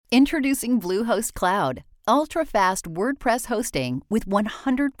Introducing Bluehost Cloud, ultra-fast WordPress hosting with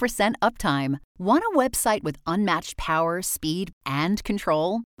 100% uptime. Want a website with unmatched power, speed, and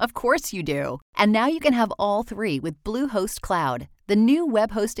control? Of course you do. And now you can have all three with Bluehost Cloud, the new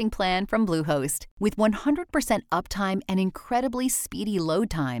web hosting plan from Bluehost. With 100% uptime and incredibly speedy load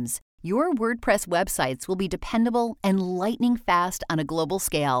times, your WordPress websites will be dependable and lightning fast on a global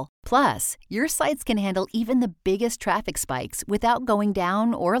scale. Plus, your sites can handle even the biggest traffic spikes without going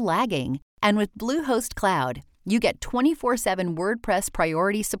down or lagging. And with Bluehost Cloud, you get 24/7 WordPress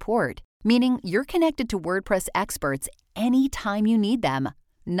priority support, meaning you're connected to WordPress experts anytime you need them.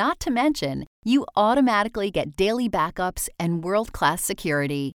 Not to mention, you automatically get daily backups and world-class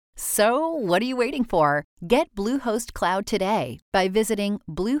security. So, what are you waiting for? Get Bluehost Cloud today by visiting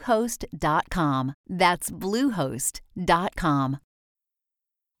Bluehost.com. That's Bluehost.com.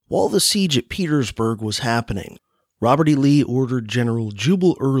 While the siege at Petersburg was happening, Robert E. Lee ordered General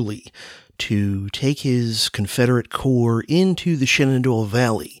Jubal Early to take his Confederate Corps into the Shenandoah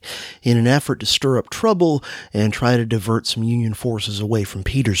Valley in an effort to stir up trouble and try to divert some Union forces away from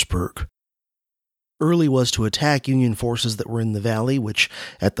Petersburg. Early was to attack Union forces that were in the valley, which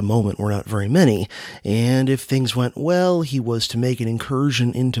at the moment were not very many, and if things went well, he was to make an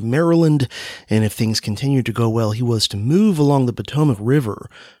incursion into Maryland, and if things continued to go well, he was to move along the Potomac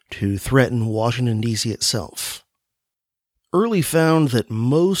River to threaten Washington, D.C. itself. Early found that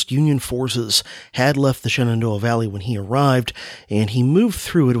most Union forces had left the Shenandoah Valley when he arrived, and he moved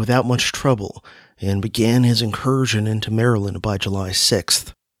through it without much trouble, and began his incursion into Maryland by July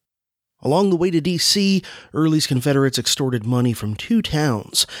 6th. Along the way to D.C., Early's Confederates extorted money from two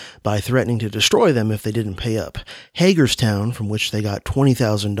towns by threatening to destroy them if they didn't pay up: Hagerstown, from which they got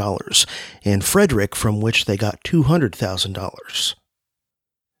 $20,000, and Frederick, from which they got $200,000.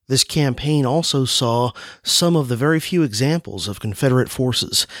 This campaign also saw some of the very few examples of Confederate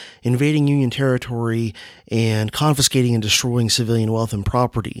forces invading Union territory and confiscating and destroying civilian wealth and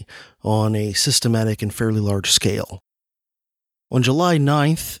property on a systematic and fairly large scale. On July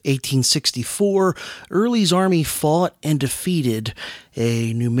 9th, 1864, Early's army fought and defeated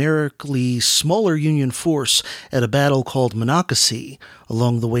a numerically smaller Union force at a battle called Monocacy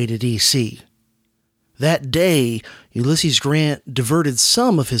along the way to D.C. That day, Ulysses Grant diverted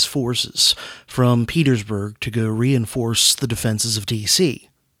some of his forces from Petersburg to go reinforce the defenses of D.C.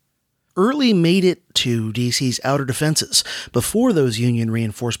 Early made it to D.C.'s outer defenses before those Union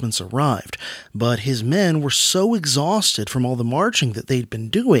reinforcements arrived, but his men were so exhausted from all the marching that they'd been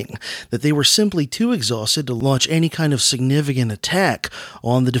doing that they were simply too exhausted to launch any kind of significant attack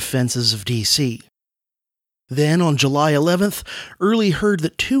on the defenses of D.C. Then, on July 11th, Early heard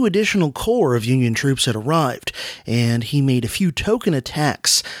that 2 additional corps of Union troops had arrived, and he made a few token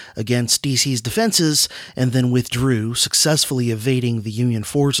attacks against D.C.'s defenses and then withdrew, successfully evading the Union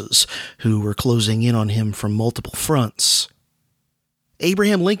forces, who were closing in on him from multiple fronts.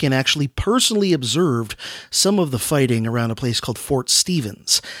 Abraham Lincoln actually personally observed some of the fighting around a place called Fort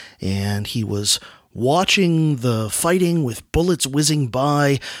Stevens, and he was watching the fighting with bullets whizzing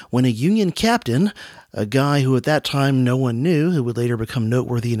by when a Union captain, a guy who at that time no one knew, who would later become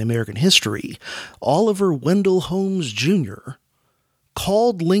noteworthy in American history, Oliver Wendell Holmes Jr.,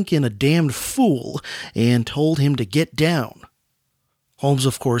 called Lincoln a damned fool and told him to get down. Holmes,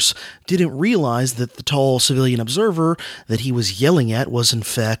 of course, didn't realize that the tall civilian observer that he was yelling at was, in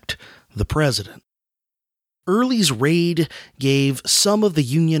fact, the president. Early's raid gave some of the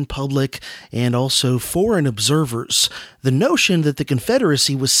Union public and also foreign observers the notion that the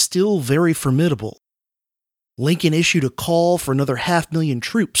Confederacy was still very formidable. Lincoln issued a call for another 500,000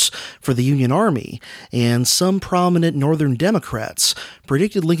 troops for the Union Army, and some prominent Northern Democrats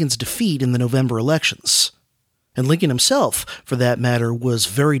predicted Lincoln's defeat in the November elections. And Lincoln himself, for that matter, was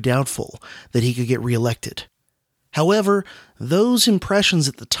very doubtful that he could get reelected. However, those impressions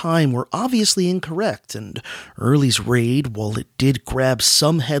at the time were obviously incorrect, and Early's raid, while it did grab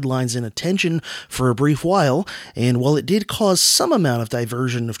some headlines and attention for a brief while, and while it did cause some amount of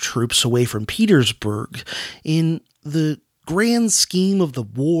diversion of troops away from Petersburg, in the grand scheme of the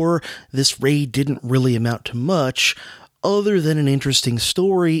war, this raid didn't really amount to much, other than an interesting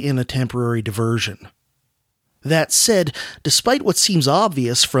story and a temporary diversion. That said, despite what seems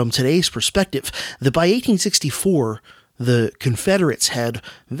obvious from today's perspective, that by 1864, the Confederates had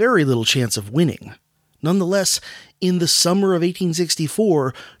very little chance of winning. Nonetheless, in the summer of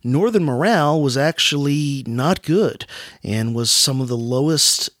 1864, Northern morale was actually not good, and was some of the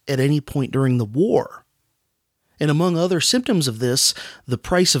lowest at any point during the war. And among other symptoms of this, the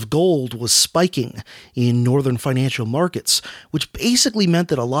price of gold was spiking in northern financial markets, which basically meant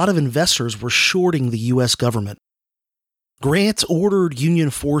that a lot of investors were shorting the U.S. government. Grant ordered Union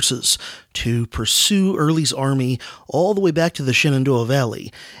forces to pursue Early's army all the way back to the Shenandoah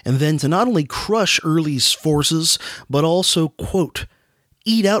Valley, and then to not only crush Early's forces, but also, quote,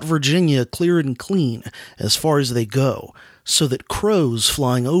 eat out Virginia clear and clean as far as they go, so that crows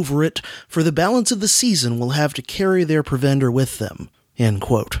flying over it for the balance of the season will have to carry their provender with them, end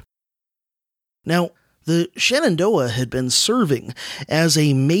quote. Now, the Shenandoah had been serving as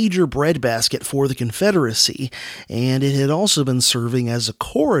a major breadbasket for the Confederacy, and it had also been serving as a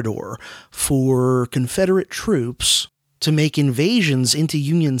corridor for Confederate troops to make invasions into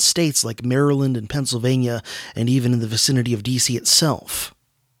Union states like Maryland and Pennsylvania, and even in the vicinity of D.C. itself.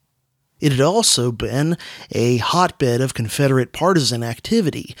 It had also been a hotbed of Confederate partisan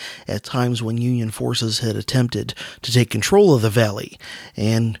activity at times when Union forces had attempted to take control of the valley,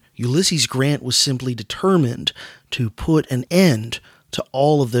 and Ulysses Grant was simply determined to put an end to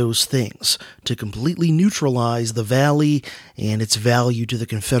all of those things, to completely neutralize the valley and its value to the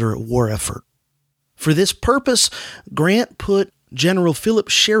Confederate war effort. For this purpose, Grant put General Philip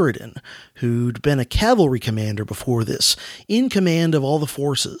Sheridan, who'd been a cavalry commander before this, in command of all the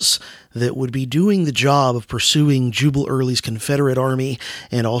forces that would be doing the job of pursuing Jubal Early's Confederate army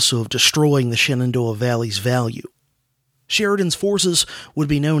and also of destroying the Shenandoah Valley's value. Sheridan's forces would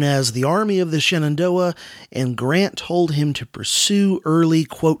be known as the Army of the Shenandoah, and Grant told him to pursue Early,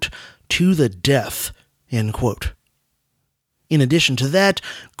 quote, to the death, end quote. In addition to that,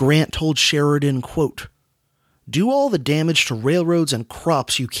 Grant told Sheridan, quote, do all the damage to railroads and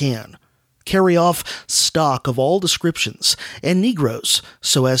crops you can. Carry off stock of all descriptions and Negroes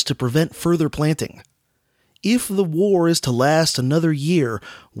so as to prevent further planting. If the war is to last another year,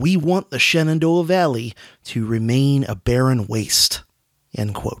 we want the Shenandoah Valley to remain a barren waste,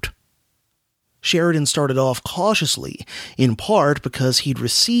 end quote. Sheridan started off cautiously, in part because he'd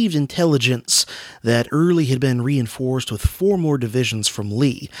received intelligence that Early had been reinforced with 4 more divisions from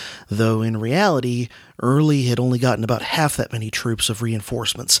Lee, though in reality, Early had only gotten about half that many troops of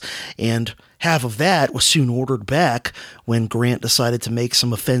reinforcements, and half of that was soon ordered back when Grant decided to make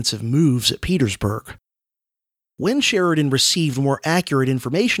some offensive moves at Petersburg. When Sheridan received more accurate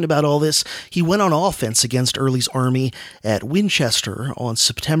information about all this, he went on offense against Early's army at Winchester on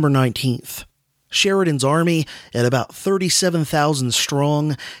September 19th. Sheridan's army, at about 37,000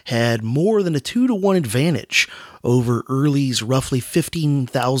 strong, had more than a 2-to-1 advantage over Early's roughly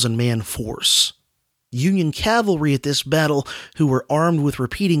 15,000-man force. Union cavalry at this battle, who were armed with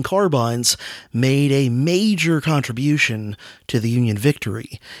repeating carbines, made a major contribution to the Union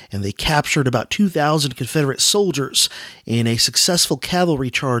victory, and they captured about 2,000 Confederate soldiers in a successful cavalry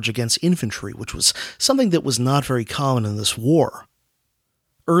charge against infantry, which was something that was not very common in this war.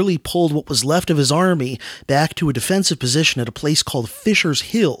 Early pulled what was left of his army back to a defensive position at a place called Fisher's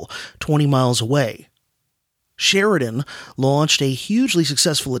Hill, 20 miles away. Sheridan launched a hugely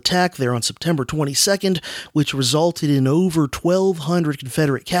successful attack there on September 22nd, which resulted in over 1,200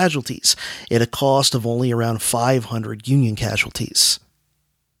 Confederate casualties at a cost of only around 500 Union casualties.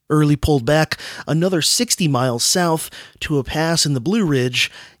 Early pulled back another 60 miles south to a pass in the Blue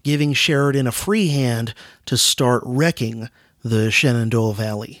Ridge, giving Sheridan a free hand to start wrecking the Shenandoah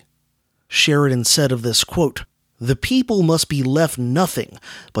Valley. Sheridan said of this, quote, the people must be left nothing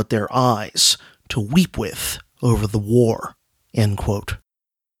but their eyes to weep with over the war, end quote.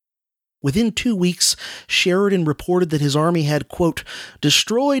 Within 2 weeks, Sheridan reported that his army had, quote,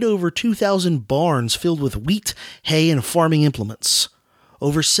 destroyed over 2,000 barns filled with wheat, hay, and farming implements,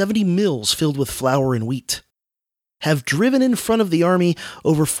 over 70 mills filled with flour and wheat, have driven in front of the army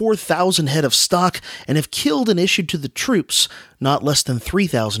over 4,000 head of stock, and have killed and issued to the troops not less than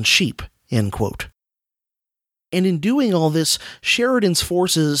 3,000 sheep, end quote. And in doing all this, Sheridan's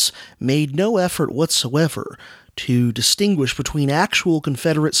forces made no effort whatsoever to distinguish between actual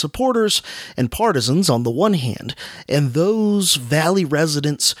Confederate supporters and partisans on the one hand, and those valley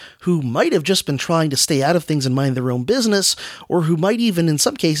residents who might have just been trying to stay out of things and mind their own business, or who might even in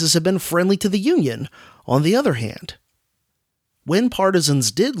some cases have been friendly to the Union on the other hand. When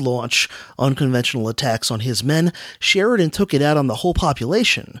partisans did launch unconventional attacks on his men, Sheridan took it out on the whole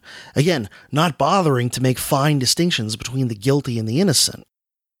population, again, not bothering to make fine distinctions between the guilty and the innocent.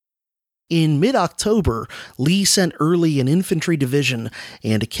 In mid-October, Lee sent Early an infantry division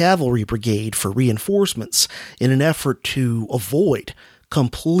and a cavalry brigade for reinforcements in an effort to avoid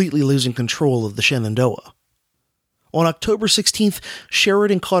completely losing control of the Shenandoah. On October 16th,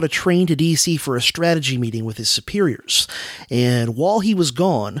 Sheridan caught a train to D.C. for a strategy meeting with his superiors, and while he was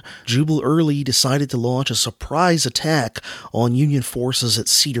gone, Jubal Early decided to launch a surprise attack on Union forces at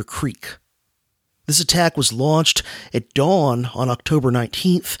Cedar Creek. This attack was launched at dawn on October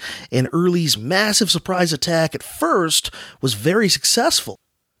 19th, and Early's massive surprise attack at first was very successful.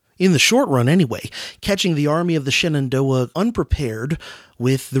 In the short run anyway, catching the army of the Shenandoah unprepared,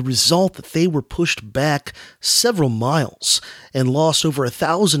 with the result that they were pushed back several miles and lost over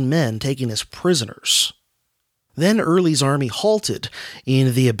 1,000 men taken as prisoners. Then Early's army halted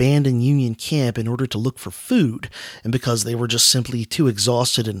in the abandoned Union camp in order to look for food, and because they were just simply too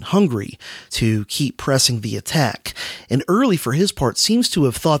exhausted and hungry to keep pressing the attack. And Early, for his part, seems to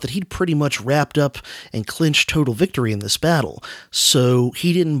have thought that he'd pretty much wrapped up and clinched total victory in this battle, so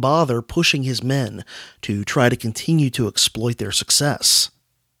he didn't bother pushing his men to try to continue to exploit their success.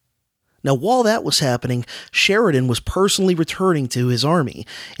 Now, while that was happening, Sheridan was personally returning to his army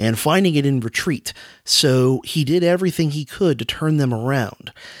and finding it in retreat, so he did everything he could to turn them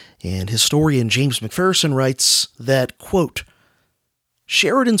around. And historian James McPherson writes that, quote,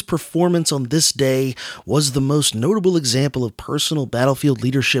 Sheridan's performance on this day was the most notable example of personal battlefield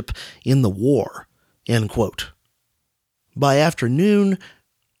leadership in the war, end quote. By afternoon,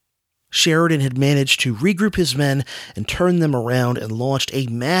 Sheridan had managed to regroup his men and turn them around and launched a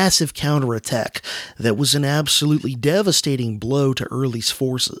massive counterattack that was an absolutely devastating blow to Early's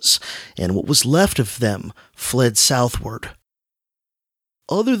forces, and what was left of them fled southward.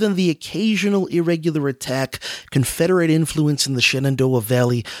 Other than the occasional irregular attack, Confederate influence in the Shenandoah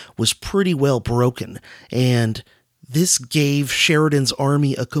Valley was pretty well broken, and this gave Sheridan's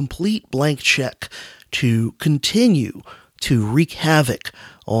army a complete blank check to continue to wreak havoc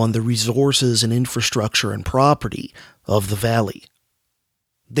on the resources and infrastructure and property of the valley.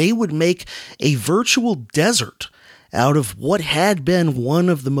 They would make a virtual desert out of what had been one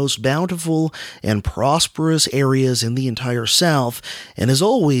of the most bountiful and prosperous areas in the entire South, and as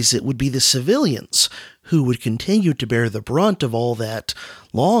always, it would be the civilians who would continue to bear the brunt of all that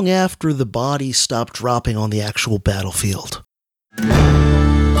long after the bodies stopped dropping on the actual battlefield.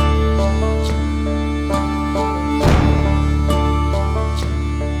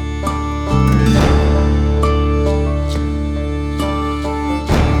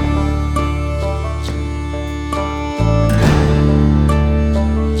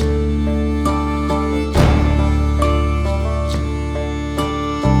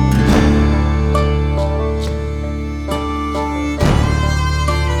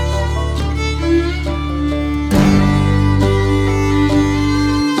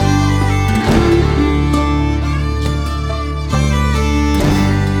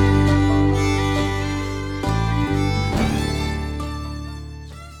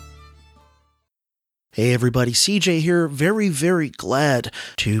 Hey everybody, CJ here. Very, very glad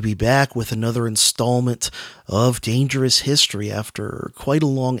to be back with another installment of Dangerous History after quite a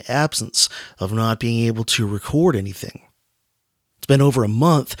long absence of not being able to record anything. It's been over a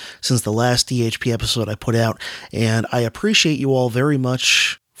month since the last DHP episode I put out, and I appreciate you all very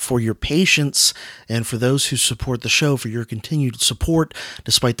much for your patience and for those who support the show for your continued support,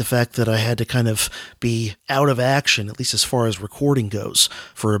 despite the fact that I had to kind of be out of action, at least as far as recording goes,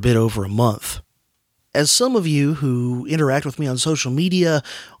 for a bit over a month. As some of you who interact with me on social media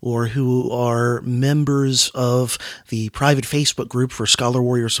or who are members of the private Facebook group for Scholar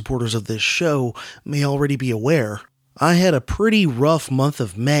Warrior supporters of this show may already be aware, I had a pretty rough month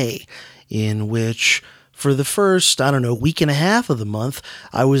of May in which for the first, week and a half of the month,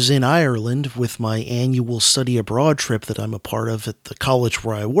 I was in Ireland with my annual study abroad trip that I'm a part of at the college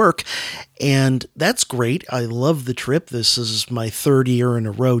where I work, and that's great. I love the trip. This is my third year in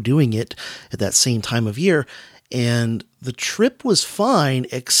a row doing it at that same time of year, and the trip was fine,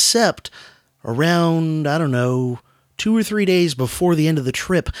 except around, 2 or 3 days before the end of the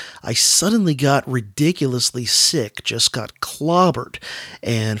trip, I suddenly got ridiculously sick, just got clobbered,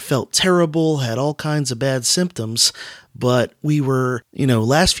 and felt terrible, had all kinds of bad symptoms, but we were,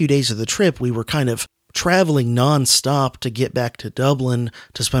 last few days of the trip, we were kind of traveling nonstop to get back to Dublin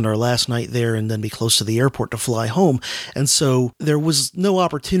to spend our last night there and then be close to the airport to fly home. And so there was no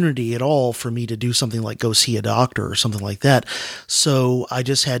opportunity at all for me to do something like go see a doctor or something like that. So I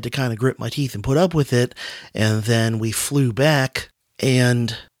just had to kind of grit my teeth and put up with it. And then we flew back,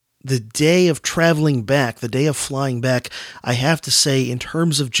 and the day of traveling back, the day of flying back, I have to say, in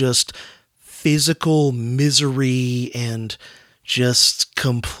terms of just physical misery and just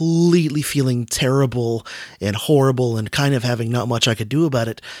completely feeling terrible and horrible and kind of having not much I could do about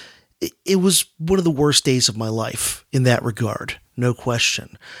it, it was one of the worst days of my life in that regard, no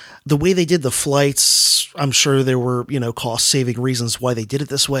question. The way they did the flights, I'm sure there were, cost-saving reasons why they did it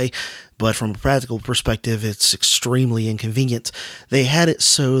this way, but from a practical perspective, it's extremely inconvenient. They had it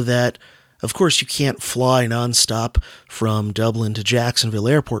so that Of course, you can't fly nonstop from Dublin to Jacksonville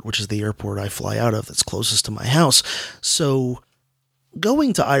Airport, which is the airport I fly out of that's closest to my house. So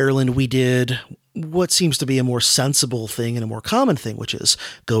going to Ireland, we did what seems to be a more sensible thing and a more common thing, which is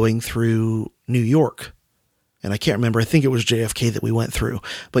going through New York. And I can't remember, I think it was JFK that we went through,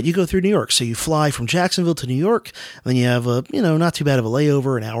 but you go through New York. So you fly from Jacksonville to New York, and then you have a, not too bad of a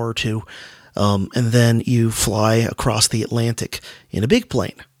layover, an hour or two. And then you fly across the Atlantic in a big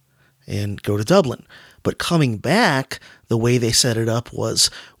plane and go to Dublin. But coming back, the way they set it up was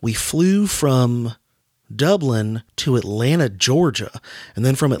we flew from Dublin to Atlanta, Georgia, and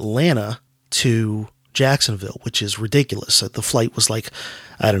then from Atlanta to Jacksonville, which is ridiculous. The flight was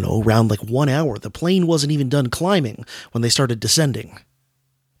around 1 hour. The plane wasn't even done climbing when they started descending.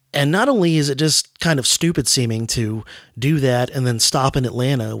 And not only is it just kind of stupid seeming to do that and then stop in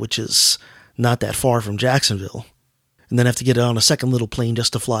Atlanta, which is not that far from Jacksonville, and then have to get on a second little plane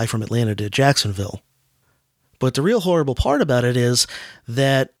just to fly from Atlanta to Jacksonville. But the real horrible part about it is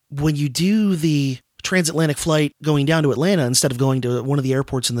that when you do the transatlantic flight going down to Atlanta instead of going to one of the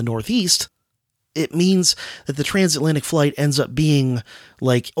airports in the Northeast, it means that the transatlantic flight ends up being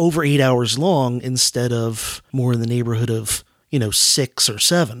over 8 hours long instead of more in the neighborhood of, 6 or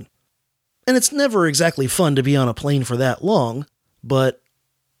 7. And it's never exactly fun to be on a plane for that long, but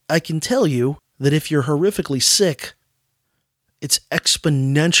I can tell you that if you're horrifically sick, it's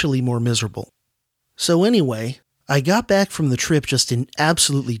exponentially more miserable. So anyway, I got back from the trip just in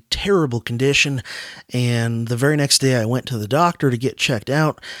absolutely terrible condition, and the very next day I went to the doctor to get checked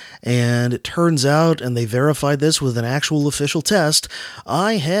out, and it turns out, and they verified this with an actual official test,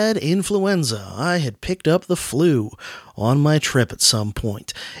 I had influenza. I had picked up the flu on my trip at some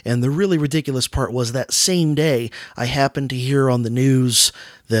point. And the really ridiculous part was that same day, I happened to hear on the news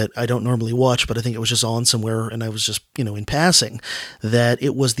that I don't normally watch, but I think it was just on somewhere, and I was just, in passing, that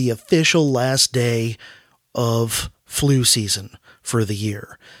it was the official last day of flu season for the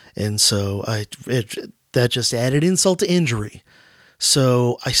year. And so that just added insult to injury.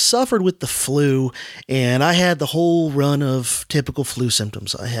 So I suffered with the flu, and I had the whole run of typical flu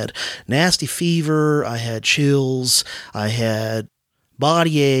symptoms. I had nasty fever, I had chills, I had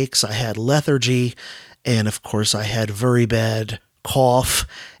body aches, I had lethargy, and of course I had very bad cough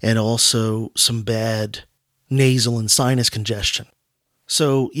and also some bad nasal and sinus congestion.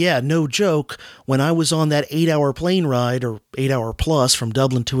 So, yeah, no joke, when I was on that 8-hour plane ride, or 8 hour plus from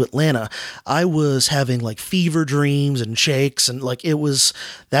Dublin to Atlanta, I was having fever dreams and shakes, and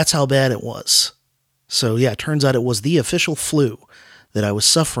that's how bad it was. So, yeah, it turns out it was the official flu that I was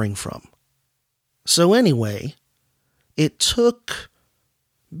suffering from. So anyway, it took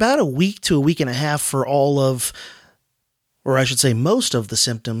about a week to a week and a half for most of the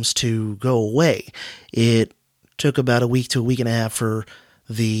symptoms to go away. It took about a week to a week and a half for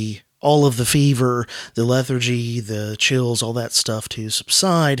all of the fever, the lethargy, the chills, all that stuff to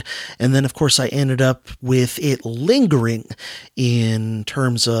subside. And then, of course, I ended up with it lingering in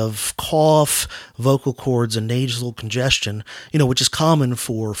terms of cough, vocal cords, and nasal congestion, which is common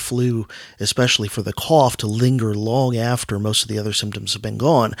for flu, especially for the cough, to linger long after most of the other symptoms have been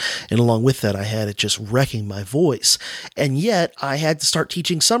gone. And along with that, I had it just wrecking my voice. And yet, I had to start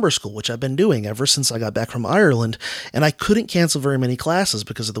teaching summer school, which I've been doing ever since I got back from Ireland, and I couldn't cancel very many classes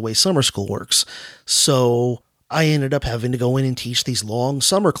because of the way summer school works. So I ended up having to go in and teach these long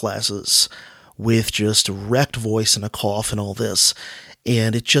summer classes with just a wrecked voice and a cough and all this.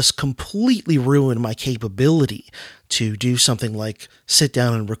 And it just completely ruined my capability to do something like sit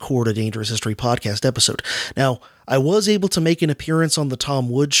down and record a Dangerous History podcast episode. Now, I was able to make an appearance on the Tom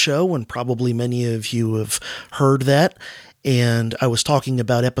Woods show, and probably many of you have heard that. And I was talking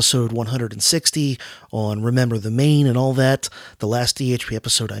about episode 160 on Remember the Maine and all that, the last DHP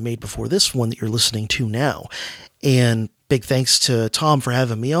episode I made before this one that you're listening to now. And big thanks to Tom for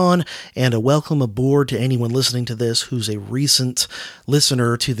having me on, and a welcome aboard to anyone listening to this who's a recent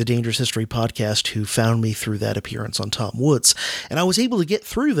listener to the Dangerous History podcast who found me through that appearance on Tom Woods. And I was able to get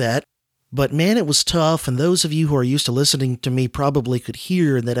through that, but man, it was tough, and those of you who are used to listening to me probably could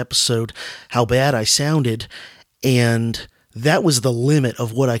hear in that episode how bad I sounded. And that was the limit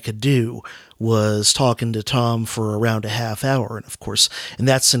of what I could do, was talking to Tom for around a half hour. And of course, in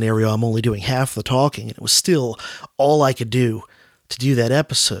that scenario, I'm only doing half the talking, and it was still all I could do to do that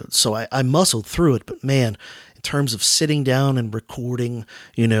episode. So I muscled through it, but man, in terms of sitting down and recording,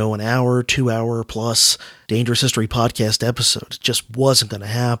 an hour, 2 hour plus Dangerous History podcast episode. It just wasn't going to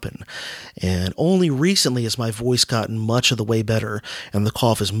happen. And only recently has my voice gotten much of the way better, and the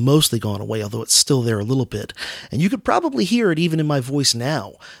cough has mostly gone away, although it's still there a little bit. And you could probably hear it even in my voice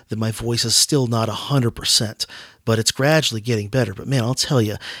now, that my voice is still not 100%, but it's gradually getting better. But man, I'll tell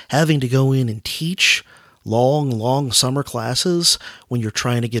you, having to go in and teach long summer classes when you're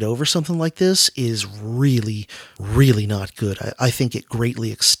trying to get over something like this is really, really not good. I think it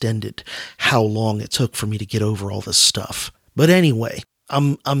greatly extended how long it took for me to get over all this stuff. But anyway,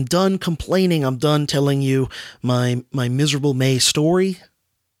 I'm done complaining. I'm done telling you my miserable May story.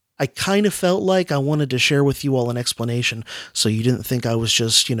 I kind of felt like I wanted to share with you all an explanation so you didn't think I was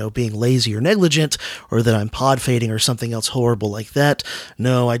just, being lazy or negligent, or that I'm pod fading or something else horrible like that.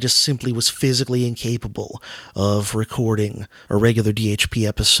 No, I just simply was physically incapable of recording a regular DHP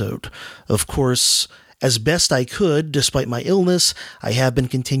episode. Of course, as best I could, despite my illness, I have been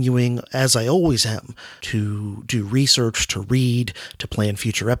continuing, as I always am, to do research, to read, to plan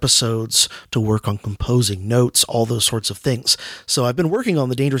future episodes, to work on composing notes, all those sorts of things. So I've been working on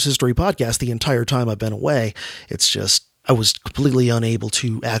the Dangerous History podcast the entire time I've been away. It's just, I was completely unable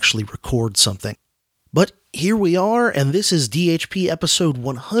to actually record something. But here we are, and this is DHP episode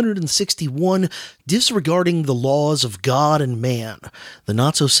 161, Disregarding the Laws of God and Man, the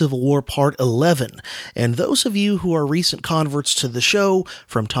Not-So-Civil War Part 11. And those of you who are recent converts to the show,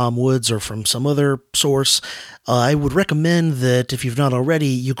 from Tom Woods or from some other source, I would recommend that if you've not already,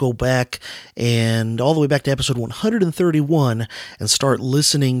 you go back and all the way back to episode 131 and start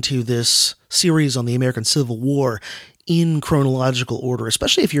listening to this series on the American Civil War in chronological order,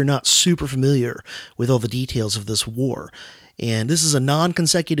 especially if you're not super familiar with all the details of this war. And this is a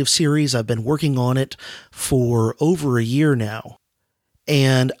non-consecutive series. I've been working on it for over a year now.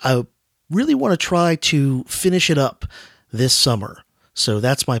 And I really want to try to finish it up this summer. So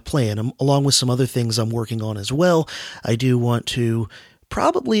that's my plan, along with some other things I'm working on as well. I do want to,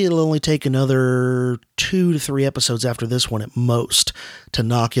 probably it'll only take another 2 to 3 episodes after this one at most to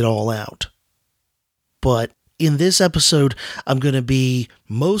knock it all out. But in this episode, I'm going to be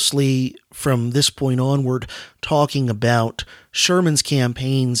mostly, from this point onward, talking about Sherman's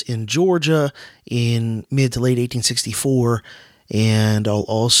campaigns in Georgia in mid to late 1864, and I'll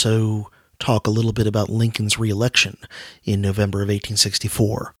also talk a little bit about Lincoln's re-election in November of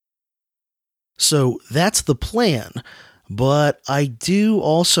 1864. So that's the plan, but I do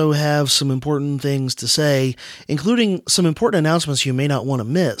also have some important things to say, including some important announcements you may not want to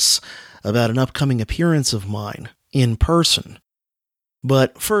miss about an upcoming appearance of mine in person.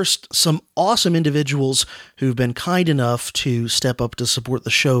 But first, some awesome individuals who've been kind enough to step up to support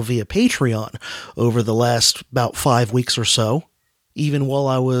the show via Patreon over the last about 5 weeks or so. Even while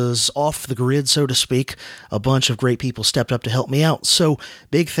I was off the grid, so to speak, a bunch of great people stepped up to help me out. So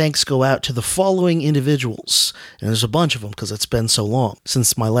big thanks go out to the following individuals. And there's a bunch of them because it's been so long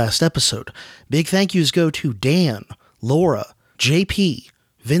since my last episode. Big thank yous go to Dan, Laura, JP,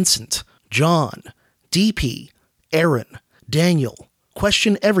 Vincent, John, DP, Aaron, Daniel,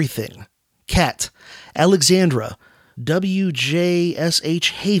 Question Everything, Kat, Alexandra,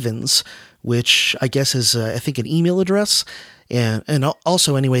 WJSH Havens, which I guess is, I think, an email address. And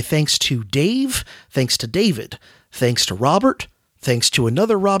also, anyway, thanks to Dave, thanks to David, thanks to Robert, thanks to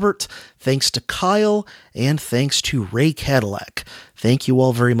another Robert, thanks to Kyle, and thanks to Ray Cadillac. Thank you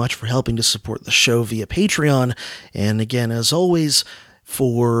all very much for helping to support the show via Patreon. And again, as always,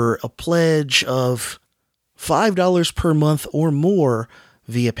 for a pledge of $5 per month or more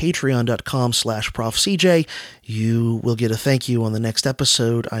via patreon.com/profcj, you will get a thank you on the next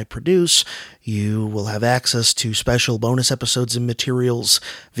episode I produce. You will have access to special bonus episodes and materials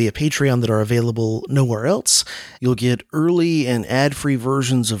via Patreon that are available nowhere else. You'll get early and ad-free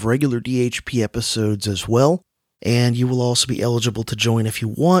versions of regular DHP episodes as well. And you will also be eligible to join, if you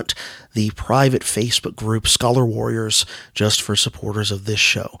want, the private Facebook group Scholar Warriors, just for supporters of this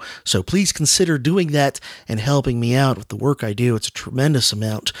show. So please consider doing that and helping me out with the work I do. It's a tremendous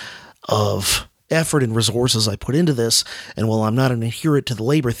amount of effort and resources I put into this, and while I'm not an adherent to the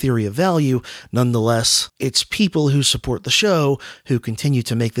labor theory of value, nonetheless, it's people who support the show who continue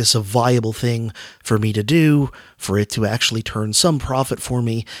to make this a viable thing for me to do, for it to actually turn some profit for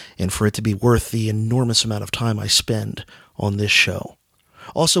me, and for it to be worth the enormous amount of time I spend on this show.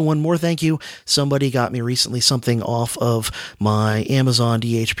 Also, one more thank you. Somebody got me recently something off of my Amazon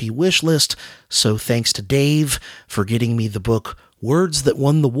DHP wish list, so thanks to Dave for getting me the book Words That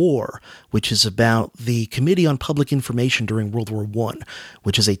Won the War, which is about the Committee on Public Information during World War I,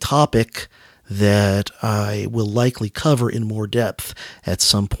 which is a topic that I will likely cover in more depth at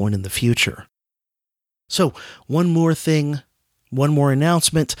some point in the future. So, one more thing, one more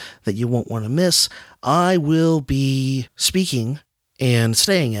announcement that you won't want to miss. I will be speaking and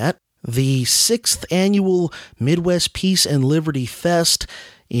staying at the 6th Annual Midwest Peace and Liberty Fest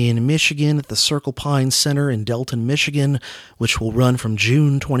in Michigan at the Circle Pine Center in Delton, Michigan, which will run from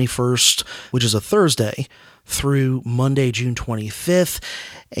June 21st, which is a Thursday, through Monday, June 25th.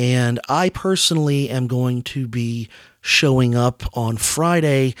 And I personally am going to be showing up on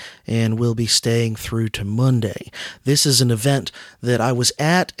Friday and will be staying through to Monday. This is an event that I was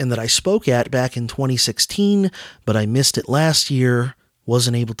at and that I spoke at back in 2016, but I missed it last year,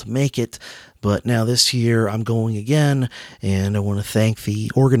 wasn't able to make it. But now this year I'm going again, and I want to thank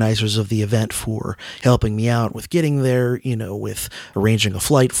the organizers of the event for helping me out with getting there, with arranging a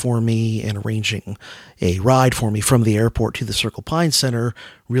flight for me and arranging a ride for me from the airport to the Circle Pine Center.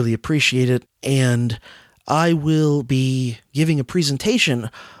 Really appreciate it. And I will be giving a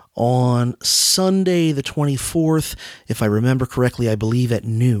presentation on Sunday the 24th, if I remember correctly, I believe at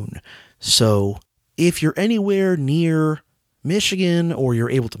noon. So if you're anywhere near Michigan, or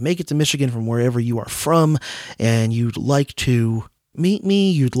you're able to make it to Michigan from wherever you are from, and you'd like to meet me,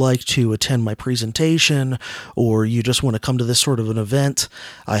 you'd like to attend my presentation, or you just want to come to this sort of an event,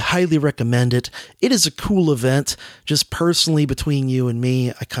 I highly recommend it. It is a cool event. Just personally, between you and me,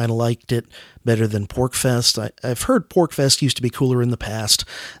 I kind of liked it better than PorcFest. I've heard PorcFest used to be cooler in the past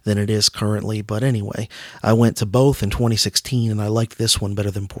than it is currently, but anyway, I went to both in 2016, and I liked this one better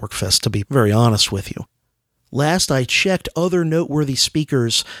than PorcFest, to be very honest with you. Last I checked, other noteworthy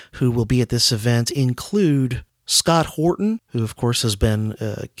speakers who will be at this event include Scott Horton, who of course has been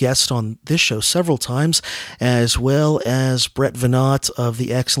a guest on this show several times, as well as Brett Venat of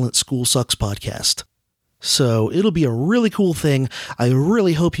the excellent School Sucks podcast. So it'll be a really cool thing. I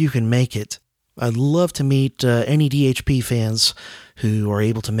really hope you can make it. I'd love to meet any DHP fans who are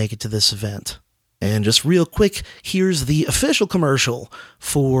able to make it to this event. And just real quick, here's the official commercial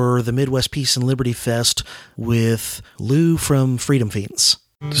for the Midwest Peace and Liberty Fest with Lou from Freedom Fiends.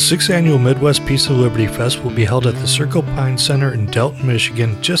 The 6th Annual Midwest Peace and Liberty Fest will be held at the Circle Pine Center in Delton,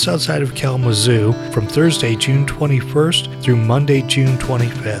 Michigan, just outside of Kalamazoo, from Thursday, June 21st through Monday, June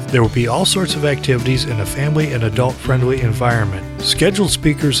 25th. There will be all sorts of activities in a family and adult-friendly environment. Scheduled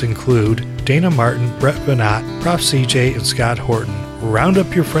speakers include Dana Martin, Brett Venat, Prof. CJ, and Scott Horton. Round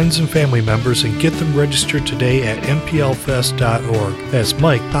up your friends and family members and get them registered today at mplfest.org. That's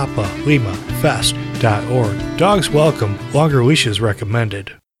Mike, Papa, Lima, Fest.org. Dogs welcome, longer leashes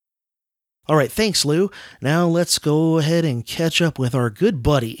recommended. All right, thanks, Lou. Now let's go ahead and catch up with our good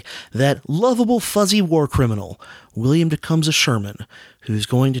buddy, that lovable fuzzy war criminal, William Tecumseh Sherman, who's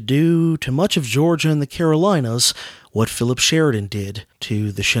going to do to much of Georgia and the Carolinas what Philip Sheridan did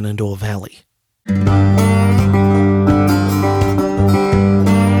to the Shenandoah Valley.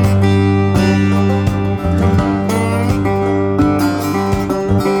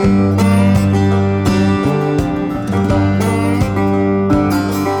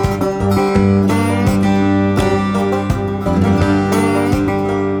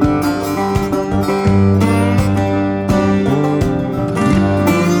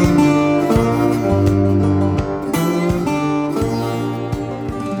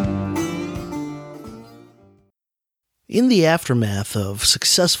 In the aftermath of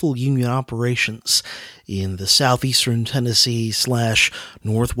successful Union operations in the southeastern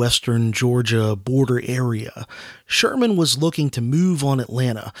Tennessee/northwestern Georgia border area, Sherman was looking to move on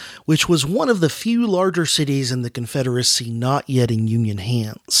Atlanta, which was one of the few larger cities in the Confederacy not yet in Union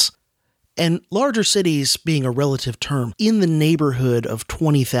hands. And larger cities being a relative term, in the neighborhood of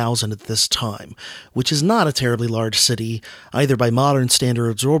 20,000 at this time, which is not a terribly large city, either by modern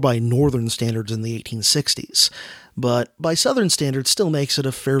standards or by northern standards in the 1860s. But by Southern standards still makes it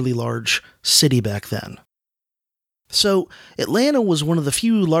a fairly large city back then. So, Atlanta was one of the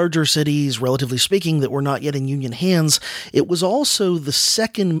few larger cities, relatively speaking, that were not yet in Union hands. It was also the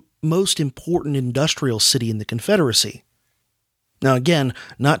second most important industrial city in the Confederacy. Now again,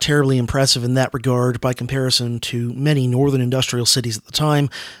 not terribly impressive in that regard by comparison to many northern industrial cities at the time,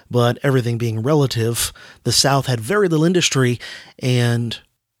 but everything being relative, the South had very little industry, and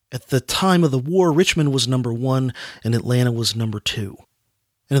at the time of the war, Richmond was number 1 and Atlanta was number 2.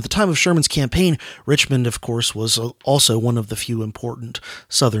 And at the time of Sherman's campaign, Richmond, of course, was also one of the few important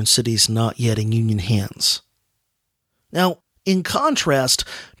southern cities not yet in Union hands. Now, in contrast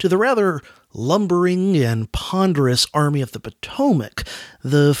to the rather lumbering and ponderous Army of the Potomac,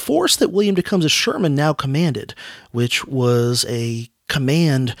 the force that William Tecumseh Sherman now commanded, which was a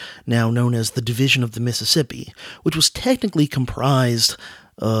command now known as the Division of the Mississippi, which was technically comprised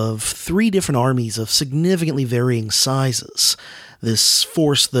of 3 different armies of significantly varying sizes. This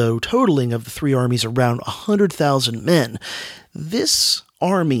force, though, totaling of the 3 armies around 100,000 men. This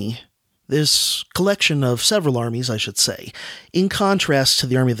collection of several armies, I should say, in contrast to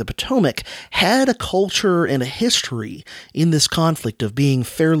the Army of the Potomac, had a culture and a history in this conflict of being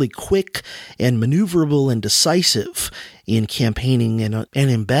fairly quick and maneuverable and decisive in campaigning and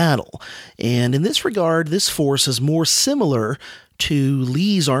in battle. And in this regard, this force is more similar to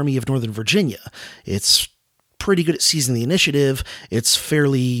Lee's Army of Northern Virginia. It's pretty good at seizing the initiative, it's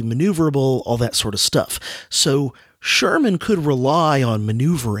fairly maneuverable, all that sort of stuff. So Sherman could rely on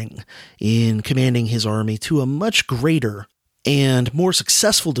maneuvering in commanding his army to a much greater and more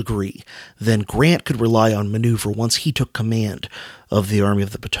successful degree than Grant could rely on maneuver once he took command of the Army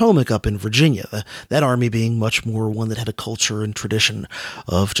of the Potomac up in Virginia, that army being much more one that had a culture and tradition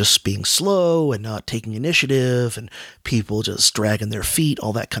of just being slow and not taking initiative and people just dragging their feet,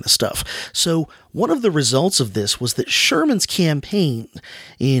 all that kind of stuff. So one of the results of this was that Sherman's campaign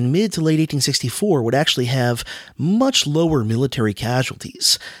in mid to late 1864 would actually have much lower military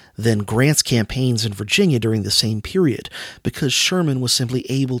casualties than Grant's campaigns in Virginia during the same period, because Sherman was simply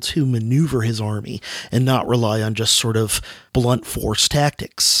able to maneuver his army and not rely on just sort of blunt force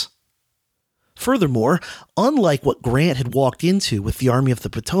tactics. Furthermore, unlike what Grant had walked into with the Army of the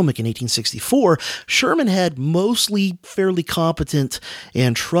Potomac in 1864, Sherman had mostly fairly competent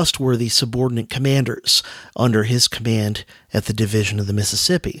and trustworthy subordinate commanders under his command at the Division of the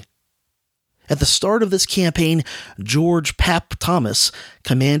Mississippi. At the start of this campaign, George "Pap" Thomas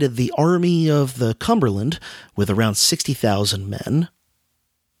commanded the Army of the Cumberland with around 60,000 men.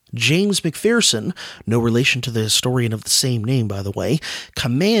 James McPherson, no relation to the historian of the same name, by the way,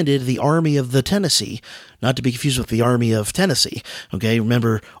 commanded the Army of the Tennessee, not to be confused with the Army of Tennessee. Okay,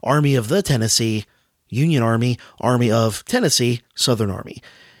 remember, Army of the Tennessee, Union Army, Army of Tennessee, Southern Army.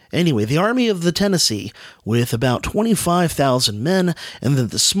 Anyway, the Army of the Tennessee, with about 25,000 men, and then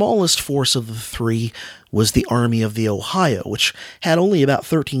the smallest force of the 3 was the Army of the Ohio, which had only about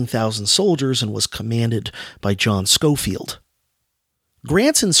 13,000 soldiers and was commanded by John Schofield.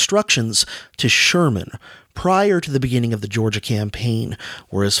 Grant's instructions to Sherman prior to the beginning of the Georgia campaign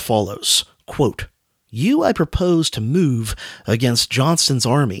were as follows, quote, "You I propose to move against Johnston's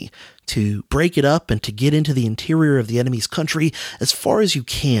army, to break it up and to get into the interior of the enemy's country as far as you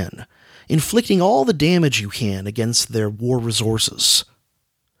can, inflicting all the damage you can against their war resources.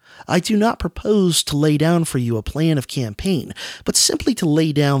 I do not propose to lay down for you a plan of campaign, but simply to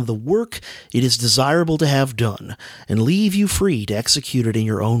lay down the work it is desirable to have done, and leave you free to execute it in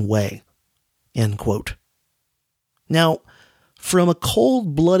your own way." End quote. Now, from a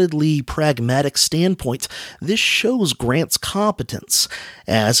cold-bloodedly pragmatic standpoint, this shows Grant's competence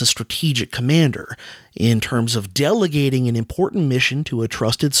as a strategic commander in terms of delegating an important mission to a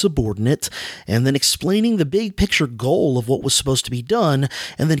trusted subordinate and then explaining the big picture goal of what was supposed to be done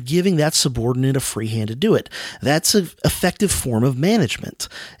and then giving that subordinate a free hand to do it. That's an effective form of management.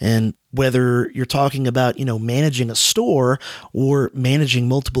 And whether you're talking about, managing a store or managing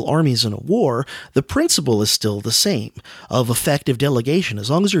multiple armies in a war, the principle is still the same of effective delegation. As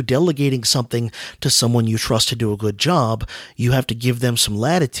long as you're delegating something to someone you trust to do a good job, you have to give them some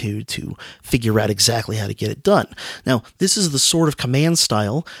latitude to figure out exactly how to get it done. Now, this is the sort of command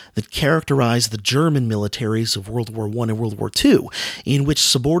style that characterized the German militaries of World War I and World War II, in which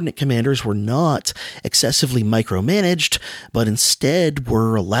subordinate commanders were not excessively micromanaged, but instead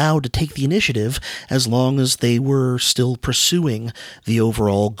were allowed to take the initiative as long as they were still pursuing the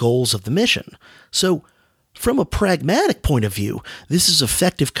overall goals of the mission. So, from a pragmatic point of view, this is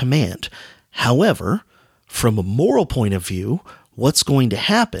effective command. However, from a moral point of view, what's going to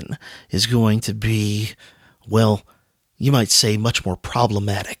happen is going to be, well, you might say much more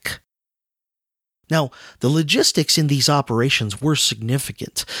problematic. Now, the logistics in these operations were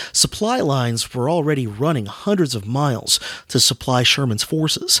significant. Supply lines were already running hundreds of miles to supply Sherman's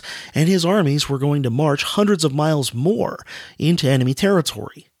forces, and his armies were going to march hundreds of miles more into enemy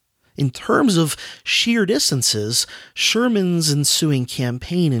territory. In terms of sheer distances, Sherman's ensuing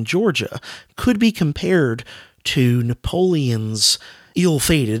campaign in Georgia could be compared to Napoleon's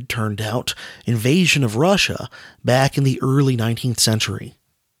ill-fated, turned out, invasion of Russia back in the early 19th century.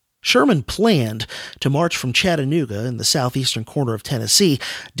 Sherman planned to march from Chattanooga in the southeastern corner of Tennessee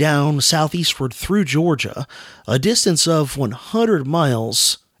down southeastward through Georgia, a distance of 100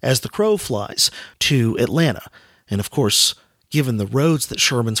 miles as the crow flies, to Atlanta. And of course, given the roads that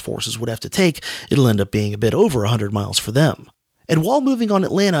Sherman's forces would have to take, it'll end up being a bit over 100 miles for them. And while moving on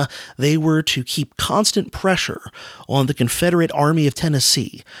Atlanta, they were to keep constant pressure on the Confederate Army of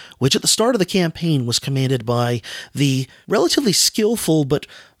Tennessee, which at the start of the campaign was commanded by the relatively skillful but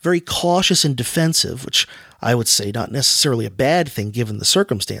very cautious and defensive, which I would say not necessarily a bad thing given the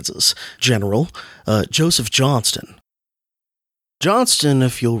circumstances, General Joseph Johnston. Johnston,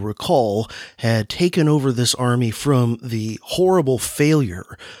 if you'll recall, had taken over this army from the horrible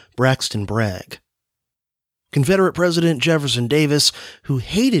failure, Braxton Bragg. Confederate President Jefferson Davis, who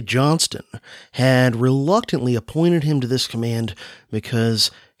hated Johnston, had reluctantly appointed him to this command because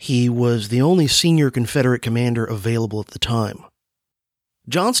he was the only senior Confederate commander available at the time.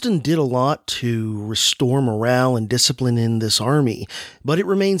 Johnston did a lot to restore morale and discipline in this army, but it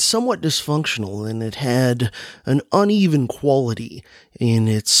remained somewhat dysfunctional and it had an uneven quality in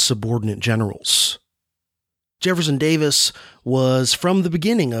its subordinate generals. Jefferson Davis was, from the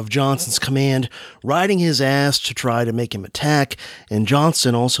beginning of Johnston's command, riding his ass to try to make him attack, and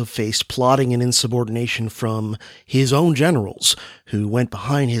Johnston also faced plotting and insubordination from his own generals, who went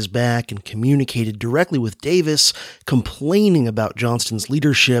behind his back and communicated directly with Davis, complaining about Johnston's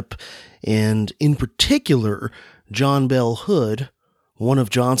leadership, and in particular, John Bell Hood, one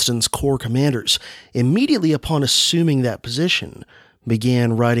of Johnston's corps commanders, immediately upon assuming that position,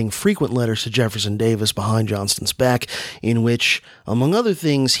 began writing frequent letters to Jefferson Davis behind Johnston's back, in which, among other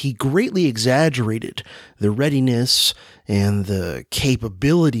things, he greatly exaggerated the readiness and the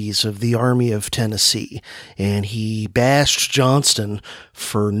capabilities of the Army of Tennessee, and he bashed Johnston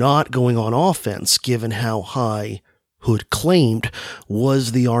for not going on offense, given how high Hood claimed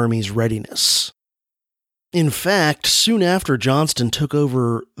was the Army's readiness. In fact, soon after Johnston took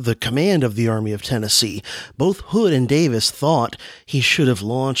over the command of the Army of Tennessee, both Hood and Davis thought he should have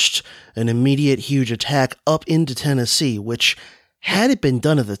launched an immediate huge attack up into Tennessee, which, had it been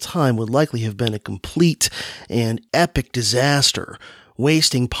done at the time, would likely have been a complete and epic disaster,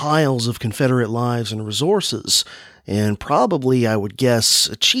 wasting piles of Confederate lives and resources, and probably, I would guess,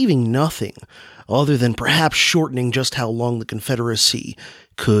 achieving nothing other than perhaps shortening just how long the Confederacy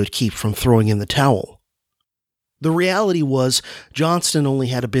could keep from throwing in the towel. The reality was Johnston only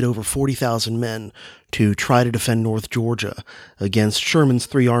had a bit over 40,000 men to try to defend North Georgia against Sherman's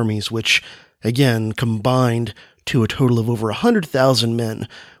three armies, which, again, combined to a total of over 100,000 men,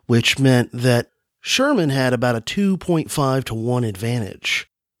 which meant that Sherman had about a 2.5 to 1 advantage.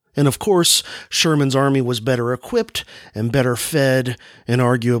 And of course, Sherman's army was better equipped and better fed and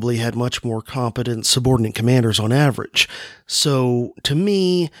arguably had much more competent subordinate commanders on average. So, to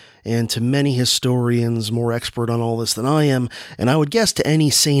me, and to many historians more expert on all this than I am, and I would guess to any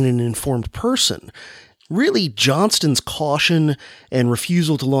sane and informed person, really Johnston's caution and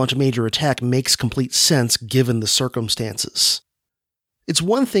refusal to launch a major attack makes complete sense given the circumstances. It's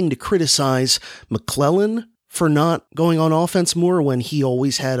one thing to criticize McClellan for not going on offense more when he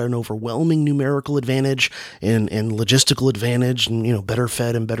always had an overwhelming numerical advantage and logistical advantage and, better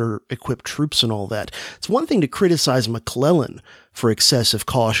fed and better equipped troops and all that. It's one thing to criticize McClellan for excessive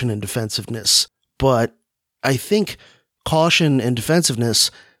caution and defensiveness, but I think caution and defensiveness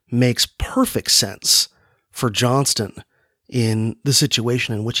makes perfect sense for Johnston in the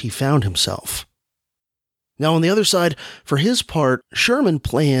situation in which he found himself. Now, on the other side, for his part, Sherman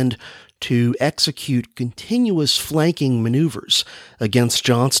planned to execute continuous flanking maneuvers against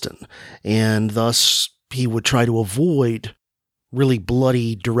Johnston, and thus he would try to avoid really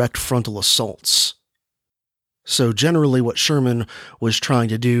bloody direct frontal assaults. So generally what Sherman was trying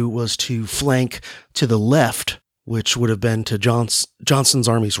to do was to flank to the left, which would have been to Johnston's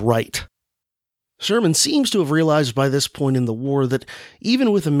army's right. Sherman seems to have realized by this point in the war that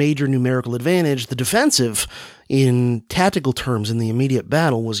even with a major numerical advantage, the defensive, in tactical terms in the immediate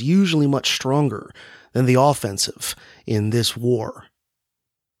battle, was usually much stronger than the offensive in this war.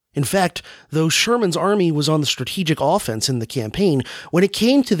 In fact, though Sherman's army was on the strategic offense in the campaign, when it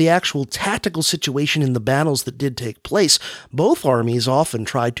came to the actual tactical situation in the battles that did take place, both armies often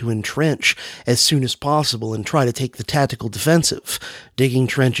tried to entrench as soon as possible and try to take the tactical defensive, digging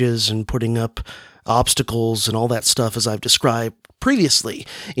trenches and putting up obstacles and all that stuff as I've described previously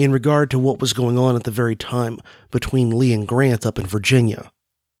in regard to what was going on at the very time between Lee and Grant up in Virginia.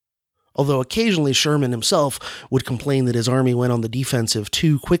 Although occasionally Sherman himself would complain that his army went on the defensive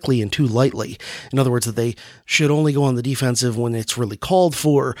too quickly and too lightly. In other words, that they should only go on the defensive when it's really called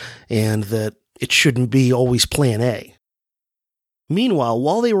for, and that it shouldn't be always plan A. Meanwhile,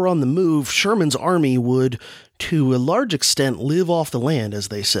 while they were on the move, Sherman's army would, to a large extent, live off the land, as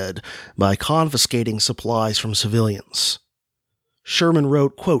they said, by confiscating supplies from civilians. Sherman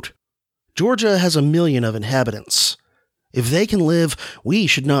wrote, quote, "Georgia has 1 million of inhabitants. If they can live, we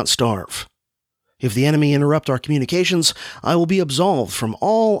should not starve. If the enemy interrupt our communications, I will be absolved from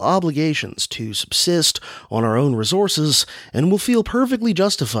all obligations to subsist on our own resources and will feel perfectly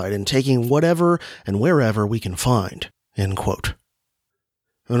justified in taking whatever and wherever we can find." End quote.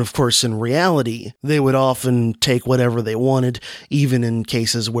 And of course, in reality, they would often take whatever they wanted, even in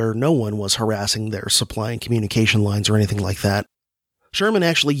cases where no one was harassing their supply and communication lines or anything like that. Sherman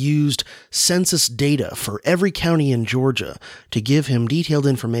actually used census data for every county in Georgia to give him detailed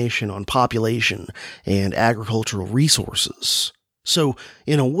information on population and agricultural resources. So,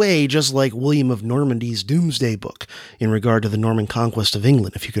 in a way, just like William of Normandy's Doomsday Book in regard to the Norman conquest of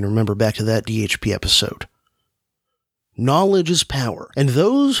England, if you can remember back to that DHP episode. Knowledge is power, and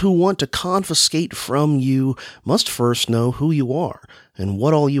those who want to confiscate from you must first know who you are and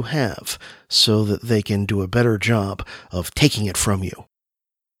what all you have, so that they can do a better job of taking it from you.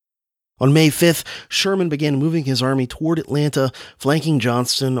 On May 5th, Sherman began moving his army toward Atlanta, flanking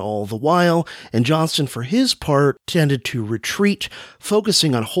Johnston all the while, and Johnston, for his part, tended to retreat,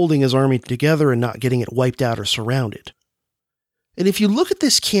 focusing on holding his army together and not getting it wiped out or surrounded. And if you look at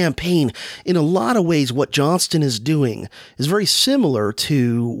this campaign, in a lot of ways what Johnston is doing is very similar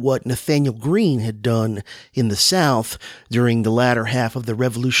to what Nathaniel Greene had done in the South during the latter half of the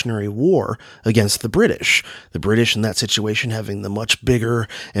Revolutionary War against the British. The British in that situation having the much bigger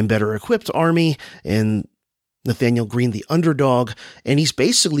and better equipped army, and Nathaniel Greene the underdog, and he's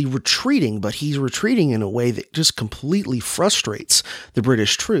basically retreating, but he's retreating in a way that just completely frustrates the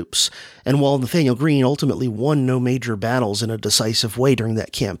British troops. And while Nathaniel Greene ultimately won no major battles in a decisive way during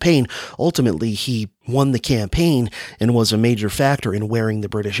that campaign, ultimately he won the campaign and was a major factor in wearing the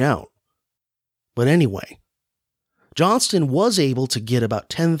British out. But anyway, Johnston was able to get about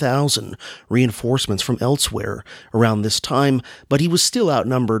 10,000 reinforcements from elsewhere around this time, but he was still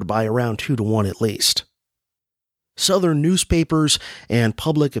outnumbered by around 2-1 at least. Southern newspapers and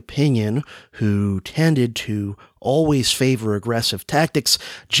public opinion, who tended to always favor aggressive tactics,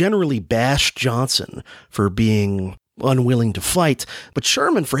 generally bashed Johnson for being unwilling to fight, but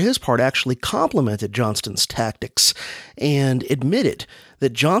Sherman, for his part, actually complimented Johnston's tactics and admitted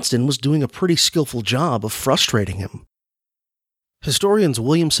that Johnston was doing a pretty skillful job of frustrating him. Historians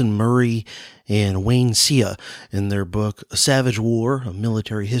Williamson Murray and Wayne Sia, in their book A Savage War, A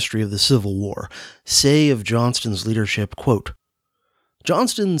Military History of the Civil War, say of Johnston's leadership, quote,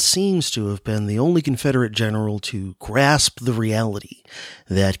 "Johnston seems to have been the only Confederate general to grasp the reality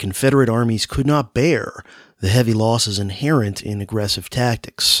that Confederate armies could not bear the heavy losses inherent in aggressive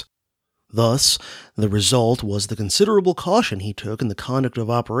tactics. Thus, the result was the considerable caution he took in the conduct of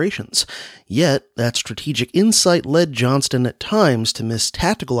operations, yet that strategic insight led Johnston at times to miss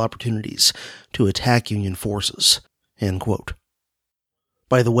tactical opportunities to attack Union forces." End quote.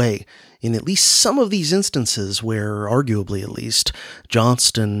 By the way, in at least some of these instances where, arguably at least,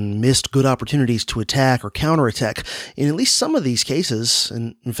 Johnston missed good opportunities to attack or counterattack, in at least some of these cases,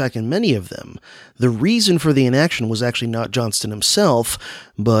 and in fact in many of them, the reason for the inaction was actually not Johnston himself,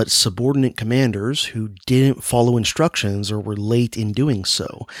 but subordinate commanders who didn't follow instructions or were late in doing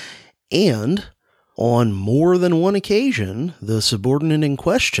so. And, on more than one occasion, the subordinate in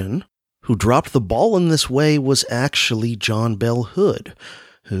question, who dropped the ball in this way, was actually John Bell Hood,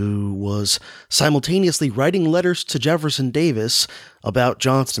 who was simultaneously writing letters to Jefferson Davis about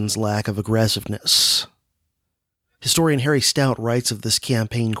Johnston's lack of aggressiveness. Historian Harry Stout writes of this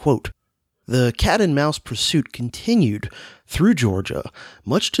campaign, quote, "The cat-and-mouse pursuit continued through Georgia,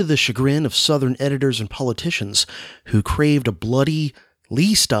 much to the chagrin of Southern editors and politicians who craved a bloody,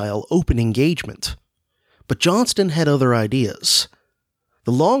 Lee-style open engagement. But Johnston had other ideas.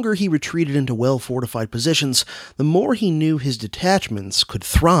 The longer he retreated into well-fortified positions, the more he knew his detachments could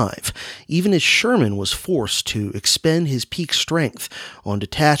thrive, even as Sherman was forced to expend his peak strength on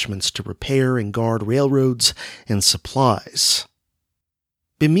detachments to repair and guard railroads and supplies."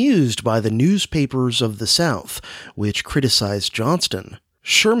 Bemused by the newspapers of the South, which criticized Johnston,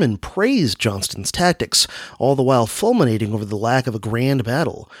 Sherman praised Johnston's tactics, all the while fulminating over the lack of a grand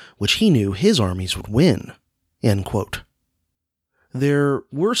battle, which he knew his armies would win. End quote. There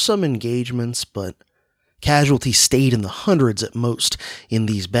were some engagements, but casualties stayed in the hundreds at most in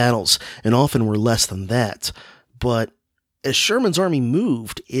these battles, and often were less than that. But as Sherman's army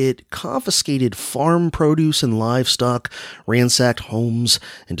moved, it confiscated farm produce and livestock, ransacked homes,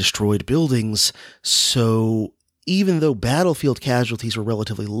 and destroyed buildings, so even though battlefield casualties were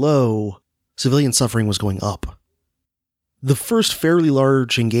relatively low, civilian suffering was going up. The first fairly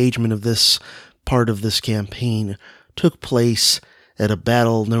large engagement of this part of this campaign took place at a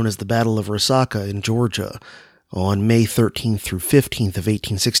battle known as the Battle of Resaca in Georgia on May 13th through 15th of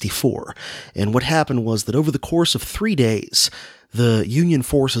 1864. And what happened was that over the course of 3 days, the Union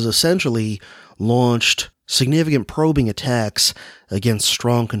forces essentially launched significant probing attacks against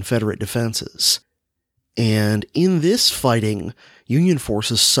strong Confederate defenses. And in this fighting, Union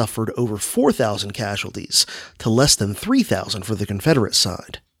forces suffered over 4,000 casualties to less than 3,000 for the Confederate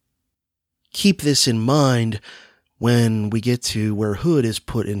side. Keep this in mind when we get to where Hood is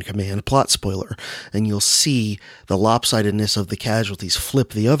put in command, plot spoiler, and you'll see the lopsidedness of the casualties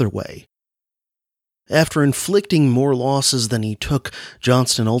flip the other way. After inflicting more losses than he took,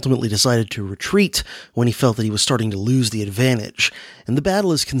 Johnston ultimately decided to retreat when he felt that he was starting to lose the advantage, and the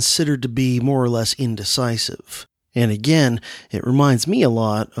battle is considered to be more or less indecisive. And again, it reminds me a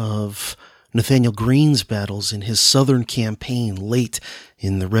lot of Nathanael Greene's battles in his Southern campaign late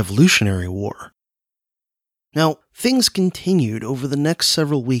in the Revolutionary War. Now, things continued over the next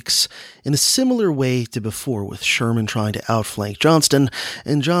several weeks in a similar way to before, with Sherman trying to outflank Johnston,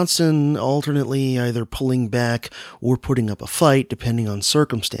 and Johnston alternately either pulling back or putting up a fight, depending on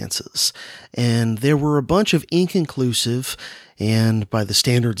circumstances. And there were a bunch of inconclusive, and by the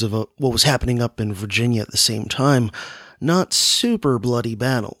standards of what was happening up in Virginia at the same time, not super bloody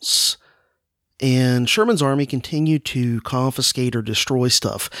battles. And Sherman's army continued to confiscate or destroy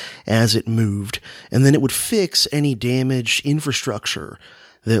stuff as it moved, and then it would fix any damaged infrastructure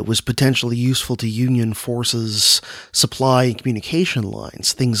that was potentially useful to Union forces' supply and communication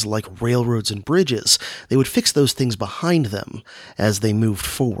lines, things like railroads and bridges. They would fix those things behind them as they moved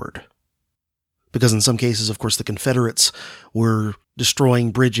forward. Because in some cases, of course, the Confederates were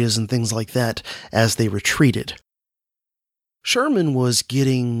destroying bridges and things like that as they retreated. Sherman was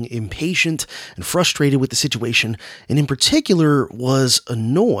getting impatient and frustrated with the situation, and in particular was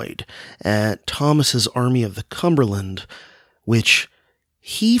annoyed at Thomas's Army of the Cumberland, which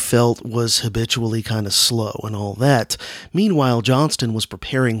he felt was habitually kind of slow and all that. Meanwhile, Johnston was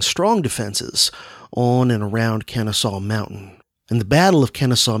preparing strong defenses on and around Kennesaw Mountain. And the Battle of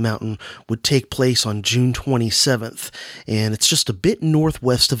Kennesaw Mountain would take place on June 27th, and it's just a bit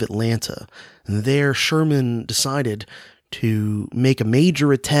northwest of Atlanta. And there, Sherman decided to make a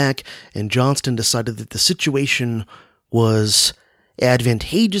major attack, and Johnston decided that the situation was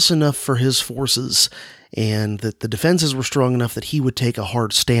advantageous enough for his forces and that the defenses were strong enough that he would take a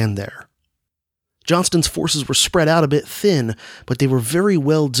hard stand there. Johnston's forces were spread out a bit thin, but they were very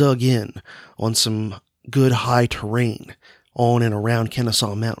well dug in on some good high terrain on and around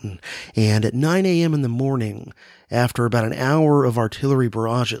Kennesaw Mountain, and at 9 a.m. in the morning, after about an hour of artillery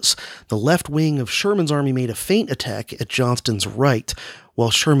barrages, the left wing of Sherman's army made a feint attack at Johnston's right,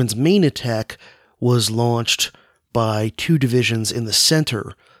 while Sherman's main attack was launched by two divisions in the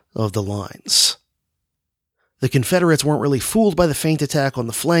center of the lines. The Confederates weren't really fooled by the feint attack on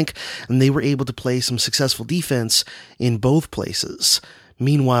the flank, and they were able to play some successful defense in both places.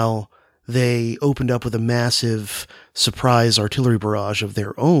 Meanwhile, they opened up with a massive surprise artillery barrage of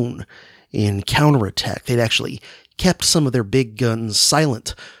their own in counterattack. They'd actually kept some of their big guns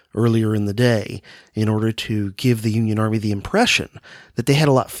silent earlier in the day in order to give the Union Army the impression that they had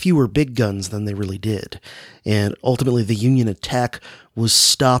a lot fewer big guns than they really did. And ultimately, the Union attack was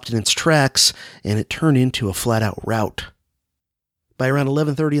stopped in its tracks, and it turned into a flat-out rout. By around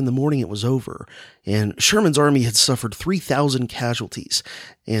 11:30 in the morning, it was over, and Sherman's army had suffered 3,000 casualties,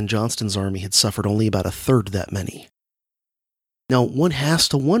 and Johnston's army had suffered only about a third that many. Now, one has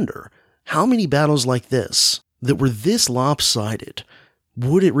to wonder, how many battles like this, that were this lopsided,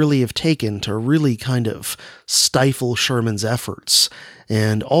 would it really have taken to really kind of stifle Sherman's efforts,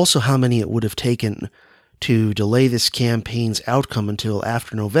 and also how many it would have taken to delay this campaign's outcome until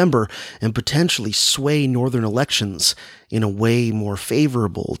after November and potentially sway northern elections in a way more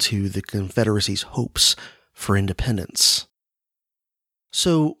favorable to the Confederacy's hopes for independence.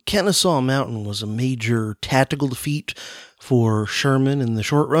 So Kennesaw Mountain was a major tactical defeat for Sherman in the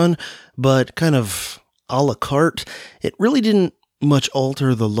short run, but kind of a la carte. It really didn't much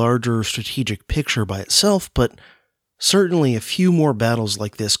alter the larger strategic picture by itself, but certainly a few more battles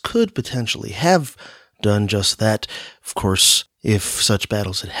like this could potentially have done just that, of course, if such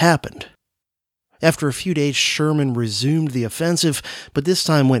battles had happened. After a few days, Sherman resumed the offensive, but this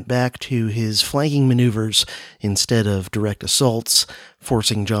time went back to his flanking maneuvers instead of direct assaults,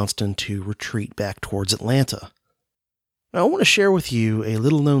 forcing Johnston to retreat back towards Atlanta. Now, I want to share with you a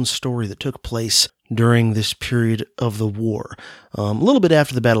little-known story that took place during this period of the war, a little bit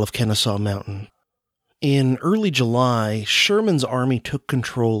after the Battle of Kennesaw Mountain. In early July, Sherman's army took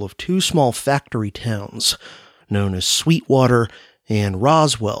control of two small factory towns, known as Sweetwater and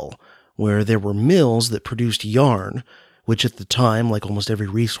Roswell, where there were mills that produced yarn, which at the time, like almost every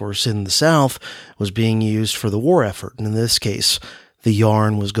resource in the South, was being used for the war effort. And in this case, the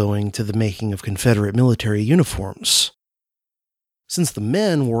yarn was going to the making of Confederate military uniforms. Since the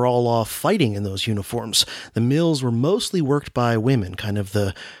men were all off fighting in those uniforms, the mills were mostly worked by women, kind of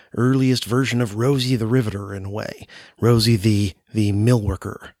the earliest version of Rosie the Riveter in a way. Rosie the mill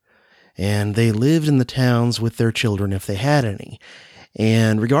worker. And they lived in the towns with their children if they had any.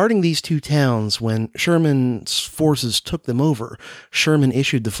 And regarding these two towns, when Sherman's forces took them over, Sherman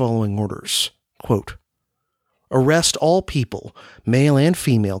issued the following orders. Quote, "Arrest all people, male and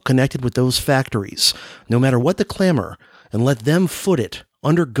female, connected with those factories, no matter what the clamor, and let them foot it,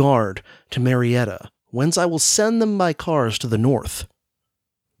 under guard, to Marietta, whence I will send them by cars to the north.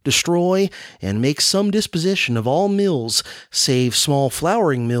 Destroy and make some disposition of all mills, save small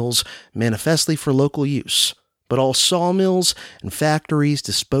flouring mills, manifestly for local use, but all sawmills and factories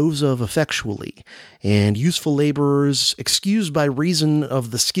dispose of effectually, and useful laborers excused by reason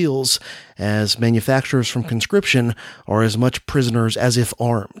of the skills, as manufacturers from conscription are as much prisoners as if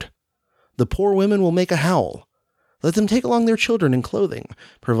armed. The poor women will make a howl. Let them take along their children in clothing,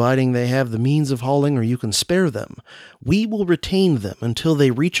 providing they have the means of hauling or you can spare them. We will retain them until they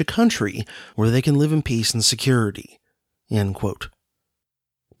reach a country where they can live in peace and security." End quote.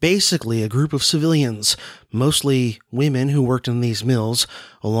 Basically, a group of civilians, mostly women who worked in these mills,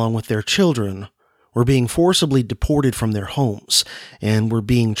 along with their children, were being forcibly deported from their homes and were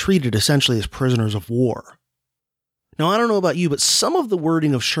being treated essentially as prisoners of war. Now, I don't know about you, but some of the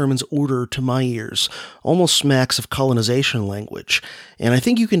wording of Sherman's order to my ears almost smacks of colonization language, and I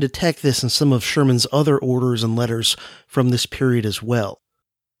think you can detect this in some of Sherman's other orders and letters from this period as well.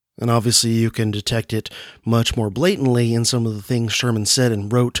 And obviously you can detect it much more blatantly in some of the things Sherman said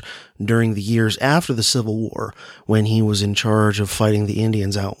and wrote during the years after the Civil War, when he was in charge of fighting the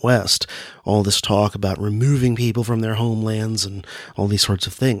Indians out west. All this talk about removing people from their homelands and all these sorts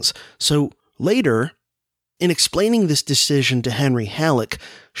of things. So later, in explaining this decision to Henry Halleck,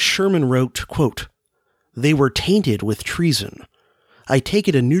 Sherman wrote, quote, "They were tainted with treason. I take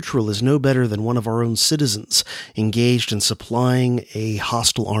it a neutral is no better than one of our own citizens engaged in supplying a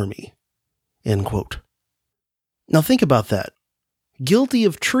hostile army." End quote. Now think about that. Guilty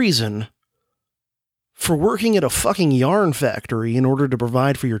of treason for working at a fucking yarn factory in order to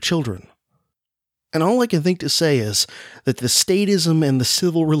provide for your children. And all I can think to say is that the statism and the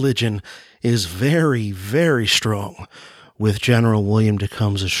civil religion is very, very strong with General William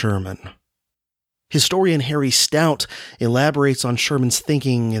Tecumseh Sherman. Historian Harry Stout elaborates on Sherman's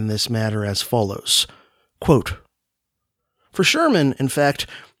thinking in this matter as follows. Quote, "For Sherman, in fact,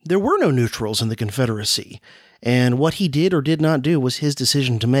 there were no neutrals in the Confederacy, and what he did or did not do was his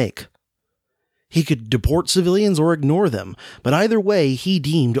decision to make. He could deport civilians or ignore them, but either way, he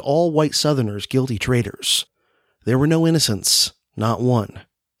deemed all white Southerners guilty traitors. There were no innocents, not one."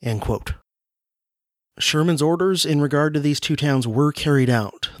 End quote. Sherman's orders in regard to these two towns were carried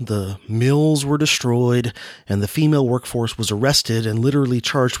out. The mills were destroyed, and the female workforce was arrested and literally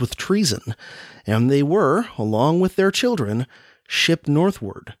charged with treason, and they were, along with their children, shipped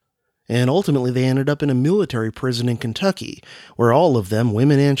northward. And ultimately they ended up in a military prison in Kentucky, where all of them,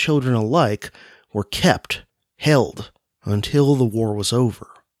 women and children alike, were held, until the war was over.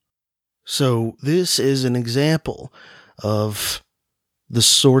 So this is an example of the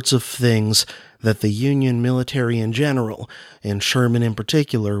sorts of things that the Union military in general, and Sherman in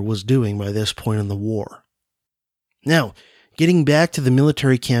particular, was doing by this point in the war. Now, getting back to the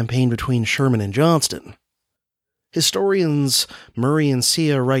military campaign between Sherman and Johnston, historians Murray and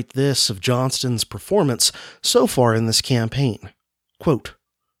Sia write this of Johnston's performance so far in this campaign. Quote,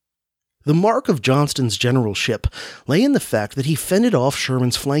 "The mark of Johnston's generalship lay in the fact that he fended off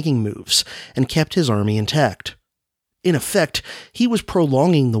Sherman's flanking moves and kept his army intact. In effect, he was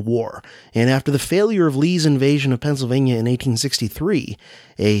prolonging the war, and after the failure of Lee's invasion of Pennsylvania in 1863,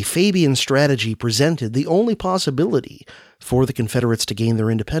 a Fabian strategy presented the only possibility for the Confederates to gain their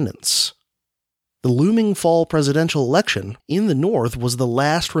independence. The looming fall presidential election in the North was the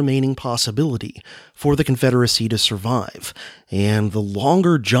last remaining possibility for the Confederacy to survive, and the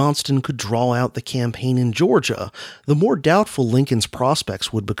longer Johnston could draw out the campaign in Georgia, the more doubtful Lincoln's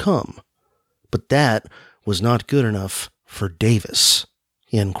prospects would become. But that was not good enough for Davis."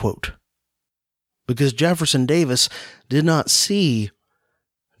 End quote. Because Jefferson Davis did not see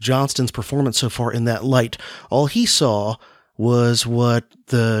Johnston's performance so far in that light. All he saw was what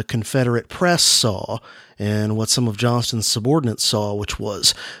the Confederate press saw and what some of Johnston's subordinates saw, which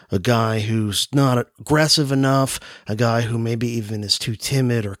was a guy who's not aggressive enough, a guy who maybe even is too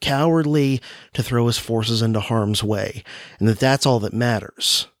timid or cowardly to throw his forces into harm's way, and that's all that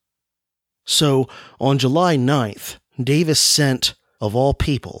matters. So, on July 9th, Davis sent, of all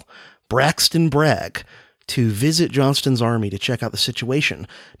people, Braxton Bragg to visit Johnston's army to check out the situation,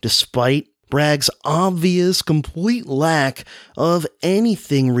 despite Bragg's obvious, complete lack of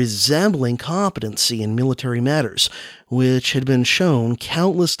anything resembling competency in military matters, which had been shown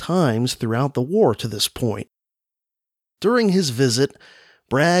countless times throughout the war to this point. During his visit,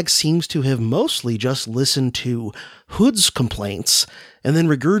 Bragg seems to have mostly just listened to Hood's complaints and then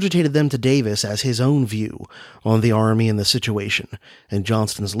regurgitated them to Davis as his own view on the Army and the situation and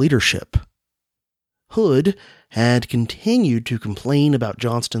Johnston's leadership. Hood had continued to complain about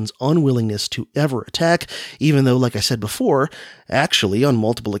Johnston's unwillingness to ever attack, even though, like I said before, actually on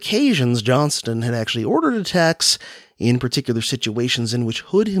multiple occasions Johnston had actually ordered attacks in particular situations in which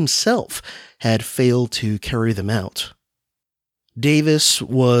Hood himself had failed to carry them out. Davis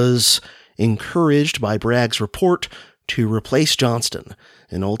was encouraged by Bragg's report to replace Johnston,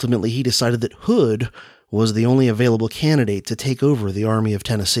 and ultimately he decided that Hood was the only available candidate to take over the Army of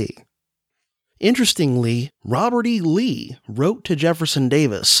Tennessee. Interestingly, Robert E. Lee wrote to Jefferson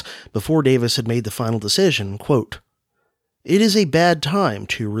Davis before Davis had made the final decision, quote, "It is a bad time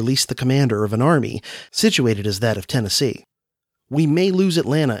to release the commander of an army situated as that of Tennessee. We may lose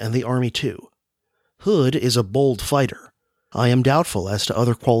Atlanta and the army too. Hood is a bold fighter. I am doubtful as to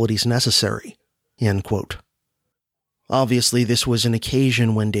other qualities necessary." End quote. Obviously, this was an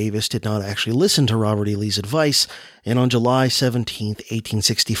occasion when Davis did not actually listen to Robert E. Lee's advice, and on July 17,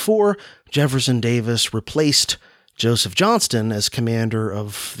 1864, Jefferson Davis replaced Joseph Johnston as commander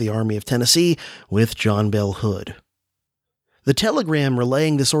of the Army of Tennessee with John Bell Hood. The telegram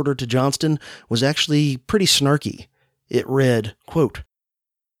relaying this order to Johnston was actually pretty snarky. It read, quote,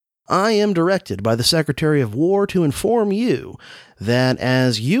 "I am directed by the Secretary of War to inform you that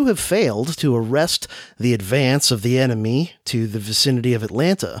as you have failed to arrest the advance of the enemy to the vicinity of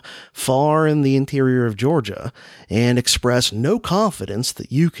Atlanta, far in the interior of Georgia, and express no confidence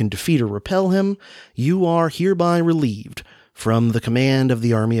that you can defeat or repel him, you are hereby relieved from the command of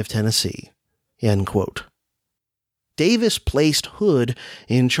the Army of Tennessee." End quote. Davis placed Hood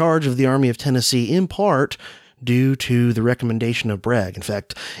in charge of the Army of Tennessee in part due to the recommendation of Bragg. In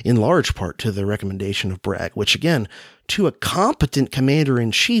fact, in large part to the recommendation of Bragg, which again, to a competent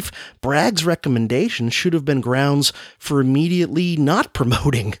commander-in-chief, Bragg's recommendation should have been grounds for immediately not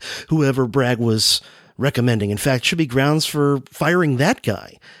promoting whoever Bragg was recommending. In fact, should be grounds for firing that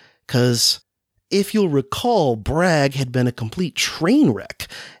guy. Because if you'll recall, Bragg had been a complete train wreck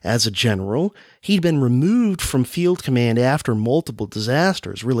as a general. He'd been removed from field command after multiple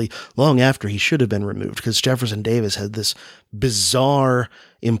disasters, really long after he should have been removed, because Jefferson Davis had this bizarre,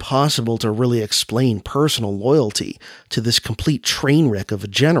 impossible to really explain personal loyalty to this complete train wreck of a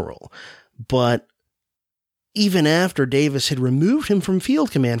general. But even after Davis had removed him from field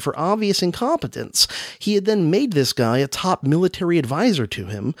command for obvious incompetence, he had then made this guy a top military advisor to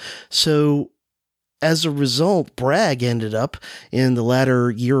him. So as a result, Bragg ended up, in the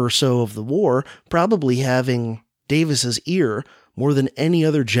latter year or so of the war, probably having Davis's ear more than any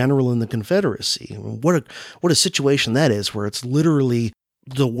other general in the Confederacy. What a situation that is, where it's literally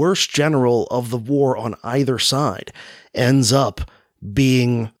the worst general of the war on either side ends up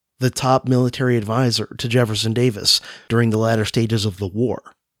being the top military advisor to Jefferson Davis during the latter stages of the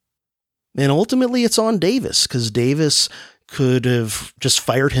war. And ultimately, it's on Davis, because Davis could have just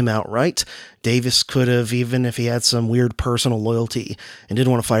fired him outright. Davis could have, even if he had some weird personal loyalty and didn't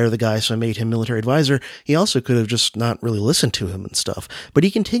want to fire the guy, so I made him military advisor, he also could have just not really listened to him and stuff. But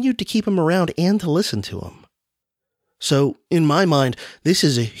he continued to keep him around and to listen to him. So, in my mind, this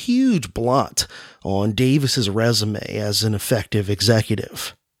is a huge blot on Davis's resume as an effective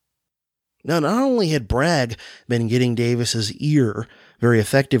executive. Now, not only had Bragg been getting Davis's ear very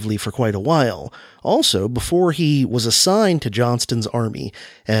effectively for quite a while, also, before he was assigned to Johnston's army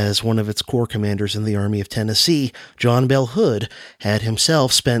as one of its corps commanders in the Army of Tennessee, John Bell Hood had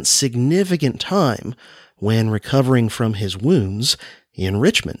himself spent significant time, when recovering from his wounds, in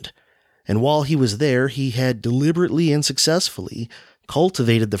Richmond. And while he was there, he had deliberately and successfully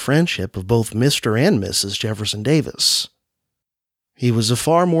cultivated the friendship of both Mr. and Mrs. Jefferson Davis. He was a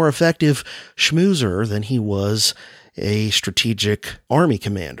far more effective schmoozer than he was a strategic army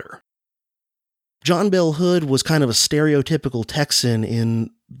commander. John Bell Hood was kind of a stereotypical Texan in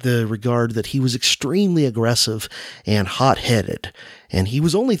the regard that he was extremely aggressive and hot-headed, and he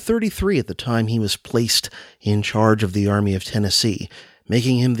was only 33 at the time he was placed in charge of the Army of Tennessee,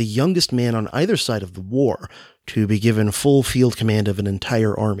 making him the youngest man on either side of the war to be given full field command of an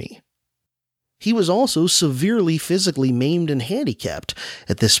entire army. He was also severely physically maimed and handicapped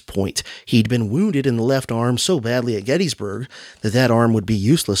at this point. He'd been wounded in the left arm so badly at Gettysburg that arm would be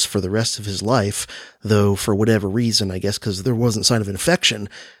useless for the rest of his life, though for whatever reason, I guess because there wasn't sign of infection,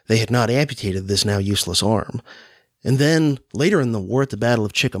 they had not amputated this now useless arm. And then, later in the war at the Battle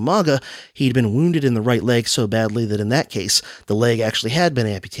of Chickamauga, he'd been wounded in the right leg so badly that in that case, the leg actually had been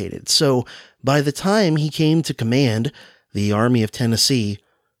amputated. So, by the time he came to command the Army of Tennessee,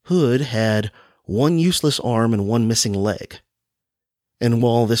 Hood had one useless arm and one missing leg. And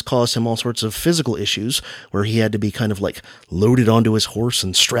while this caused him all sorts of physical issues, where he had to be kind of like loaded onto his horse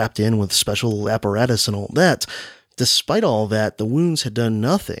and strapped in with special apparatus and all that, despite all that, the wounds had done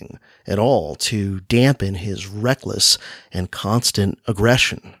nothing at all to dampen his reckless and constant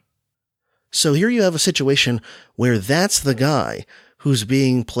aggression. So here you have a situation where that's the guy who's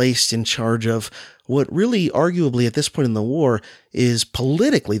being placed in charge of what really, arguably at this point in the war, is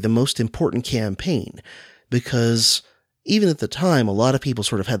politically the most important campaign. Because even at the time, a lot of people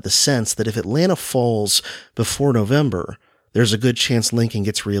sort of had the sense that if Atlanta falls before November, there's a good chance Lincoln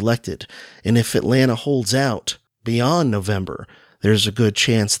gets reelected. And if Atlanta holds out beyond November, there's a good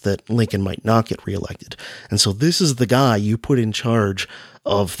chance that Lincoln might not get reelected. And so this is the guy you put in charge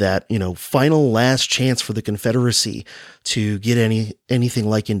of that, final last chance for the Confederacy to get anything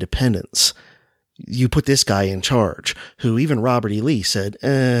like independence. You put this guy in charge, who even Robert E. Lee said,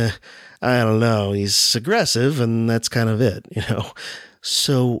 I don't know, he's aggressive, and that's kind of it,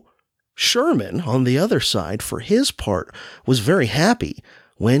 So Sherman, on the other side, for his part, was very happy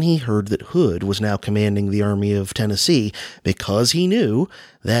when he heard that Hood was now commanding the Army of Tennessee, because he knew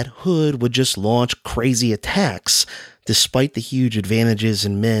that Hood would just launch crazy attacks despite the huge advantages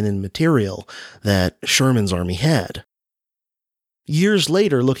in men and material that Sherman's army had. Years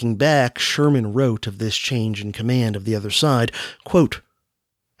later, looking back, Sherman wrote of this change in command of the other side, quote,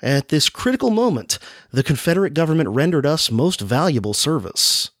 "At this critical moment, the Confederate government rendered us most valuable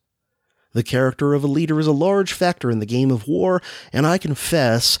service. The character of a leader is a large factor in the game of war, and I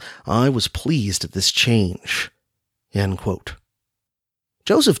confess I was pleased at this change." End quote.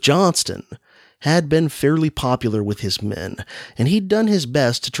 Joseph Johnston had been fairly popular with his men, and he'd done his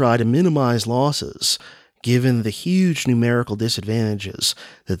best to try to minimize losses, given the huge numerical disadvantages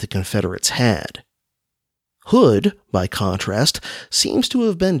that the Confederates had. Hood, by contrast, seems to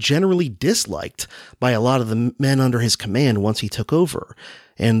have been generally disliked by a lot of the men under his command once he took over,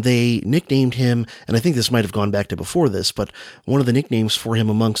 and they nicknamed him, and I think this might have gone back to before this, but one of the nicknames for him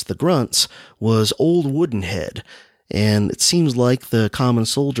amongst the grunts was Old Woodenhead, and it seems like the common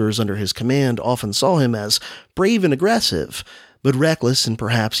soldiers under his command often saw him as brave and aggressive, but reckless and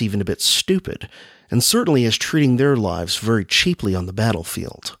perhaps even a bit stupid, and certainly as treating their lives very cheaply on the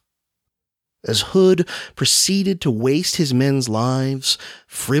battlefield. As Hood proceeded to waste his men's lives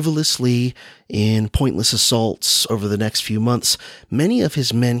frivolously in pointless assaults over the next few months, many of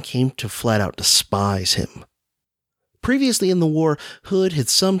his men came to flat out despise him. Previously in the war, Hood had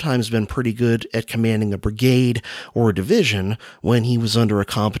sometimes been pretty good at commanding a brigade or a division when he was under a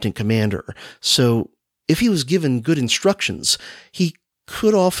competent commander, so if he was given good instructions, he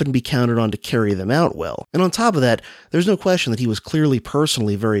could often be counted on to carry them out well. And on top of that, there's no question that he was clearly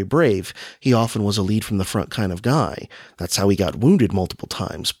personally very brave. He often was a lead from the front kind of guy. That's how he got wounded multiple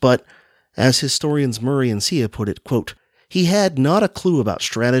times. But, as historians Murray and Sia put it, quote, "He had not a clue about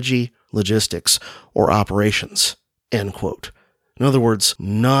strategy, logistics, or operations," end quote. In other words,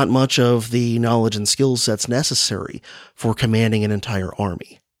 not much of the knowledge and skill sets necessary for commanding an entire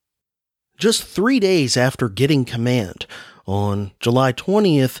army. Just 3 days after getting command, on July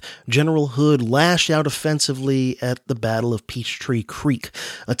 20th, General Hood lashed out offensively at the Battle of Peachtree Creek,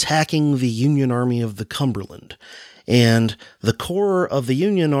 attacking the Union Army of the Cumberland. And the core of the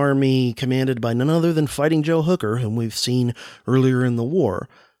Union Army, commanded by none other than Fighting Joe Hooker, whom we've seen earlier in the war,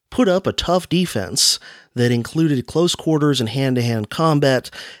 put up a tough defense that included close quarters and hand-to-hand combat,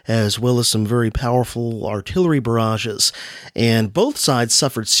 as well as some very powerful artillery barrages, and both sides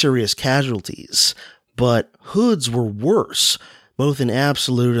suffered serious casualties. But Hood's were worse, both in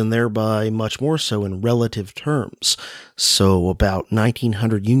absolute and thereby much more so in relative terms. So about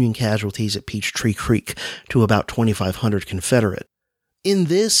 1,900 Union casualties at Peachtree Creek to about 2,500 Confederate. In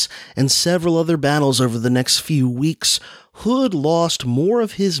this and several other battles over the next few weeks, Hood lost more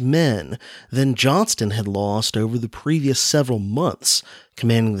of his men than Johnston had lost over the previous several months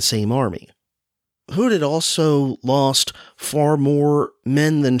commanding the same army. Hood had also lost far more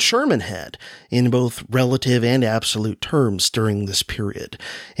men than Sherman had in both relative and absolute terms during this period.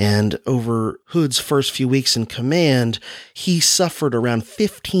 And over Hood's first few weeks in command, he suffered around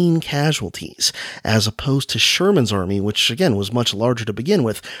 15 casualties, as opposed to Sherman's army, which again was much larger to begin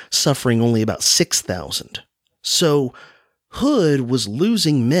with, suffering only about 6,000. So Hood was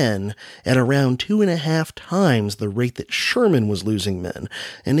losing men at around 2.5 times the rate that Sherman was losing men.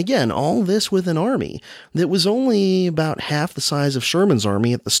 And again, all this with an army that was only about half the size of Sherman's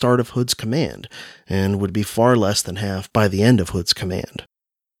army at the start of Hood's command, and would be far less than half by the end of Hood's command.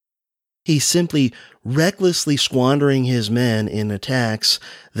 He's simply recklessly squandering his men in attacks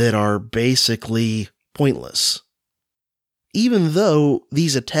that are basically pointless. Even though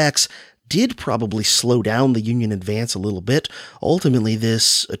these attacks did probably slow down the Union advance a little bit, ultimately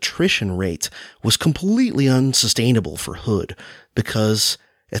this attrition rate was completely unsustainable for Hood, because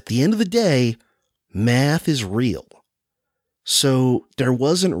at the end of the day, math is real. So there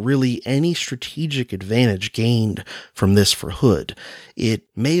wasn't really any strategic advantage gained from this for Hood. It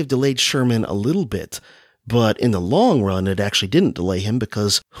may have delayed Sherman a little bit, but in the long run it actually didn't delay him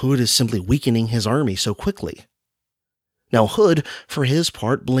because Hood is simply weakening his army so quickly. Now Hood, for his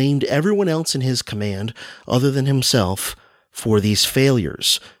part, blamed everyone else in his command, other than himself, for these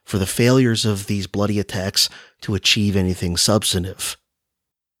failures, for the failures of these bloody attacks to achieve anything substantive.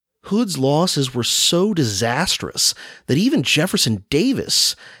 Hood's losses were so disastrous that even Jefferson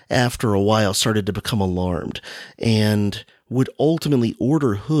Davis, after a while, started to become alarmed, and would ultimately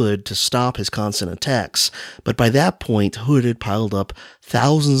order Hood to stop his constant attacks, but by that point, Hood had piled up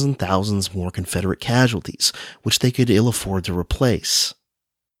thousands and thousands more Confederate casualties, which they could ill afford to replace.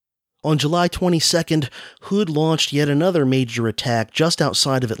 On July 22nd, Hood launched yet another major attack just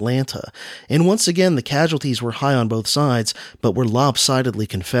outside of Atlanta, and once again the casualties were high on both sides, but were lopsidedly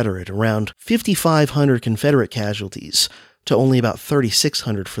Confederate, around 5,500 Confederate casualties to only about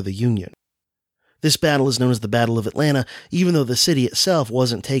 3,600 for the Union. This battle is known as the Battle of Atlanta, even though the city itself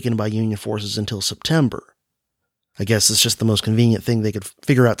wasn't taken by Union forces until September. I guess it's just the most convenient thing they could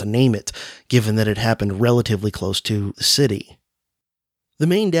figure out to name it, given that it happened relatively close to the city. The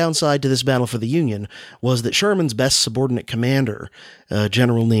main downside to this battle for the Union was that Sherman's best subordinate commander, a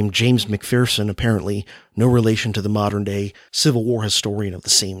general named James McPherson, apparently no relation to the modern-day Civil War historian of the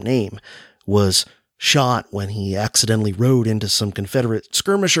same name, was shot when he accidentally rode into some Confederate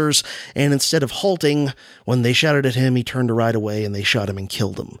skirmishers, and instead of halting, when they shouted at him, he turned to ride away, and they shot him and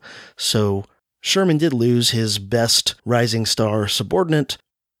killed him. So Sherman did lose his best rising star subordinate,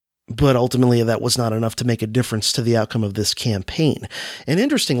 but ultimately that was not enough to make a difference to the outcome of this campaign. And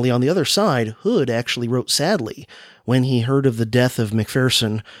interestingly, on the other side, Hood actually wrote sadly when he heard of the death of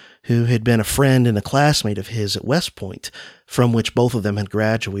McPherson, who had been a friend and a classmate of his at West Point, from which both of them had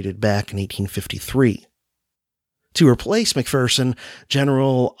graduated back in 1853. To replace McPherson,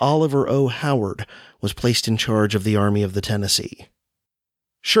 General Oliver O. Howard was placed in charge of the Army of the Tennessee.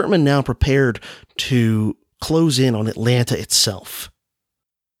 Sherman now prepared to close in on Atlanta itself.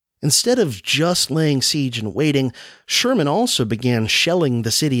 Instead of just laying siege and waiting, Sherman also began shelling the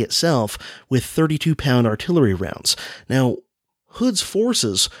city itself with 32-pound artillery rounds. Now, Hood's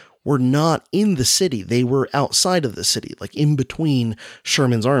forces were not in the city. They were outside of the city, like in between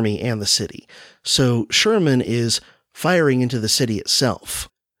Sherman's army and the city. So Sherman is firing into the city itself.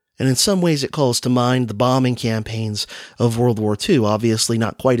 And in some ways it calls to mind the bombing campaigns of World War II, obviously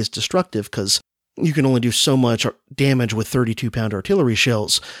not quite as destructive because you can only do so much damage with 32-pound artillery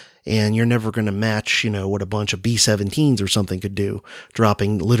shells, and you're never going to match, what a bunch of B-17s or something could do,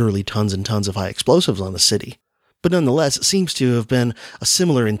 dropping literally tons and tons of high explosives on a city. But nonetheless, it seems to have been a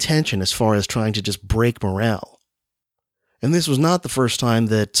similar intention as far as trying to just break morale. And this was not the first time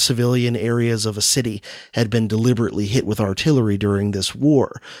that civilian areas of a city had been deliberately hit with artillery during this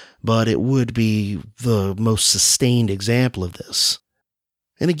war, but it would be the most sustained example of this.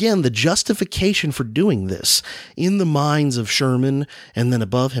 And again, the justification for doing this, in the minds of Sherman, and then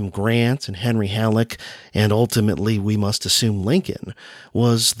above him Grant and Henry Halleck, and ultimately we must assume Lincoln,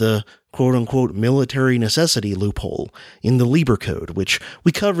 was the quote-unquote military necessity loophole in the Lieber Code, which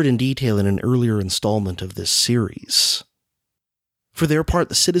we covered in detail in an earlier installment of this series. For their part,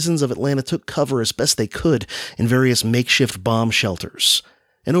 the citizens of Atlanta took cover as best they could in various makeshift bomb shelters.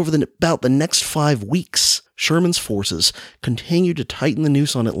 And over about the next 5 weeks, Sherman's forces continued to tighten the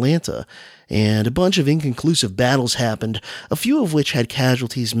noose on Atlanta, and a bunch of inconclusive battles happened, a few of which had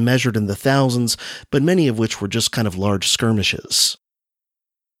casualties measured in the thousands, but many of which were just kind of large skirmishes.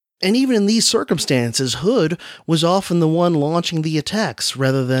 And even in these circumstances, Hood was often the one launching the attacks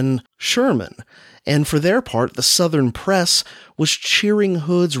rather than Sherman, and for their part, the Southern press was cheering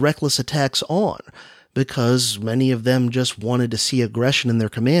Hood's reckless attacks on, because many of them just wanted to see aggression in their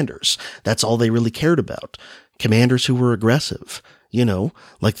commanders. That's all they really cared about. Commanders who were aggressive,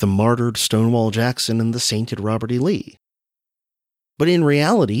 like the martyred Stonewall Jackson and the sainted Robert E. Lee. But in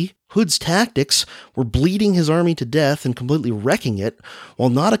reality, Hood's tactics were bleeding his army to death and completely wrecking it,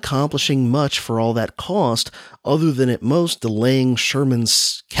 while not accomplishing much for all that cost, other than at most delaying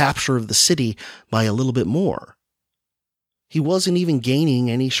Sherman's capture of the city by a little bit more. He wasn't even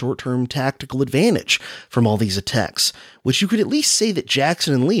gaining any short-term tactical advantage from all these attacks, which you could at least say that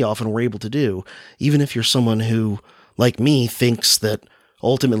Jackson and Lee often were able to do, even if you're someone who, like me, thinks that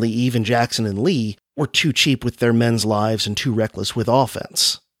ultimately even Jackson and Lee were too cheap with their men's lives and too reckless with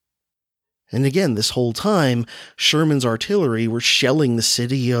offense. And again, this whole time, Sherman's artillery were shelling the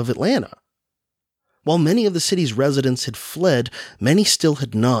city of Atlanta. While many of the city's residents had fled, many still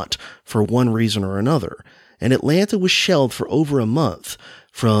had not, for one reason or another, and Atlanta was shelled for over a month,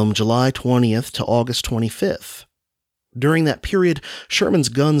 from July 20th to August 25th. During that period, Sherman's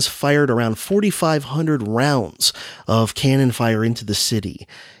guns fired around 4,500 rounds of cannon fire into the city,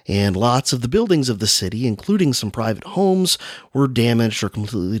 and lots of the buildings of the city, including some private homes, were damaged or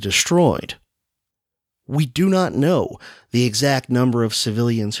completely destroyed. We do not know the exact number of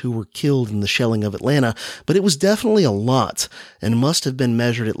civilians who were killed in the shelling of Atlanta, but it was definitely a lot, and must have been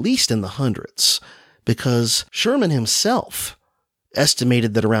measured at least in the hundreds, because Sherman himself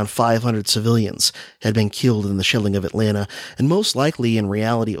estimated that around 500 civilians had been killed in the shelling of Atlanta, and most likely in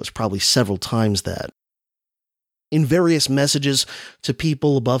reality it was probably several times that. In various messages to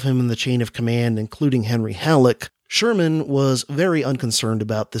people above him in the chain of command, including Henry Halleck, Sherman was very unconcerned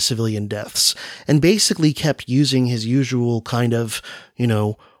about the civilian deaths, and basically kept using his usual kind of,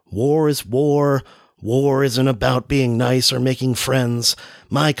 war is war isn't about being nice or making friends,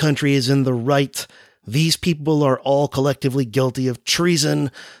 my country is in the right, these people are all collectively guilty of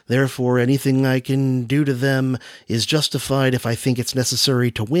treason, therefore anything I can do to them is justified if I think it's necessary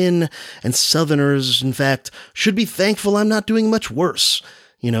to win, and Southerners, in fact, should be thankful I'm not doing much worse.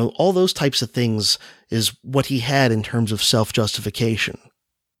 All those types of things is what he had in terms of self-justification.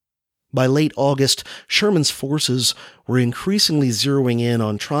 By late August, Sherman's forces were increasingly zeroing in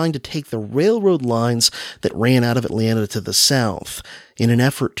on trying to take the railroad lines that ran out of Atlanta to the south, in an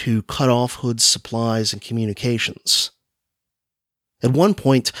effort to cut off Hood's supplies and communications. At one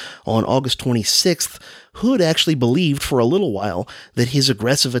point, on August 26th, Hood actually believed for a little while that his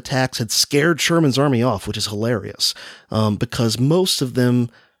aggressive attacks had scared Sherman's army off, which is hilarious, because most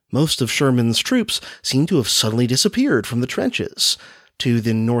of Sherman's troops seemed to have suddenly disappeared from the trenches to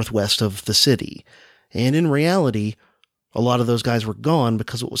the northwest of the city. And in reality, a lot of those guys were gone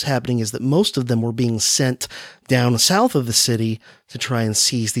because what was happening is that most of them were being sent down south of the city to try and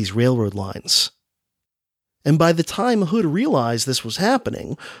seize these railroad lines. And by the time Hood realized this was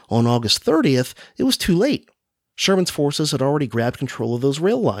happening, on August 30th, it was too late. Sherman's forces had already grabbed control of those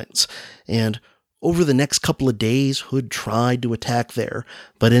rail lines, and over the next couple of days, Hood tried to attack there,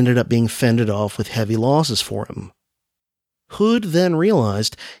 but ended up being fended off with heavy losses for him. Hood then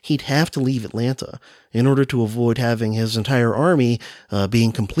realized he'd have to leave Atlanta in order to avoid having his entire army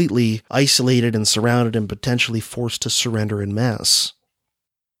being completely isolated and surrounded and potentially forced to surrender en masse.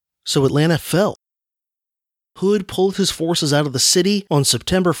 So Atlanta fell. Hood pulled his forces out of the city on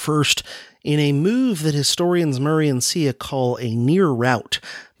September 1st in a move that historians Murray and Sia call a near rout,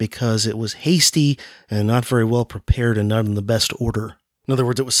 because it was hasty and not very well prepared and not in the best order. In other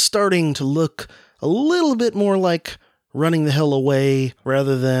words, it was starting to look a little bit more like running the hell away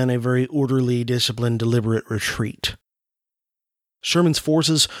rather than a very orderly, disciplined, deliberate retreat. Sherman's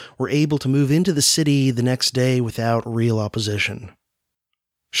forces were able to move into the city the next day without real opposition.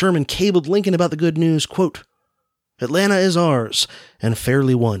 Sherman cabled Lincoln about the good news, quote, "Atlanta is ours, and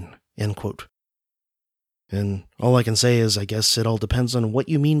fairly won," end quote. And all I can say is, I guess it all depends on what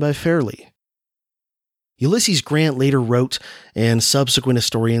you mean by fairly. Ulysses Grant later wrote, and subsequent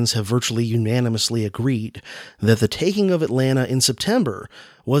historians have virtually unanimously agreed, that the taking of Atlanta in September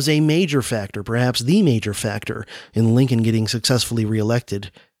was a major factor, perhaps the major factor, in Lincoln getting successfully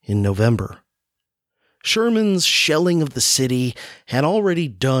reelected in November. Sherman's shelling of the city had already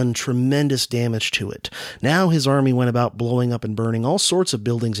done tremendous damage to it. Now his army went about blowing up and burning all sorts of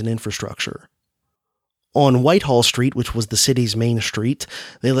buildings and infrastructure. On Whitehall Street, which was the city's main street,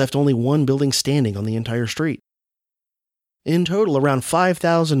 they left only one building standing on the entire street. In total, around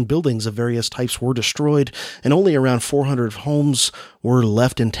 5,000 buildings of various types were destroyed, and only around 400 homes were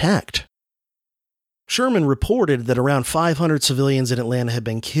left intact. Sherman reported that around 500 civilians in Atlanta had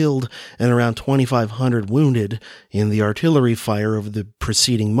been killed and around 2,500 wounded in the artillery fire over the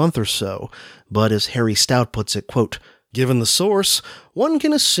preceding month or so, but as Harry Stout puts it, quote, "Given the source, one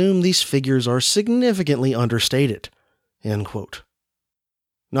can assume these figures are significantly understated," end quote.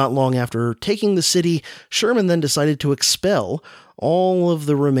 Not long after taking the city, Sherman then decided to expel all of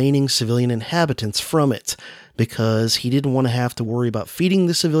the remaining civilian inhabitants from it, because he didn't want to have to worry about feeding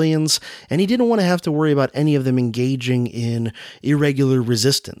the civilians, and he didn't want to have to worry about any of them engaging in irregular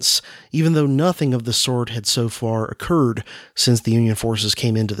resistance, even though nothing of the sort had so far occurred since the Union forces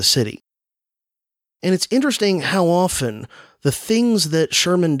came into the city. And it's interesting how often the things that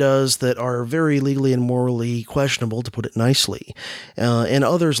Sherman does that are very legally and morally questionable, to put it nicely, and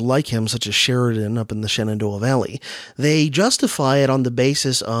others like him, such as Sheridan up in the Shenandoah Valley, they justify it on the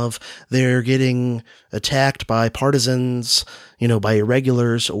basis of they're getting attacked by partisans, by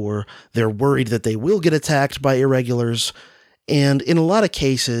irregulars, or they're worried that they will get attacked by irregulars. And in a lot of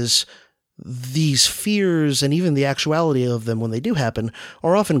cases, these fears and even the actuality of them when they do happen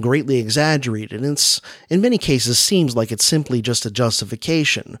are often greatly exaggerated, and it's, in many cases, seems like it's simply just a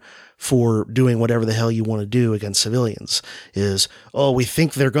justification for doing whatever the hell you want to do against civilians. We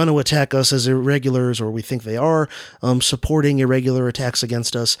think they're going to attack us as irregulars, or we think they are supporting irregular attacks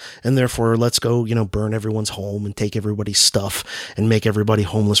against us, and therefore let's go, burn everyone's home and take everybody's stuff and make everybody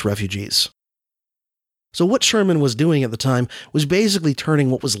homeless refugees. So what Sherman was doing at the time was basically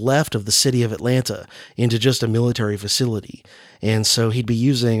turning what was left of the city of Atlanta into just a military facility. And so he'd be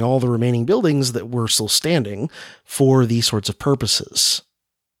using all the remaining buildings that were still standing for these sorts of purposes.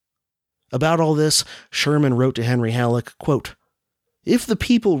 About all this, Sherman wrote to Henry Halleck, quote, "If the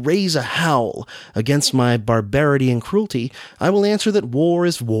people raise a howl against my barbarity and cruelty, I will answer that war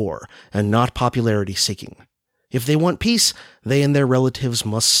is war and not popularity seeking. If they want peace, they and their relatives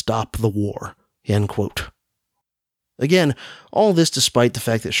must stop the war." End quote. Again, all this despite the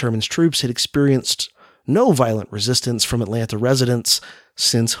fact that Sherman's troops had experienced no violent resistance from Atlanta residents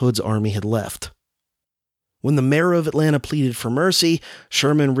since Hood's army had left. When the mayor of Atlanta pleaded for mercy,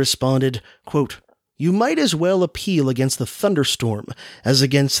 Sherman responded, quote, "You might as well appeal against the thunderstorm as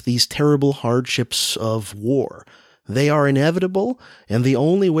against these terrible hardships of war. They are inevitable, and the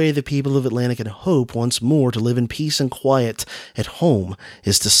only way the people of Atlanta can hope once more to live in peace and quiet at home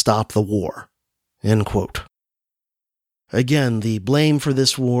is to stop the war." End quote. Again, the blame for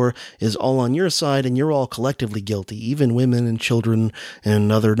this war is all on your side, and you're all collectively guilty, even women and children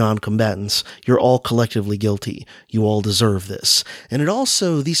and other non-combatants. You're all collectively guilty. You all deserve this. And it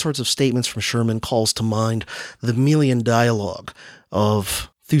also, these sorts of statements from Sherman calls to mind the Melian dialogue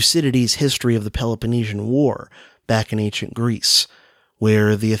of Thucydides' history of the Peloponnesian War back in ancient Greece,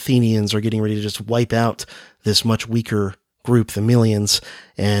 where the Athenians are getting ready to just wipe out this much weaker group, the Melians,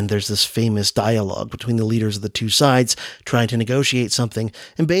 and there's this famous dialogue between the leaders of the two sides trying to negotiate something,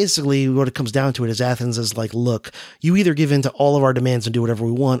 and basically what it comes down to is Athens is like, look, you either give in to all of our demands and do whatever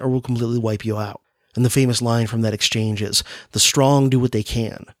we want, or we'll completely wipe you out. And the famous line from that exchange is, "The strong do what they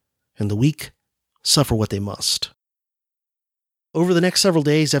can, and the weak suffer what they must." Over the next several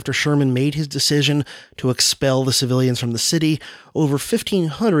days after Sherman made his decision to expel the civilians from the city, over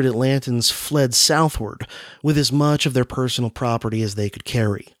 1,500 Atlantans fled southward with as much of their personal property as they could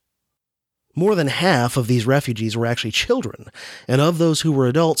carry. More than half of these refugees were actually children, and of those who were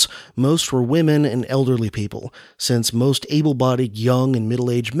adults, most were women and elderly people, since most able-bodied young and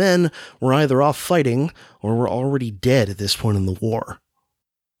middle-aged men were either off fighting or were already dead at this point in the war.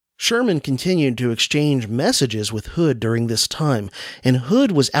 Sherman continued to exchange messages with Hood during this time, and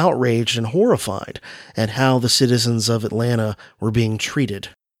Hood was outraged and horrified at how the citizens of Atlanta were being treated.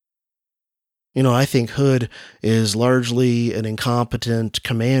 I think Hood is largely an incompetent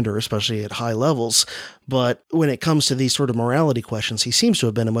commander, especially at high levels, but when it comes to these sort of morality questions, he seems to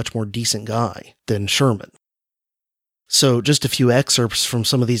have been a much more decent guy than Sherman. So just a few excerpts from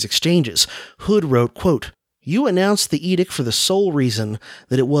some of these exchanges. Hood wrote, quote, "You announced the edict for the sole reason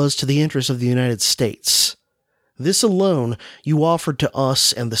that it was to the interest of the United States. This alone you offered to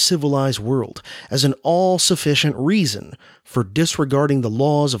us and the civilized world as an all-sufficient reason for disregarding the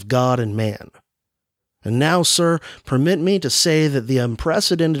laws of God and man. And now, sir, permit me to say that the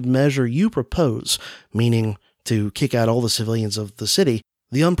unprecedented measure you propose, meaning to kick out all the civilians of the city,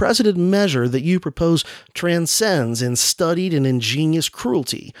 the unprecedented measure that you propose transcends in studied and ingenious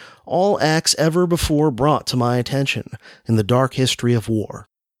cruelty all acts ever before brought to my attention in the dark history of war.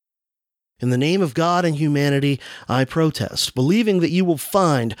 In the name of God and humanity, I protest, believing that you will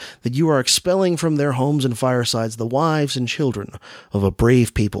find that you are expelling from their homes and firesides the wives and children of a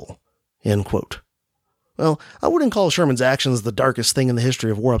brave people." End quote. Well, I wouldn't call Sherman's actions the darkest thing in the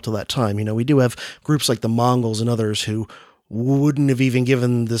history of war up to that time. We do have groups like the Mongols and others who wouldn't have even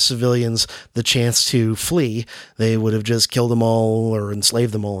given the civilians the chance to flee. They would have just killed them all or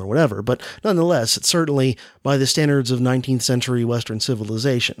enslaved them all or whatever. But nonetheless, it certainly, by the standards of 19th century Western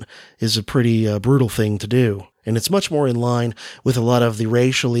civilization, is a pretty brutal thing to do. And it's much more in line with a lot of the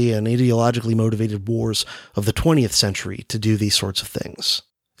racially and ideologically motivated wars of the 20th century to do these sorts of things.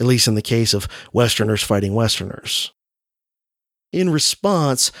 at least in the case of Westerners fighting Westerners. In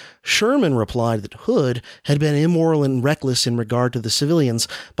response, Sherman replied that Hood had been immoral and reckless in regard to the civilians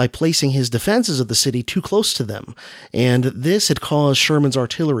by placing his defenses of the city too close to them, and this had caused Sherman's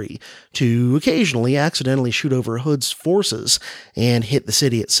artillery to occasionally accidentally shoot over Hood's forces and hit the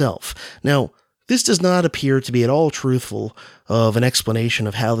city itself. Now, this does not appear to be at all truthful of an explanation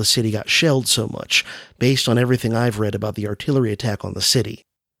of how the city got shelled so much, based on everything I've read about the artillery attack on the city.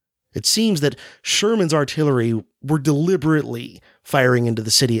 It seems that Sherman's artillery were deliberately firing into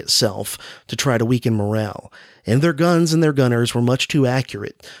the city itself to try to weaken morale, and their guns and their gunners were much too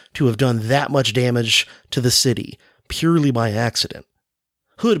accurate to have done that much damage to the city purely by accident.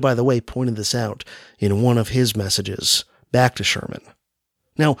 Hood, by the way, pointed this out in one of his messages back to Sherman.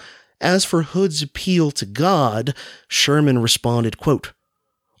 Now, as for Hood's appeal to God, Sherman responded, quote,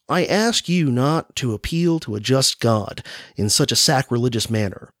 "I ask you not to appeal to a just God in such a sacrilegious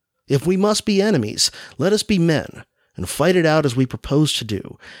manner. If we must be enemies, let us be men, and fight it out as we propose to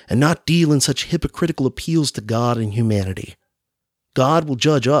do, and not deal in such hypocritical appeals to God and humanity. God will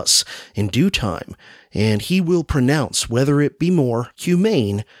judge us in due time, and he will pronounce whether it be more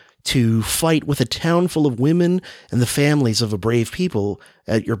humane to fight with a town full of women and the families of a brave people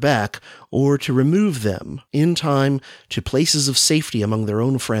at your back, or to remove them in time to places of safety among their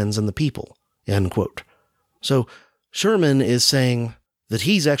own friends and the people." End quote. So Sherman is saying that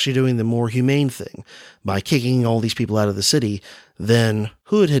he's actually doing the more humane thing by kicking all these people out of the city than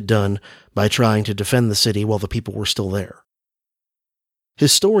Hood had done by trying to defend the city while the people were still there.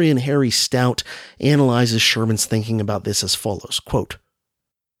 Historian Harry Stout analyzes Sherman's thinking about this as follows, quote,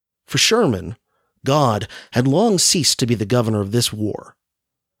 "For Sherman, God had long ceased to be the governor of this war.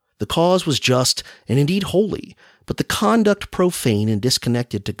 The cause was just and indeed holy, but the conduct profane and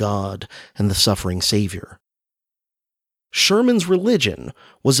disconnected to God and the suffering Savior. Sherman's religion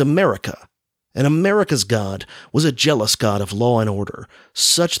was America, and America's God was a jealous God of law and order,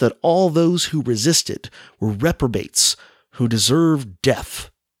 such that all those who resisted were reprobates who deserved death.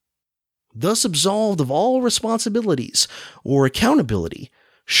 Thus absolved of all responsibilities or accountability,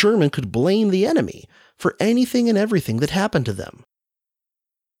 Sherman could blame the enemy for anything and everything that happened to them.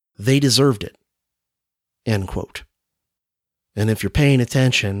 They deserved it." End quote. And if you're paying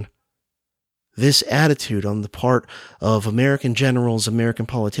attention, this attitude on the part of American generals, American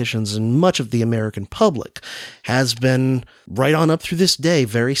politicians, and much of the American public has been, right on up through this day,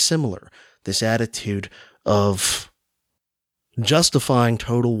 very similar. This attitude of justifying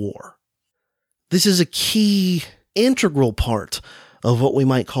total war. This is a key, integral part of what we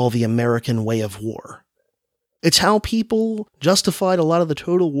might call the American way of war. It's how people justified a lot of the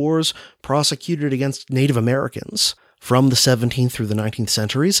total wars prosecuted against Native Americans from the 17th through the 19th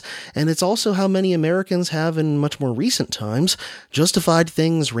centuries, and it's also how many Americans have in much more recent times justified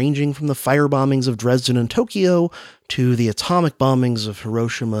things ranging from the firebombings of Dresden and Tokyo, to the atomic bombings of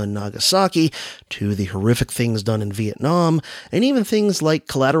Hiroshima and Nagasaki, to the horrific things done in Vietnam, and even things like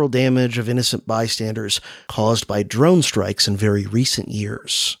collateral damage of innocent bystanders caused by drone strikes in very recent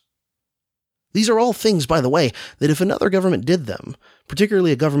years. These are all things, by the way, that if another government did them,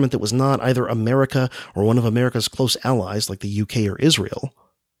 particularly a government that was not either America or one of America's close allies like the UK or Israel,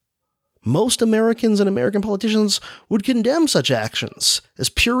 most Americans and American politicians would condemn such actions as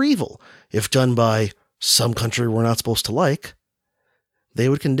pure evil if done by some country we're not supposed to like. They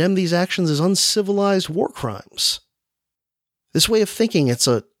would condemn these actions as uncivilized war crimes. This way of thinking, it's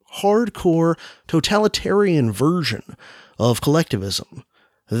a hardcore totalitarian version of collectivism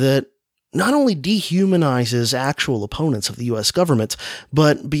that not only dehumanizes actual opponents of the U.S. government,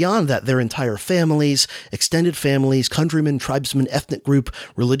 but beyond that, their entire families, extended families, countrymen, tribesmen, ethnic group,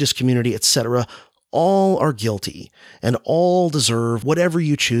 religious community, etc., all are guilty, and all deserve whatever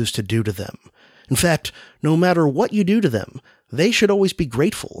you choose to do to them. In fact, no matter what you do to them, they should always be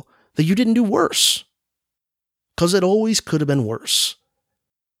grateful that you didn't do worse. 'Cause it always could have been worse.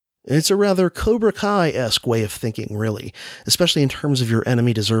 It's a rather Cobra Kai-esque way of thinking, really, especially in terms of your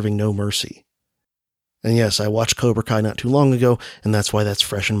enemy deserving no mercy. And yes, I watched Cobra Kai not too long ago, and that's why that's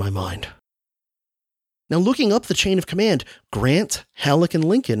fresh in my mind. Now, looking up the chain of command, Grant, Halleck, and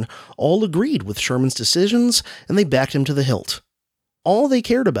Lincoln all agreed with Sherman's decisions, and they backed him to the hilt. All they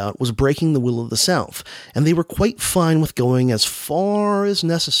cared about was breaking the will of the South, and they were quite fine with going as far as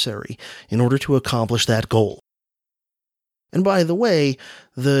necessary in order to accomplish that goal. And by the way,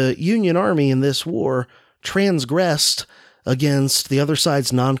 the Union Army in this war transgressed against the other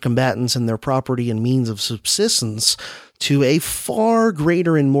side's non-combatants and their property and means of subsistence to a far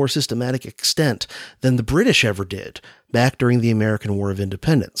greater and more systematic extent than the British ever did back during the American War of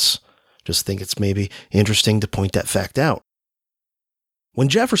Independence. Just think it's maybe interesting to point that fact out. When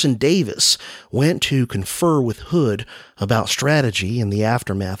Jefferson Davis went to confer with Hood about strategy in the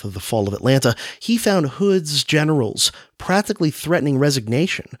aftermath of the fall of Atlanta, he found Hood's generals practically threatening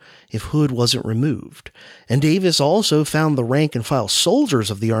resignation if Hood wasn't removed. And Davis also found the rank-and-file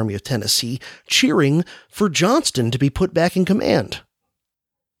soldiers of the Army of Tennessee cheering for Johnston to be put back in command.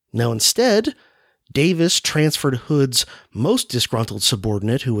 Now instead, Davis transferred Hood's most disgruntled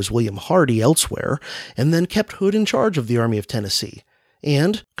subordinate, who was William Hardee, elsewhere, and then kept Hood in charge of the Army of Tennessee.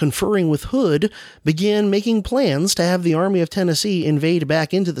 And, conferring with Hood, began making plans to have the Army of Tennessee invade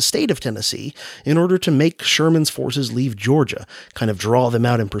back into the state of Tennessee in order to make Sherman's forces leave Georgia, kind of draw them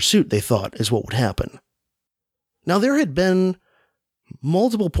out in pursuit, they thought, is what would happen. Now, there had been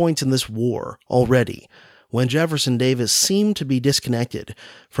multiple points in this war already when Jefferson Davis seemed to be disconnected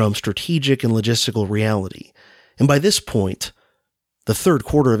from strategic and logistical reality. And by this point, the third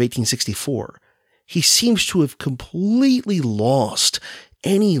quarter of 1864, he seems to have completely lost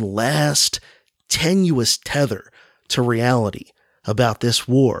any last tenuous tether to reality about this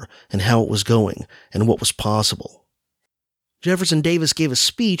war and how it was going and what was possible. Jefferson Davis gave a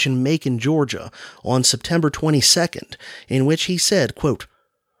speech in Macon, Georgia on September 22nd, in which he said, quote,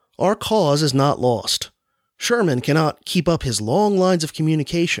 "Our cause is not lost. Sherman cannot keep up his long lines of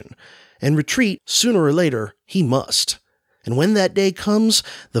communication, and retreat sooner or later he must. And when that day comes,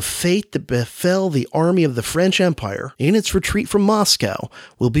 the fate that befell the army of the French Empire in its retreat from Moscow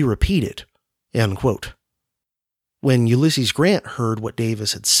will be repeated." End quote. When Ulysses Grant heard what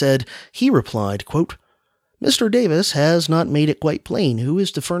Davis had said, he replied, quote, "Mr. Davis has not made it quite plain who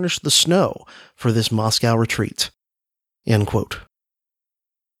is to furnish the snow for this Moscow retreat." End quote.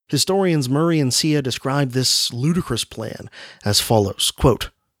 Historians Murray and Sia describe this ludicrous plan as follows,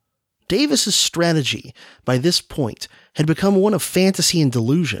 quote, "Davis's strategy by this point had become one of fantasy and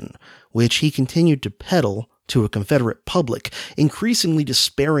delusion, which he continued to peddle to a Confederate public, increasingly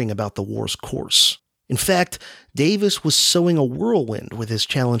despairing about the war's course. In fact, Davis was sowing a whirlwind with his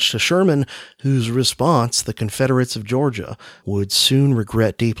challenge to Sherman, whose response the Confederates of Georgia would soon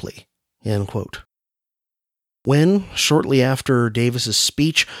regret deeply." End quote. When, shortly after Davis's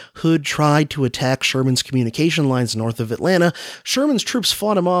speech, Hood tried to attack Sherman's communication lines north of Atlanta, Sherman's troops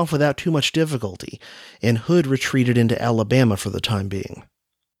fought him off without too much difficulty, and Hood retreated into Alabama for the time being.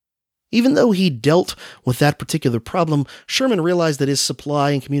 Even though he dealt with that particular problem, Sherman realized that his supply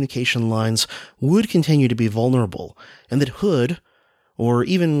and communication lines would continue to be vulnerable, and that Hood, or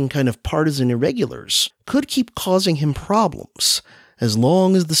even kind of partisan irregulars, could keep causing him problems, as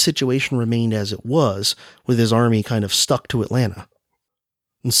long as the situation remained as it was, with his army kind of stuck to Atlanta.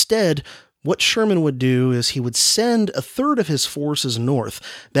 Instead, what Sherman would do is he would send a third of his forces north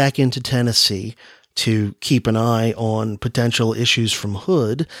back into Tennessee to keep an eye on potential issues from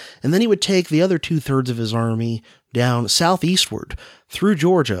Hood, and then he would take the other 2/3 of his army down southeastward through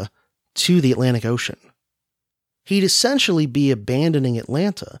Georgia to the Atlantic Ocean. He'd essentially be abandoning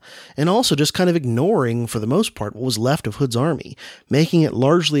Atlanta and also just kind of ignoring, for the most part, what was left of Hood's army, making it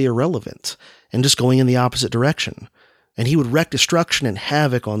largely irrelevant and just going in the opposite direction. And he would wreak destruction and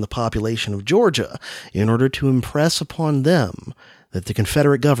havoc on the population of Georgia in order to impress upon them that the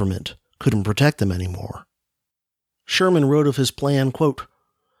Confederate government couldn't protect them anymore. Sherman wrote of his plan, quote,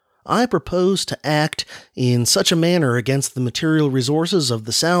 "I propose to act in such a manner against the material resources of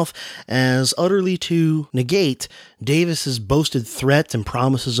the South as utterly to negate Davis's boasted threat and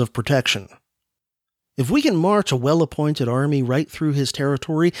promises of protection. If we can march a well-appointed army right through his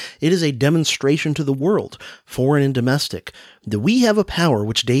territory, it is a demonstration to the world, foreign and domestic, that we have a power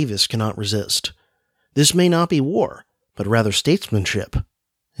which Davis cannot resist. This may not be war, but rather statesmanship."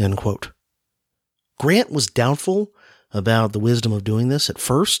 End quote. Grant was doubtful about the wisdom of doing this at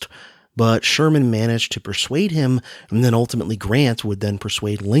first, but Sherman managed to persuade him, and then ultimately Grant would then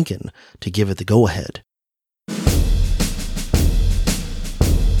persuade Lincoln to give it the go-ahead.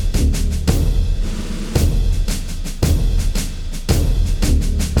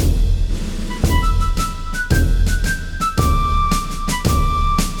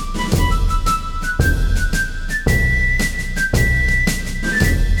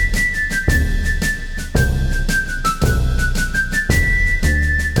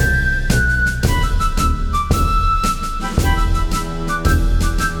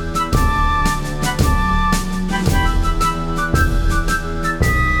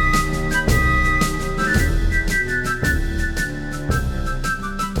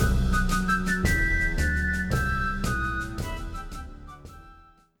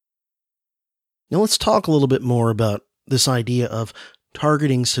 Now let's talk a little bit more about this idea of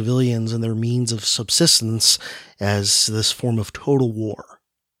targeting civilians and their means of subsistence as this form of total war.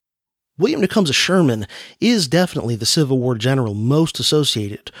 William Tecumseh Sherman is definitely the Civil War general most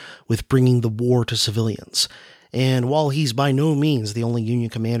associated with bringing the war to civilians. And while he's by no means the only Union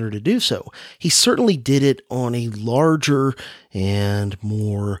commander to do so, he certainly did it on a larger and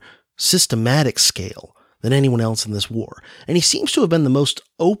more systematic scale than anyone else in this war. And he seems to have been the most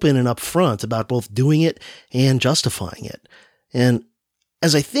open and upfront about both doing it and justifying it. And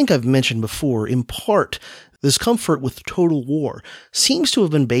as I think I've mentioned before, in part, this comfort with total war seems to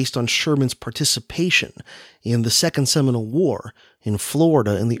have been based on Sherman's participation in the Second Seminole War in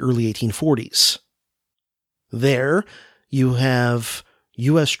Florida in the early 1840s. There, you have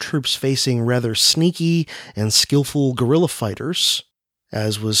U.S. troops facing rather sneaky and skillful guerrilla fighters,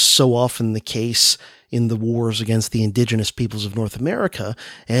 as was so often the case in the wars against the indigenous peoples of North America,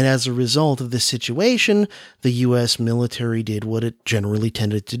 and as a result of this situation, the U.S. military did what it generally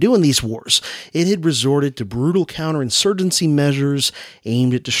tended to do in these wars. It had resorted to brutal counterinsurgency measures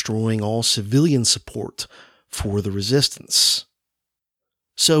aimed at destroying all civilian support for the resistance.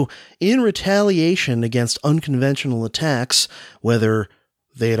 So, in retaliation against unconventional attacks, whether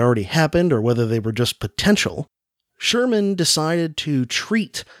they had already happened or whether they were just potential, Sherman decided to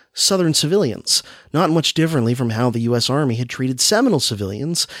treat Southern civilians not much differently from how the U.S. Army had treated Seminole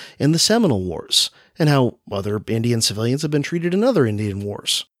civilians in the Seminole Wars, and how other Indian civilians have been treated in other Indian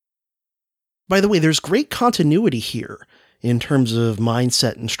wars. By the way, there's great continuity here in terms of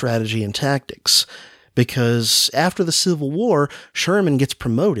mindset and strategy and tactics, because after the Civil War, Sherman gets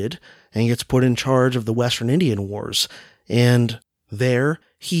promoted and gets put in charge of the Western Indian Wars, and there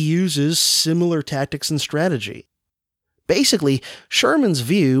he uses similar tactics and strategy. Basically, Sherman's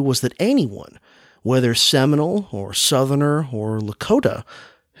view was that anyone, whether Seminole or Southerner or Lakota,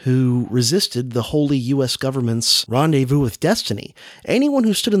 who resisted the holy U.S. government's rendezvous with destiny, anyone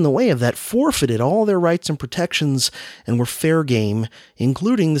who stood in the way of that forfeited all their rights and protections and were fair game,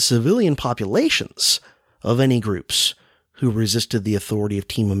 including the civilian populations of any groups who resisted the authority of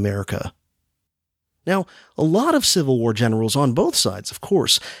Team America. Now, a lot of Civil War generals on both sides, of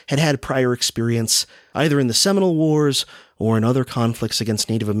course, had had prior experience either in the Seminole Wars or in other conflicts against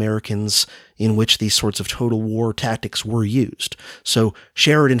Native Americans in which these sorts of total war tactics were used. So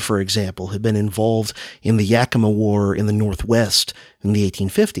Sheridan, for example, had been involved in the Yakima War in the Northwest in the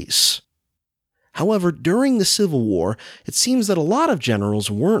 1850s. However, during the Civil War, it seems that a lot of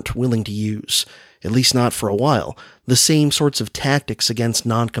generals weren't willing to use, at least not for a while, the same sorts of tactics against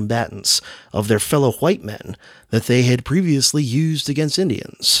non-combatants of their fellow white men that they had previously used against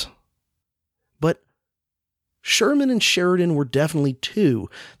Indians. But Sherman and Sheridan were definitely two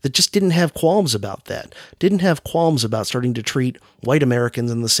that just didn't have qualms about that, didn't have qualms about starting to treat white Americans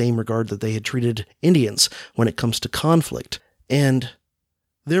in the same regard that they had treated Indians when it comes to conflict. And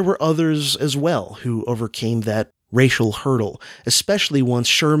there were others as well who overcame that racial hurdle, especially once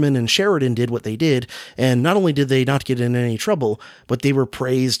Sherman and Sheridan did what they did, and not only did they not get in any trouble, but they were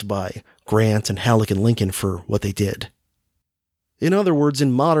praised by Grant and Halleck and Lincoln for what they did. In other words,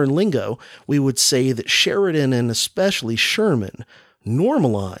 in modern lingo, we would say that Sheridan and especially Sherman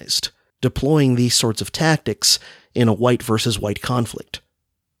normalized deploying these sorts of tactics in a white versus white conflict.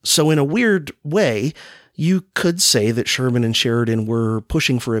 So in a weird way, you could say that Sherman and Sheridan were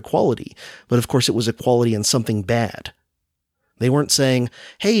pushing for equality, but of course it was equality in something bad. They weren't saying,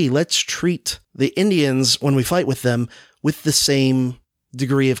 hey, let's treat the Indians when we fight with them with the same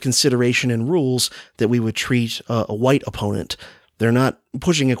degree of consideration and rules that we would treat a white opponent. They're not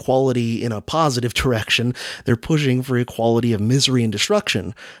pushing equality in a positive direction. They're pushing for equality of misery and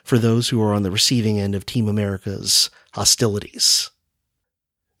destruction for those who are on the receiving end of Team America's hostilities.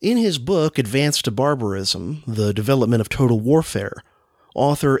 In his book, Advance to Barbarism, The Development of Total Warfare,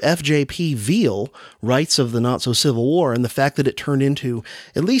 author F.J.P. Veal writes of the not-so-Civil War and the fact that it turned into,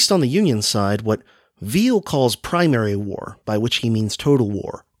 at least on the Union side, what Veal calls primary war, by which he means total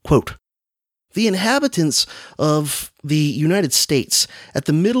war. Quote, "The inhabitants of the United States at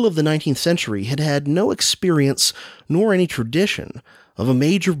the middle of the 19th century had had no experience nor any tradition of a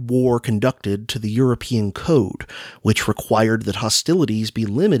major war conducted to the European code, which required that hostilities be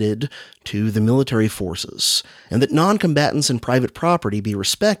limited to the military forces, and that non-combatants and private property be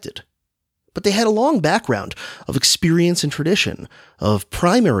respected. But they had a long background of experience and tradition of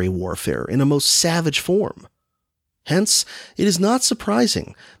primary warfare in a most savage form. Hence, it is not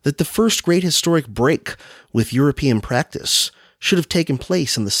surprising that the first great historic break with European practice should have taken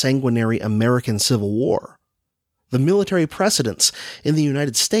place in the sanguinary American Civil War. The military precedents in the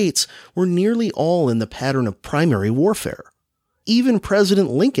United States were nearly all in the pattern of primary warfare. Even President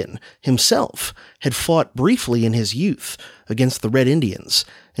Lincoln himself had fought briefly in his youth against the Red Indians,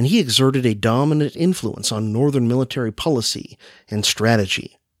 and he exerted a dominant influence on Northern military policy and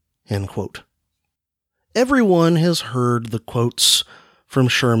strategy." End quote. Everyone has heard the quotes from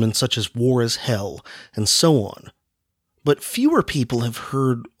Sherman such as "war is hell" and so on. But fewer people have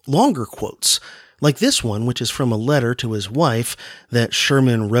heard longer quotes, like this one, which is from a letter to his wife that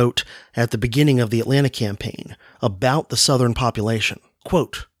Sherman wrote at the beginning of the Atlanta campaign about the Southern population.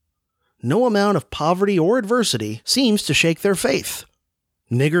 Quote, "No amount of poverty or adversity seems to shake their faith.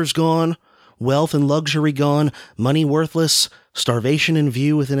 Niggers gone, wealth and luxury gone, money worthless, starvation in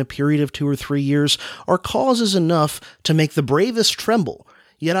view within a period of 2 or 3 years are causes enough to make the bravest tremble,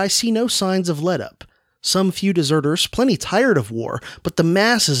 yet I see no signs of let-up. Some few deserters, plenty tired of war, but the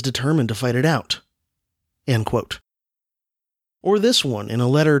mass is determined to fight it out." End quote. Or this one in a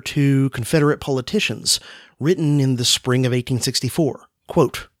letter to Confederate politicians, written in the spring of 1864.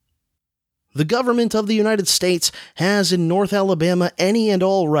 Quote, "The government of the United States has in North Alabama any and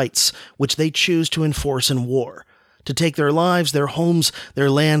all rights which they choose to enforce in war, to take their lives, their homes, their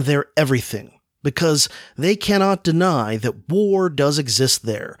land, their everything, because they cannot deny that war does exist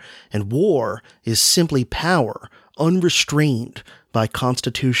there, and war is simply power unrestrained by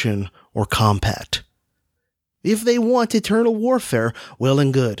constitution or compact. If they want eternal warfare, well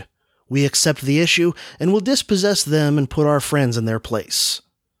and good. We accept the issue and will dispossess them and put our friends in their place.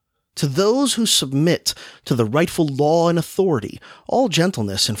 To those who submit to the rightful law and authority, all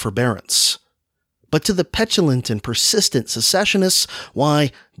gentleness and forbearance. But to the petulant and persistent secessionists,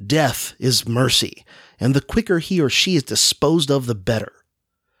 why, death is mercy, and the quicker he or she is disposed of, the better.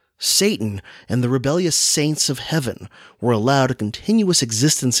 Satan and the rebellious saints of heaven were allowed a continuous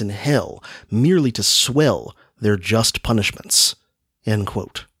existence in hell merely to swell their just punishments." End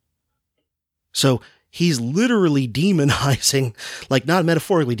quote. So he's literally demonizing, like not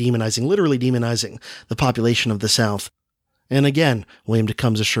metaphorically demonizing, literally demonizing the population of the South. And again, William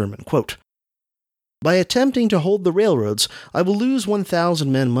Tecumseh Sherman, quote, "By attempting to hold the railroads, I will lose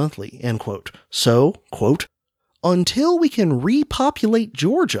 1,000 men monthly," end quote. So, quote, "Until we can repopulate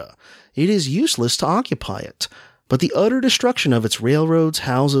Georgia, it is useless to occupy it. But the utter destruction of its railroads,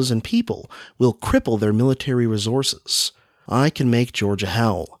 houses, and people will cripple their military resources. I can make Georgia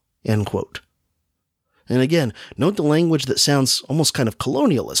howl," end quote. And again, note the language that sounds almost kind of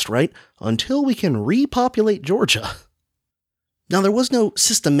colonialist, right? Until we can repopulate Georgia. Now, there was no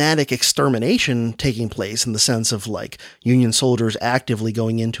systematic extermination taking place in the sense of like Union soldiers actively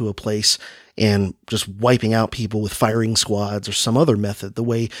going into a place and just wiping out people with firing squads or some other method, the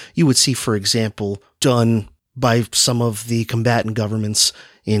way you would see, for example, done by some of the combatant governments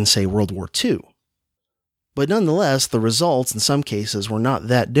in, say, World War II. But nonetheless, the results in some cases were not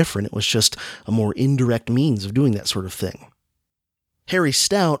that different. It was just a more indirect means of doing that sort of thing. Harry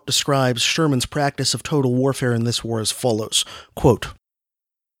Stout describes Sherman's practice of total warfare in this war as follows, quote,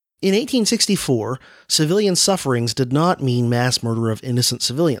 "In 1864, civilian sufferings did not mean mass murder of innocent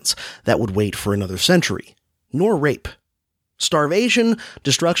civilians. That would wait for another century. Nor rape. Starvation,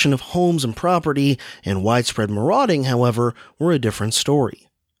 destruction of homes and property, and widespread marauding, however, were a different story.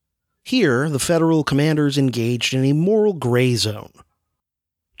 Here, the Federal commanders engaged in a moral gray zone.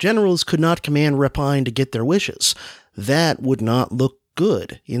 Generals could not command rapine to get their wishes. That would not look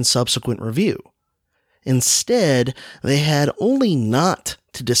good in subsequent review. Instead, they had only not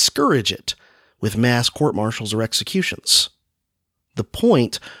to discourage it with mass court-martials or executions. The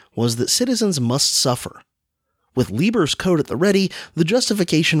point was that citizens must suffer. With Lieber's code at the ready, the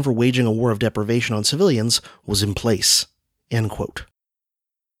justification for waging a war of deprivation on civilians was in place." End quote.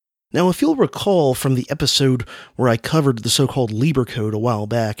 Now, if you'll recall from the episode where I covered the so-called Lieber Code a while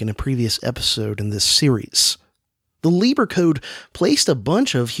back in a previous episode in this series, the Lieber Code placed a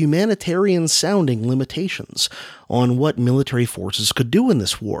bunch of humanitarian-sounding limitations on what military forces could do in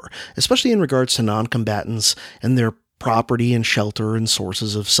this war, especially in regards to non-combatants and their property and shelter and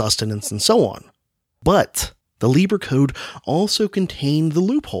sources of sustenance and so on. But the Lieber Code also contained the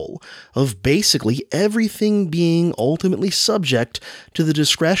loophole of basically everything being ultimately subject to the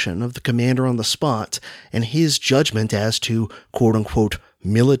discretion of the commander on the spot and his judgment as to quote-unquote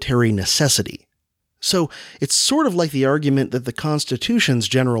military necessity. So it's sort of like the argument that the Constitution's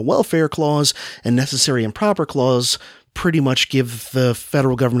General Welfare Clause and Necessary and Proper Clause pretty much give the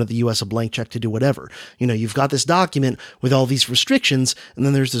federal government of the U.S. a blank check to do whatever. You know, you've got this document with all these restrictions, and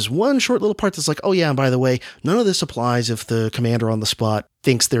then there's this one short little part that's like, oh yeah, and by the way, none of this applies if the commander on the spot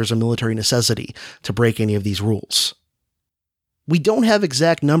thinks there's a military necessity to break any of these rules. We don't have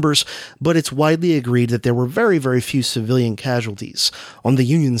exact numbers, but it's widely agreed that there were very, very few civilian casualties on the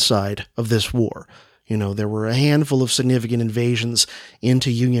Union side of this war. You know, there were a handful of significant invasions into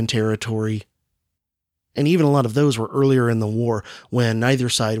Union territory, and even a lot of those were earlier in the war when neither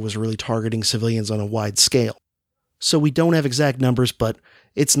side was really targeting civilians on a wide scale. So we don't have exact numbers, but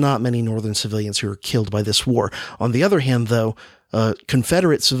it's not many Northern civilians who are killed by this war. On the other hand, though,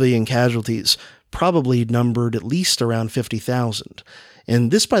 Confederate civilian casualties probably numbered at least around 50,000.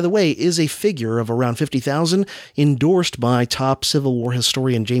 And this, by the way, is a figure of around 50,000 endorsed by top Civil War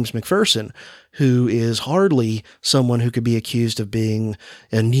historian James McPherson, who is hardly someone who could be accused of being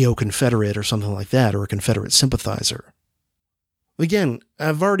a neo-Confederate or something like that, or a Confederate sympathizer. Again,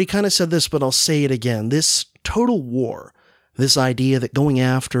 I've already kind of said this, but I'll say it again. This total war, this idea that going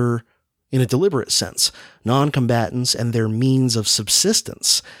after, in a deliberate sense, non-combatants and their means of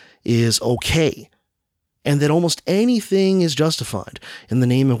subsistence is okay, and that almost anything is justified in the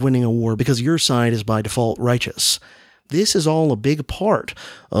name of winning a war because your side is by default righteous. This is all a big part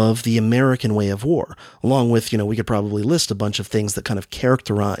of the American way of war, along with, we could probably list a bunch of things that kind of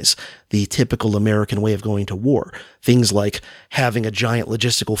characterize the typical American way of going to war. Things like having a giant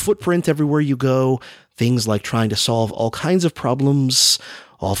logistical footprint everywhere you go, things like trying to solve all kinds of problems,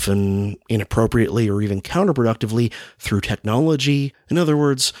 often inappropriately or even counterproductively, through technology. In other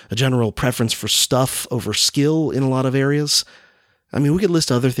words, a general preference for stuff over skill in a lot of areas. I mean, we could list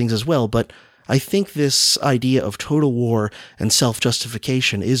other things as well, but I think this idea of total war and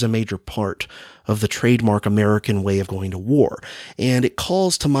self-justification is a major part of the trademark American way of going to war, and it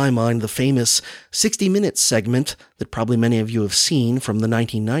calls to my mind the famous 60 Minutes segment that probably many of you have seen from the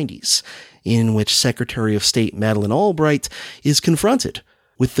 1990s, in which Secretary of State Madeleine Albright is confronted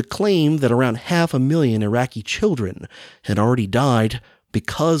with the claim that around 500,000 Iraqi children had already died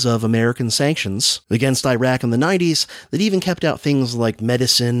because of American sanctions against Iraq in the 90s that even kept out things like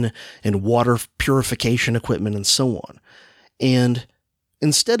medicine and water purification equipment and so on. And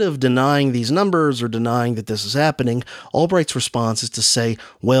instead of denying these numbers or denying that this is happening, Albright's response is to say,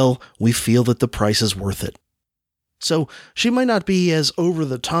 well, we feel that the price is worth it. So she might not be as over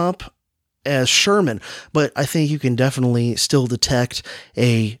the top as Sherman, but I think you can definitely still detect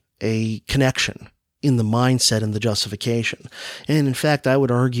a connection in the mindset and the justification. And in fact, I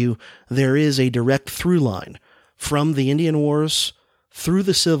would argue there is a direct through line from the Indian Wars through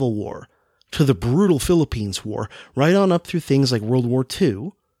the Civil War to the brutal Philippines War, right on up through things like World War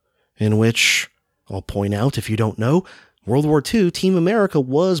II, in which, I'll point out if you don't know, World War II, Team America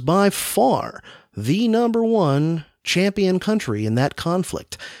was by far the number one champion country in that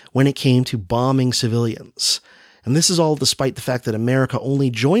conflict when it came to bombing civilians. And this is all despite the fact that America only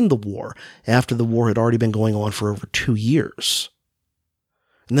joined the war after the war had already been going on for over 2 years.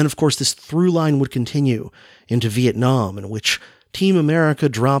 And then, of course, this through line would continue into Vietnam, in which Team America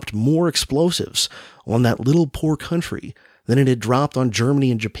dropped more explosives on that little poor country than it had dropped on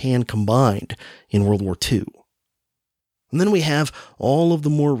Germany and Japan combined in World War II. And then we have all of the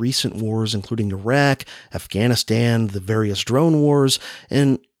more recent wars, including Iraq, Afghanistan, the various drone wars,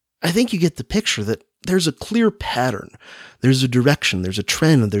 and I think you get the picture that there's a clear pattern. There's a direction, there's a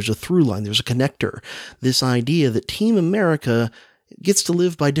trend, there's a through line, there's a connector. This idea that Team America gets to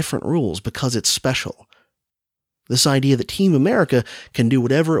live by different rules because it's special. This idea that Team America can do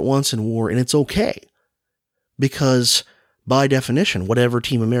whatever it wants in war and it's okay. Because, by definition, whatever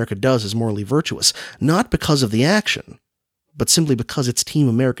Team America does is morally virtuous. Not because of the action, but simply because it's Team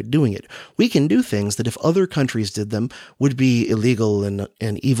America doing it. We can do things that if other countries did them would be illegal and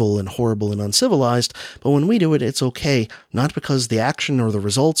evil and horrible and uncivilized, but when we do it, it's okay, not because the action or the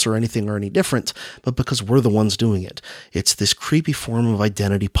results or anything are any different, but because we're the ones doing it. It's this creepy form of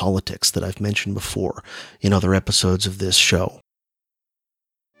identity politics that I've mentioned before in other episodes of this show.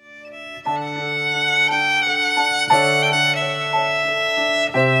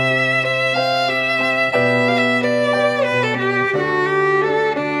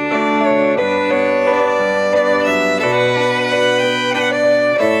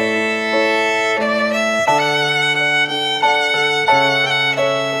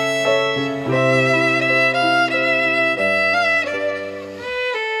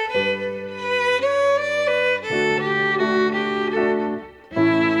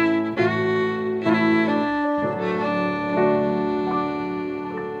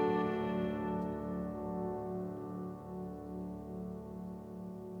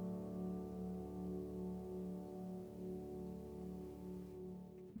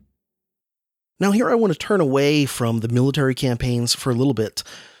 Now here I want to turn away from the military campaigns for a little bit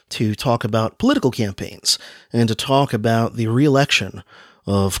to talk about political campaigns and to talk about the re-election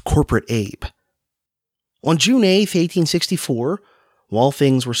of Corporate Abe. On June 8th, 1864, while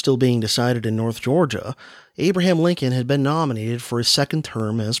things were still being decided in North Georgia, Abraham Lincoln had been nominated for his second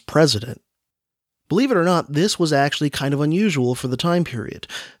term as president. Believe it or not, this was actually kind of unusual for the time period,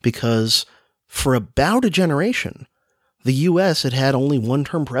 because for about a generation, the U.S. had had only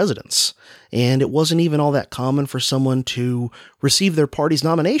one-term presidents, and it wasn't even all that common for someone to receive their party's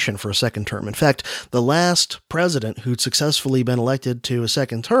nomination for a second term. In fact, the last president who'd successfully been elected to a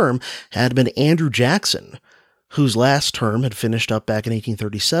second term had been Andrew Jackson, whose last term had finished up back in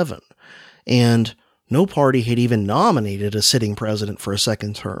 1837. And no party had even nominated a sitting president for a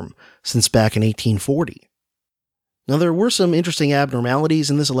second term since back in 1840. Now, there were some interesting abnormalities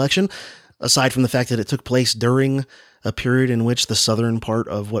in this election, aside from the fact that it took place during a period in which the southern part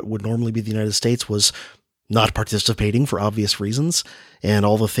of what would normally be the United States was not participating for obvious reasons, and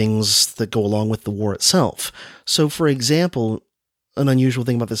all the things that go along with the war itself. So, for example, an unusual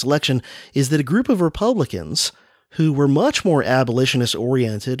thing about this election is that a group of Republicans who were much more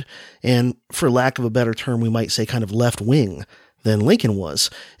abolitionist-oriented, and for lack of a better term, we might say kind of left-wing than Lincoln was,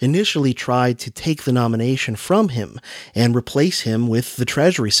 initially tried to take the nomination from him and replace him with the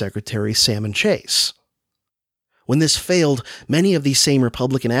Treasury Secretary, Salmon Chase. When this failed, many of these same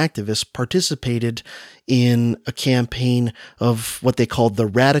Republican activists participated in a campaign of what they called the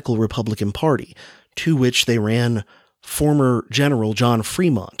Radical Republican Party, to which they ran former General John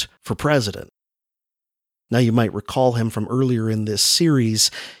Fremont for president. Now, you might recall him from earlier in this series.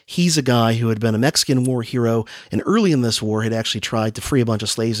 He's a guy who had been a Mexican war hero, and early in this war had actually tried to free a bunch of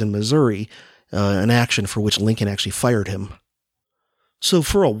slaves in Missouri, an action for which Lincoln actually fired him. So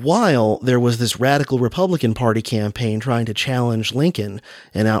for a while, there was this radical Republican Party campaign trying to challenge Lincoln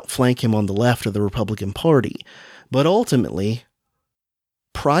and outflank him on the left of the Republican Party. But ultimately,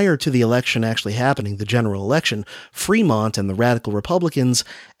 prior to the election actually happening, the general election, Fremont and the radical Republicans,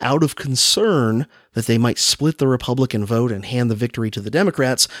 out of concern that they might split the Republican vote and hand the victory to the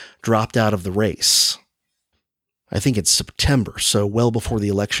Democrats, dropped out of the race. I think it's September, so well before the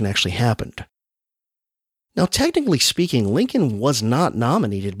election actually happened. Now, technically speaking, Lincoln was not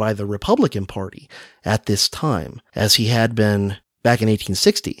nominated by the Republican Party at this time, as he had been back in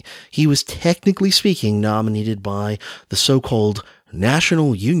 1860. He was technically speaking nominated by the so-called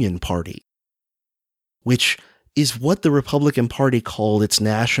National Union Party, which is what the Republican Party called its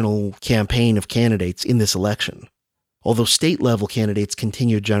national campaign of candidates in this election, although state-level candidates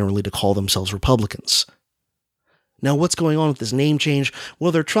continued generally to call themselves Republicans. Now, what's going on with this name change?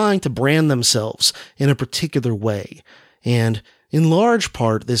 Well, they're trying to brand themselves in a particular way, and in large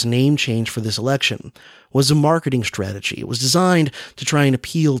part, this name change for this election was a marketing strategy. It was designed to try and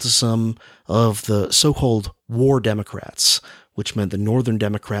appeal to some of the so-called war Democrats, which meant the Northern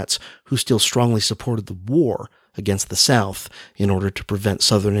Democrats who still strongly supported the war against the South in order to prevent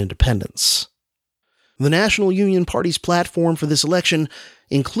Southern independence. The National Union Party's platform for this election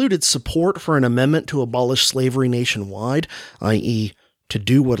included support for an amendment to abolish slavery nationwide, i.e., to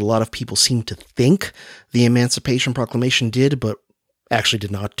do what a lot of people seem to think the Emancipation Proclamation did, but actually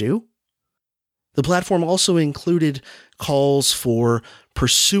did not do. The platform also included calls for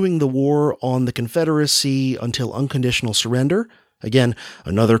pursuing the war on the Confederacy until unconditional surrender. Again,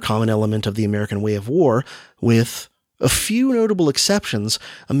 another common element of the American way of war. With a few notable exceptions,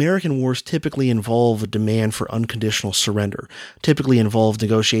 American wars typically involve a demand for unconditional surrender, typically involve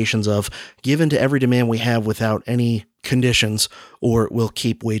negotiations of give in to every demand we have without any conditions, or we'll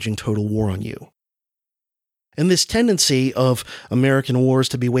keep waging total war on you. And this tendency of American wars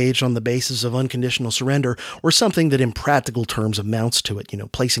to be waged on the basis of unconditional surrender, or something that in practical terms amounts to it,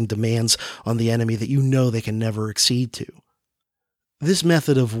 placing demands on the enemy that you know they can never accede to. This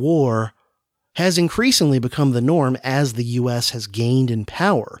method of war has increasingly become the norm as the U.S. has gained in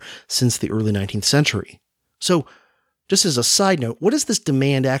power since the early 19th century. So, just as a side note, what does this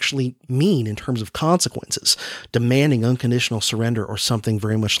demand actually mean in terms of consequences? Demanding unconditional surrender or something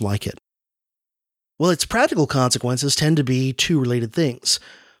very much like it? Well, its practical consequences tend to be two related things.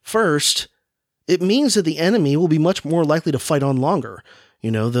 First, it means that the enemy will be much more likely to fight on longer.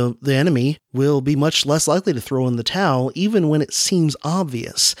 The enemy will be much less likely to throw in the towel even when it seems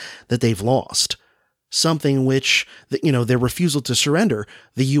obvious that they've lost. Something which, their refusal to surrender,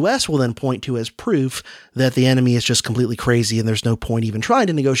 the U.S. will then point to as proof that the enemy is just completely crazy and there's no point even trying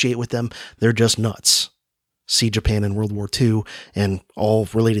to negotiate with them. They're just nuts. See Japan in World War II and all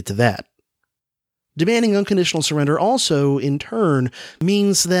related to that. Demanding unconditional surrender also, in turn,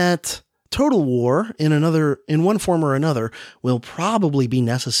 means that total war in one form or another will probably be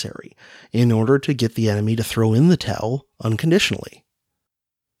necessary in order to get the enemy to throw in the towel unconditionally.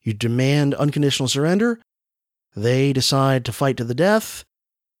 You demand unconditional surrender, they decide to fight to the death,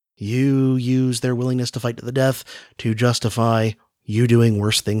 you use their willingness to fight to the death to justify you doing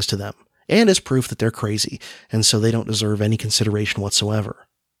worse things to them, and as proof that they're crazy, and so they don't deserve any consideration whatsoever.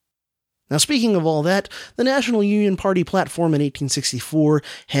 Now, speaking of all that, the National Union Party platform in 1864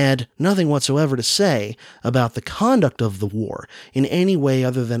 had nothing whatsoever to say about the conduct of the war in any way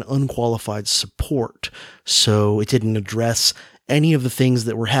other than unqualified support. So it didn't address any of the things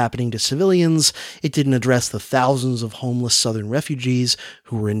that were happening to civilians. It didn't address the thousands of homeless Southern refugees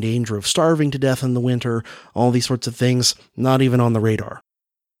who were in danger of starving to death in the winter, all these sorts of things, not even on the radar.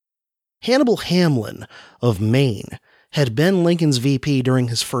 Hannibal Hamlin of Maine had been Lincoln's VP during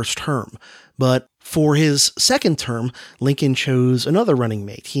his first term, but for his second term, Lincoln chose another running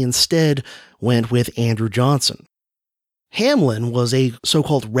mate. He instead went with Andrew Johnson. Hamlin was a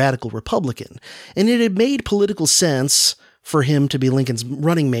so-called radical Republican, and it had made political sense for him to be Lincoln's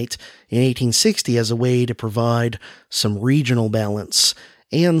running mate in 1860 as a way to provide some regional balance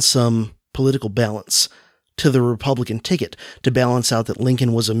and some political balance to the Republican ticket, to balance out that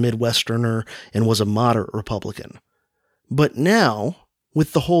Lincoln was a Midwesterner and was a moderate Republican. But now,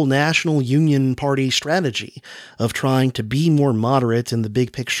 with the whole National Union Party strategy of trying to be more moderate in the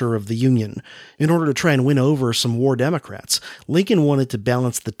big picture of the Union in order to try and win over some war Democrats, Lincoln wanted to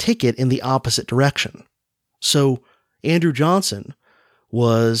balance the ticket in the opposite direction. So Andrew Johnson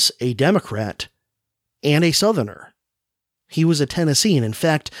was a Democrat and a Southerner. He was a Tennessean. In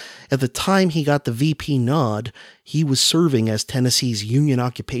fact, at the time he got the VP nod, he was serving as Tennessee's Union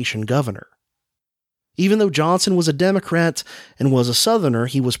occupation governor. Even though Johnson was a Democrat and was a Southerner,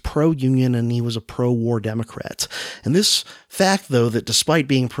 he was pro-Union and he was a pro-war Democrat. And this fact, though, that despite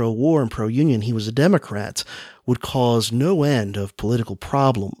being pro-war and pro-Union, he was a Democrat, would cause no end of political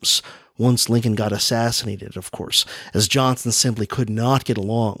problems once Lincoln got assassinated, of course, as Johnson simply could not get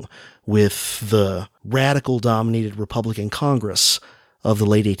along with the radical-dominated Republican Congress of the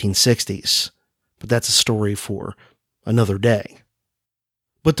late 1860s. But that's a story for another day.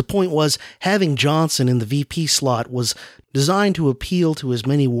 But the point was, having Johnson in the VP slot was designed to appeal to as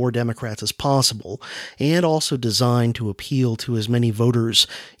many war Democrats as possible, and also designed to appeal to as many voters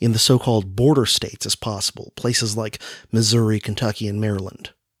in the so-called border states as possible, places like Missouri, Kentucky, and Maryland.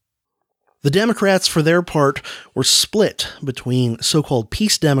 The Democrats, for their part, were split between so-called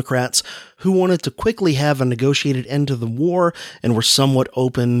peace Democrats who wanted to quickly have a negotiated end to the war and were somewhat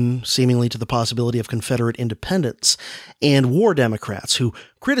open, seemingly, to the possibility of Confederate independence, and war Democrats who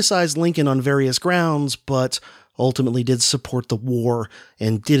criticized Lincoln on various grounds, but ultimately did support the war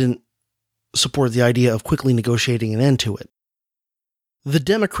and didn't support the idea of quickly negotiating an end to it. The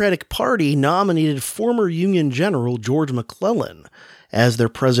Democratic Party nominated former Union General George McClellan as their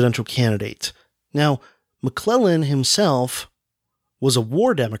presidential candidate. Now, McClellan himself was a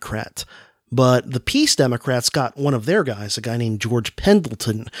war Democrat, but the Peace Democrats got one of their guys, a guy named George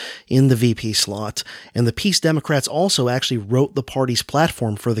Pendleton, in the VP slot, and the Peace Democrats also actually wrote the party's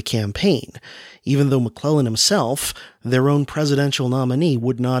platform for the campaign. Even though McClellan himself, their own presidential nominee,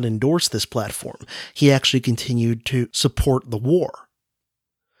 would not endorse this platform, he actually continued to support the war.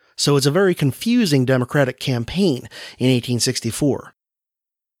 So it's a very confusing Democratic campaign in 1864.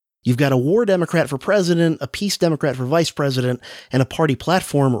 You've got a war Democrat for president, a peace Democrat for vice president, and a party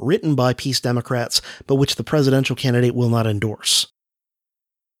platform written by peace Democrats, but which the presidential candidate will not endorse.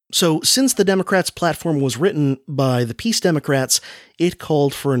 So, since the Democrats' platform was written by the peace Democrats, it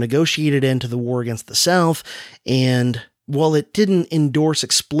called for a negotiated end to the war against the South, and while it didn't endorse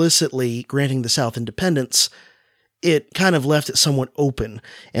explicitly granting the South independence, it kind of left it somewhat open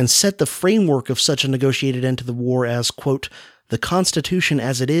and set the framework of such a negotiated end to the war as, quote, the Constitution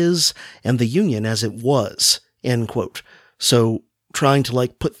as it is and the Union as it was, end quote. So trying to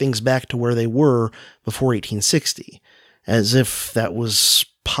put things back to where they were before 1860, as if that was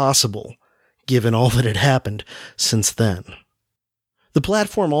possible given all that had happened since then. The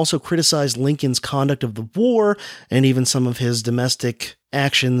platform also criticized Lincoln's conduct of the war and even some of his domestic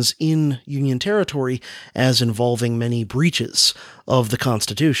actions in Union territory as involving many breaches of the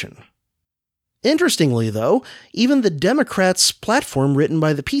Constitution. Interestingly, though, even the Democrats' platform written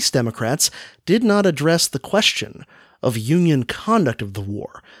by the Peace Democrats did not address the question of Union conduct of the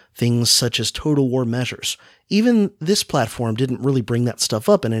war, things such as total war measures. Even this platform didn't really bring that stuff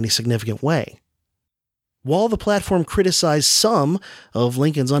up in any significant way. While the platform criticized some of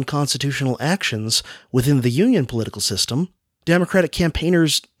Lincoln's unconstitutional actions within the Union political system, Democratic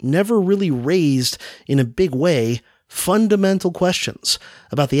campaigners never really raised, in a big way, fundamental questions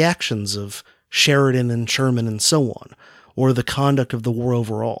about the actions of Sheridan and Sherman and so on, or the conduct of the war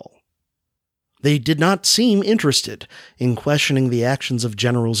overall. They did not seem interested in questioning the actions of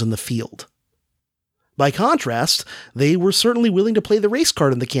generals in the field. By contrast, they were certainly willing to play the race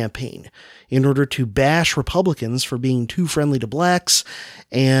card in the campaign in order to bash Republicans for being too friendly to blacks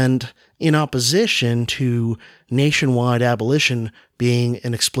and in opposition to nationwide abolition being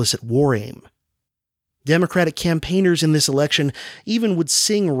an explicit war aim. Democratic campaigners in this election even would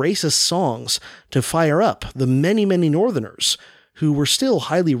sing racist songs to fire up the many, many Northerners who were still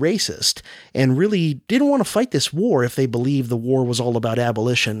highly racist and really didn't want to fight this war if they believed the war was all about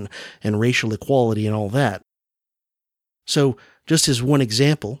abolition and racial equality and all that. So, just as one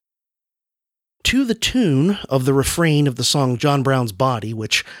example, to the tune of the refrain of the song John Brown's Body,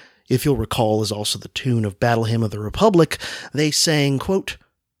 which, if you'll recall, is also the tune of Battle Hymn of the Republic, they sang, quote,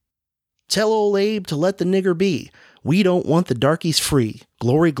 "Tell old Abe to let the nigger be. We don't want the darkies free.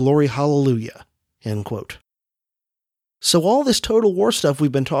 Glory, glory, hallelujah." End quote. So all this total war stuff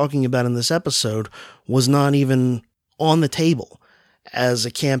we've been talking about in this episode was not even on the table as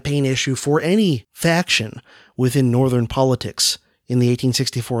a campaign issue for any faction within Northern politics in the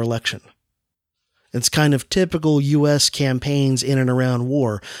 1864 election. It's kind of typical U.S. campaigns in and around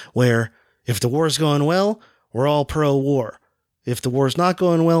war, where if the war's going well, we're all pro-war. If the war's not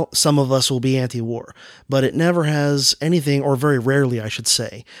going well, some of us will be anti-war. But it never has anything, or very rarely, I should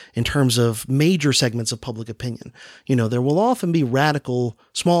say, in terms of major segments of public opinion. There will often be radical,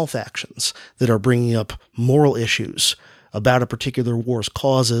 small factions that are bringing up moral issues about a particular war's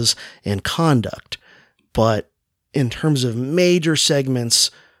causes and conduct. But in terms of major segments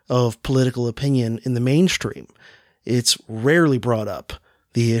of political opinion in the mainstream, it's rarely brought up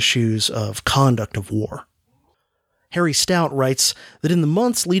the issues of conduct of war. Harry Stout writes that in the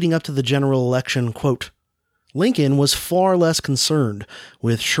months leading up to the general election, quote, Lincoln was far less concerned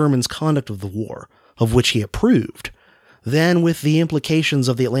with Sherman's conduct of the war, of which he approved, than with the implications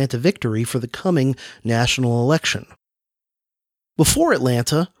of the Atlanta victory for the coming national election. Before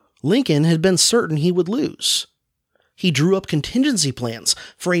Atlanta, Lincoln had been certain he would lose. He drew up contingency plans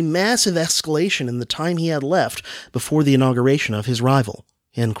for a massive escalation in the time he had left before the inauguration of his rival,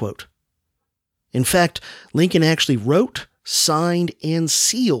 end quote. In fact, Lincoln actually wrote, signed, and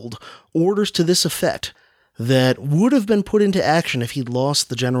sealed orders to this effect that would have been put into action if he'd lost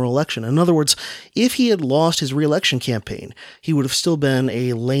the general election. In other words, if he had lost his re-election campaign, he would have still been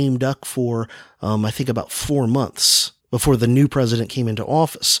a lame duck for, I think, about 4 months before the new president came into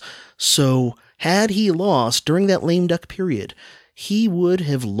office. So, had he lost during that lame duck period, he would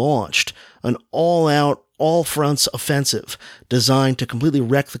have launched an all-out, all-fronts offensive designed to completely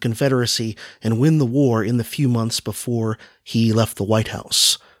wreck the Confederacy and win the war in the few months before he left the White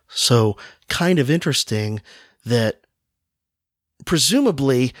House. So, kind of interesting that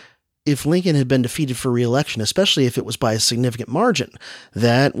presumably, if Lincoln had been defeated for re-election, especially if it was by a significant margin,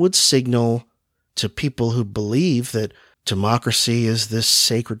 that would signal to people who believe that democracy is this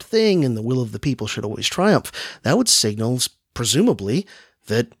sacred thing and the will of the people should always triumph. That would signal, presumably,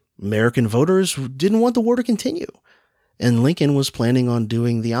 that American voters didn't want the war to continue. And Lincoln was planning on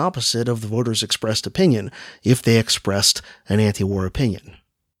doing the opposite of the voters' expressed opinion if they expressed an anti-war opinion.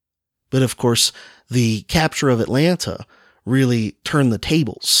 But of course, the capture of Atlanta really turned the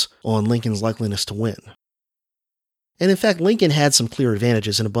tables on Lincoln's likeliness to win. And in fact, Lincoln had some clear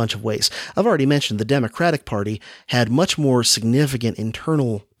advantages in a bunch of ways. I've already mentioned the Democratic Party had much more significant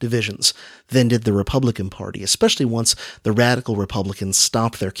internal divisions than did the Republican Party, especially once the radical Republicans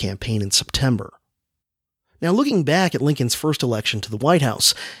stopped their campaign in September. Now, looking back at Lincoln's first election to the White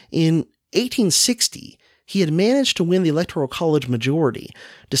House, in 1860, he had managed to win the Electoral College majority,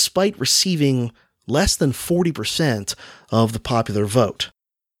 despite receiving less than 40% of the popular vote.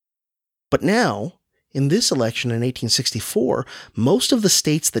 But now, in this election in 1864, most of the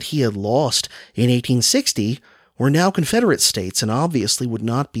states that he had lost in 1860 were now Confederate states and obviously would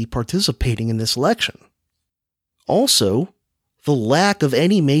not be participating in this election. Also, the lack of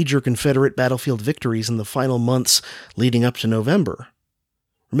any major Confederate battlefield victories in the final months leading up to November.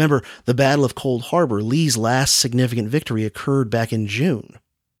 Remember, the Battle of Cold Harbor, Lee's last significant victory, occurred back in June.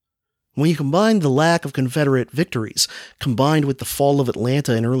 When you combine the lack of Confederate victories, combined with the fall of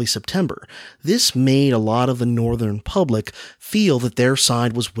Atlanta in early September, this made a lot of the Northern public feel that their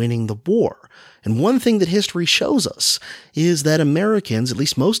side was winning the war. And one thing that history shows us is that Americans, at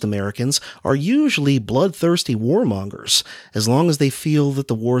least most Americans, are usually bloodthirsty warmongers, as long as they feel that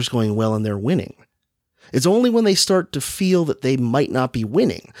the war is going well and they're winning. It's only when they start to feel that they might not be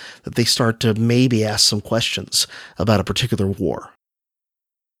winning that they start to maybe ask some questions about a particular war.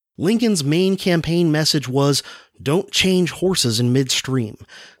 Lincoln's main campaign message was, don't change horses in midstream.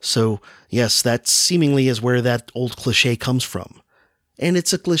 So, yes, that seemingly is where that old cliche comes from. And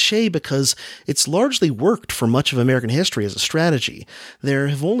it's a cliche because it's largely worked for much of American history as a strategy. There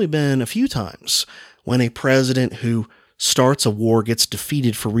have only been a few times when a president who starts a war gets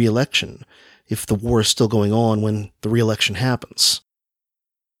defeated for re-election, if the war is still going on when the re-election happens.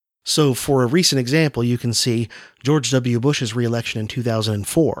 So for a recent example, you can see George W. Bush's re-election in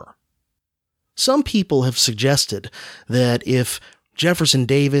 2004. Some people have suggested that if Jefferson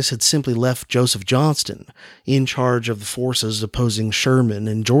Davis had simply left Joseph Johnston in charge of the forces opposing Sherman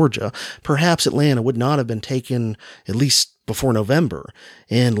in Georgia, perhaps Atlanta would not have been taken at least before November,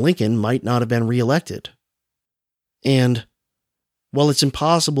 and Lincoln might not have been reelected. And while it's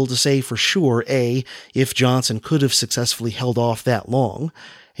impossible to say for sure, A, if Johnson could have successfully held off that long,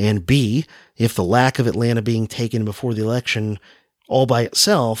 and B, if the lack of Atlanta being taken before the election all by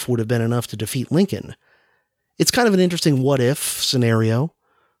itself would have been enough to defeat Lincoln, it's kind of an interesting what-if scenario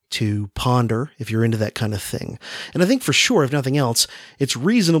to ponder if you're into that kind of thing. And I think for sure, if nothing else, it's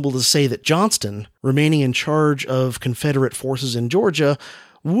reasonable to say that Johnston, remaining in charge of Confederate forces in Georgia,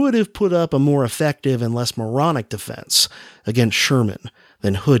 would have put up a more effective and less moronic defense against Sherman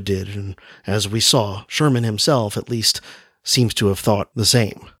than Hood did, and as we saw, Sherman himself at least seems to have thought the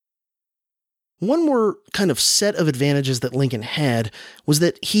same. One more kind of set of advantages that Lincoln had was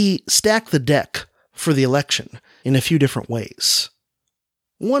that he stacked the deck for the election in a few different ways.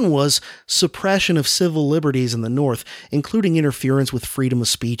 One was suppression of civil liberties in the North, including interference with freedom of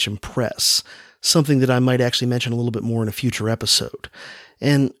speech and press, something that I might actually mention a little bit more in a future episode.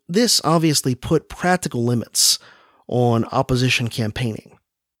 And this obviously put practical limits on opposition campaigning.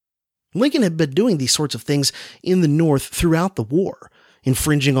 Lincoln had been doing these sorts of things in the North throughout the war,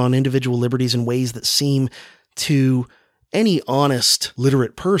 infringing on individual liberties in ways that seem to any honest,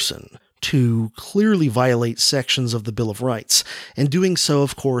 literate person to clearly violate sections of the Bill of Rights, and doing so,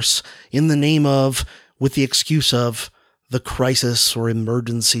 of course, in the name of, with the excuse of, the crisis or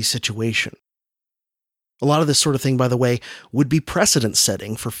emergency situation. A lot of this sort of thing, by the way, would be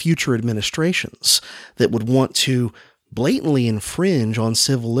precedent-setting for future administrations that would want to blatantly infringe on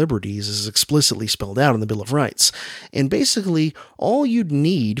civil liberties as explicitly spelled out in the Bill of Rights. And basically, all you'd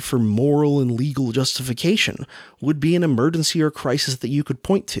need for moral and legal justification would be an emergency or crisis that you could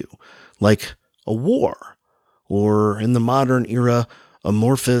point to, like a war, or in the modern era,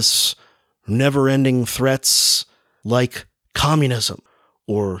 amorphous, never-ending threats like communism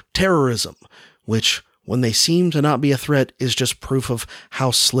or terrorism, which, when they seem to not be a threat, is just proof of how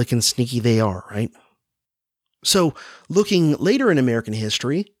slick and sneaky they are, right? So, looking later in American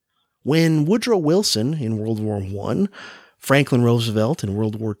history, when Woodrow Wilson in World War I, Franklin Roosevelt in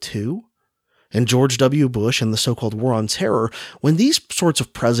World War II, and George W. Bush in the so-called War on Terror, when these sorts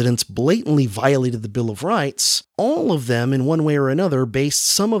of presidents blatantly violated the Bill of Rights, all of them, in one way or another, based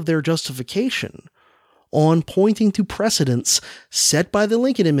some of their justification on pointing to precedents set by the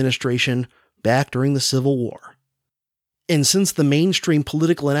Lincoln administration back during the Civil War. And since the mainstream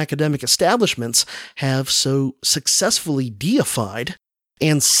political and academic establishments have so successfully deified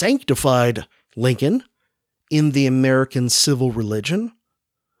and sanctified Lincoln in the American civil religion,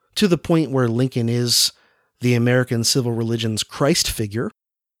 to the point where Lincoln is the American civil religion's Christ figure,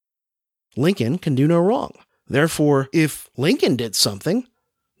 Lincoln can do no wrong. Therefore, if Lincoln did something,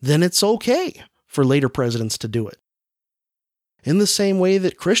 then it's okay for later presidents to do it. In the same way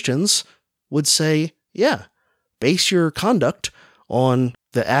that Christians would say, yeah, base your conduct on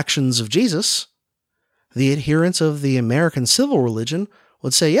the actions of Jesus, the adherents of the American civil religion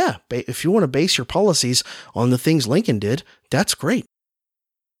would say, yeah, if you want to base your policies on the things Lincoln did, that's great.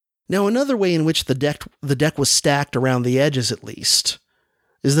 Now, another way in which the deck was stacked around the edges, at least,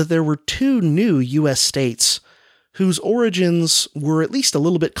 is that there were two new U.S. states whose origins were at least a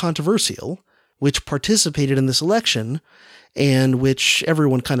little bit controversial, which participated in this election, and which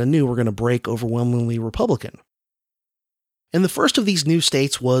everyone kind of knew were going to break overwhelmingly Republican. And the first of these new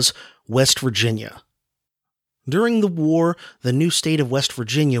states was West Virginia. During the war, the new state of West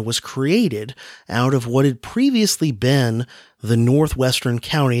Virginia was created out of what had previously been the northwestern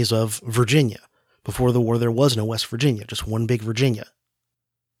counties of Virginia. Before the war, there was no West Virginia, just one big Virginia.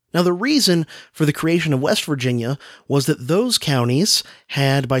 Now, the reason for the creation of West Virginia was that those counties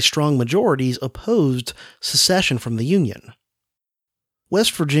had, by strong majorities, opposed secession from the Union.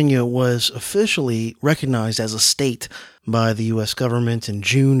 West Virginia was officially recognized as a state by the U.S. government in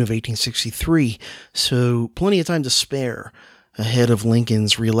June of 1863, so plenty of time to spare ahead of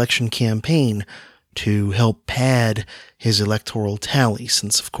Lincoln's re-election campaign to help pad his electoral tally,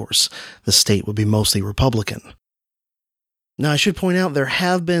 since, of course, the state would be mostly Republican. Now, I should point out there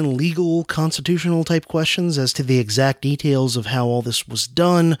have been legal, constitutional-type questions as to the exact details of how all this was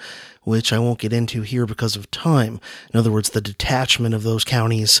done, which I won't get into here because of time. In other words, the detachment of those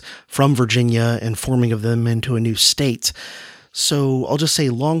counties from Virginia and forming of them into a new state. So I'll just say,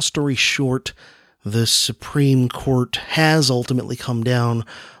 long story short, the Supreme Court has ultimately come down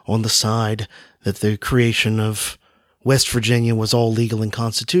on the side that the creation of West Virginia was all legal and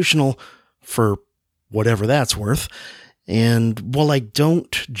constitutional, for whatever that's worth. And while I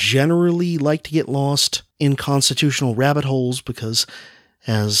don't generally like to get lost in constitutional rabbit holes, because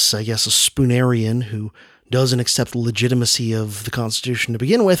as, I guess, a spoonerian who doesn't accept the legitimacy of the Constitution to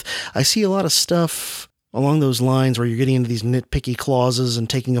begin with, I see a lot of stuff along those lines where you're getting into these nitpicky clauses and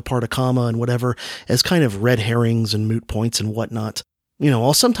taking apart a comma and whatever as kind of red herrings and moot points and whatnot.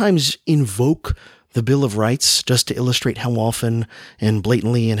 I'll sometimes invoke the Bill of Rights just to illustrate how often and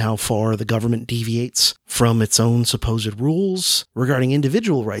blatantly and how far the government deviates from its own supposed rules regarding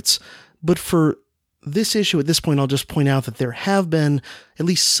individual rights. But for this issue at this point, I'll just point out that there have been at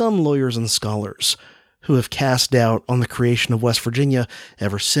least some lawyers and scholars who have cast doubt on the creation of West Virginia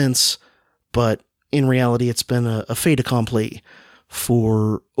ever since, but in reality, it's been a fait accompli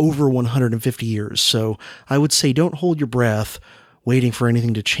for over 150 years. So I would say don't hold your breath waiting for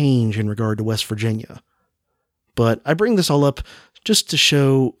anything to change in regard to West Virginia. But I bring this all up just to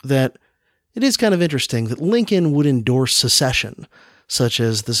show that it is kind of interesting that Lincoln would endorse secession, such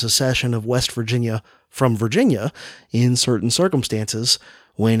as the secession of West Virginia from Virginia, in certain circumstances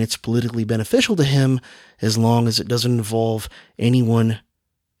when it's politically beneficial to him, as long as it doesn't involve anyone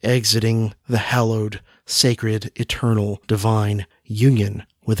exiting the hallowed, sacred, eternal, divine union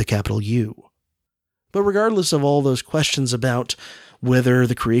with a capital U. But regardless of all those questions about whether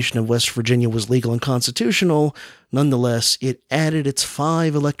the creation of West Virginia was legal and constitutional, nonetheless, it added its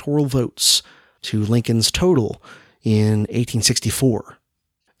 5 electoral votes to Lincoln's total in 1864.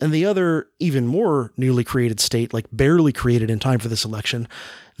 And the other, even more newly created state, like barely created in time for this election,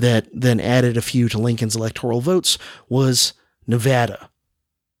 that then added a few to Lincoln's electoral votes was Nevada.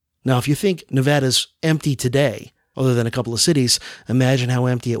 Now, if you think Nevada's empty today, other than a couple of cities, imagine how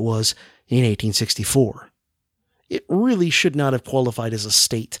empty it was in 1864. It really should not have qualified as a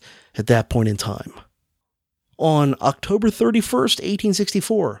state at that point in time. On October 31st,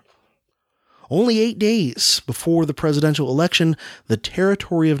 1864, only 8 days before the presidential election, the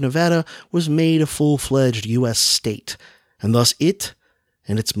territory of Nevada was made a full-fledged U.S. state, and thus it,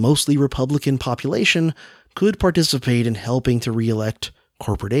 and its mostly Republican population, could participate in helping to re-elect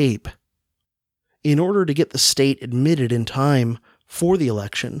Corporate Abe. In order to get the state admitted in time for the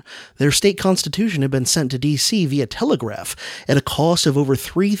election, their state constitution had been sent to D.C. via telegraph at a cost of over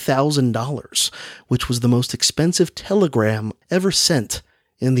 $3,000, which was the most expensive telegram ever sent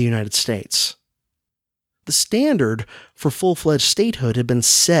in the United States. The standard for full-fledged statehood had been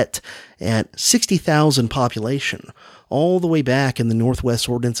set at 60,000 population, all the way back in the Northwest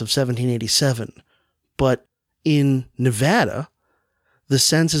Ordinance of 1787. But in Nevada, the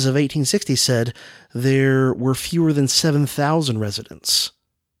census of 1860 said there were fewer than 7,000 residents.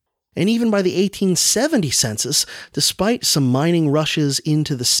 And even by the 1870 census, despite some mining rushes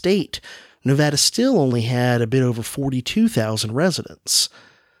into the state, Nevada still only had a bit over 42,000 residents.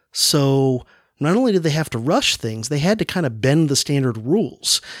 So not only did they have to rush things, they had to kind of bend the standard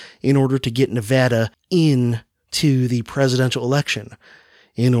rules in order to get Nevada into the presidential election,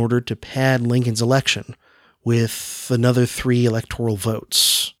 in order to pad Lincoln's election with another 3 electoral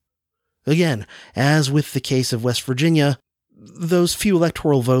votes. Again, as with the case of West Virginia, those few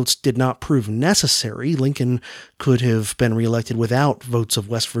electoral votes did not prove necessary. Lincoln could have been reelected without votes of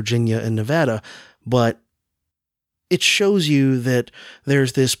West Virginia and Nevada, but it shows you that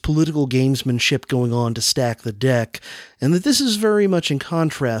there's this political gamesmanship going on to stack the deck, and that this is very much in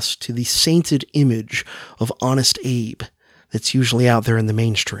contrast to the sainted image of Honest Abe that's usually out there in the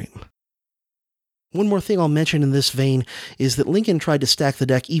mainstream. One more thing I'll mention in this vein is that Lincoln tried to stack the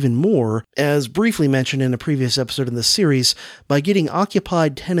deck even more, as briefly mentioned in a previous episode in this series, by getting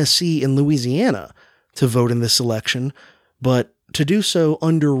occupied Tennessee and Louisiana to vote in this election, but to do so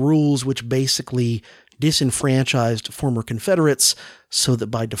under rules which basically disenfranchised former Confederates, so that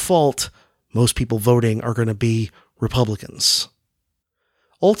by default, most people voting are going to be Republicans.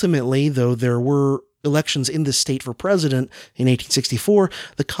 Ultimately, though there were elections in the state for president in 1864,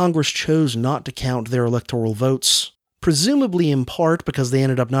 the Congress chose not to count their electoral votes, presumably in part because they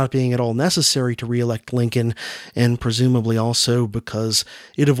ended up not being at all necessary to re-elect Lincoln, and presumably also because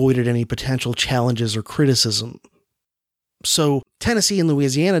it avoided any potential challenges or criticism. So Tennessee and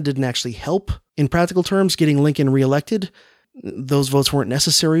Louisiana didn't actually help, in practical terms, getting Lincoln re-elected. Those votes weren't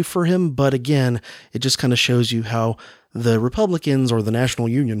necessary for him, but again, it just kind of shows you how the Republicans, or the National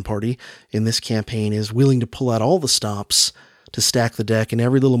Union Party, in this campaign is willing to pull out all the stops to stack the deck in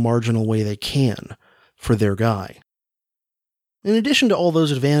every little marginal way they can for their guy. In addition to all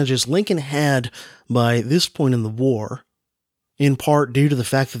those advantages, Lincoln had, by this point in the war, in part due to the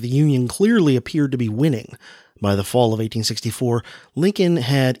fact that the Union clearly appeared to be winning by the fall of 1864, Lincoln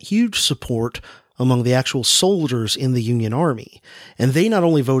had huge support among the actual soldiers in the Union Army, and they not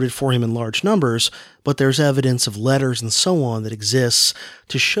only voted for him in large numbers, but there's evidence of letters and so on that exists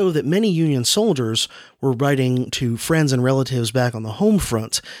to show that many Union soldiers were writing to friends and relatives back on the home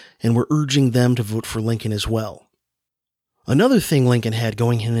front and were urging them to vote for Lincoln as well. Another thing Lincoln had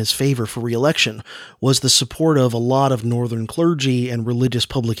going in his favor for re-election was the support of a lot of Northern clergy and religious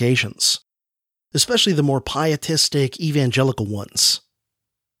publications, especially the more pietistic evangelical ones.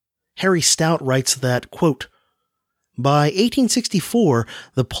 Harry Stout writes that, quote, "By 1864,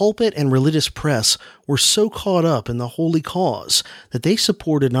 the pulpit and religious press were so caught up in the holy cause that they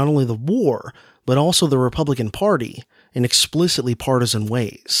supported not only the war, but also the Republican Party in explicitly partisan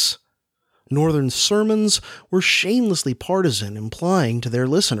ways. Northern sermons were shamelessly partisan, implying to their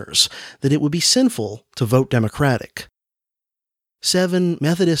listeners that it would be sinful to vote Democratic. 7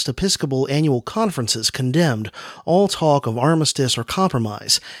 Methodist Episcopal annual conferences condemned all talk of armistice or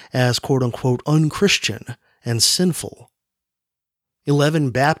compromise as quote-unquote unchristian and sinful.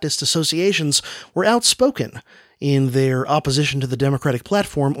 11 Baptist associations were outspoken in their opposition to the Democratic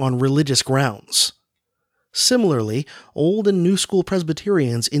platform on religious grounds. Similarly, Old and New School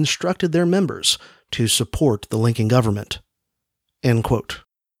Presbyterians instructed their members to support the Lincoln government." End quote.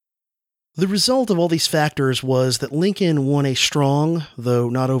 The result of all these factors was that Lincoln won a strong, though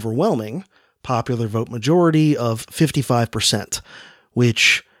not overwhelming, popular vote majority of 55%,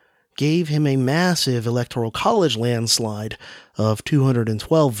 which gave him a massive Electoral College landslide of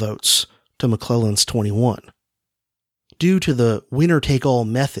 212 votes to McClellan's 21. Due to the winner-take-all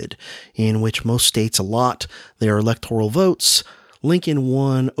method in which most states allot their electoral votes, Lincoln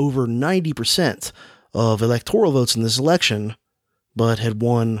won over 90% of electoral votes in this election, but had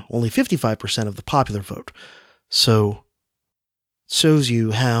won only 55% of the popular vote. So, it shows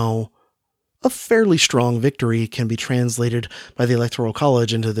you how a fairly strong victory can be translated by the Electoral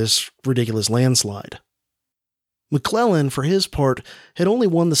College into this ridiculous landslide. McClellan, for his part, had only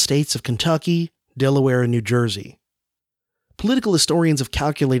won the states of Kentucky, Delaware, and New Jersey. Political historians have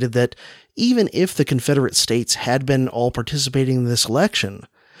calculated that even if the Confederate states had been all participating in this election,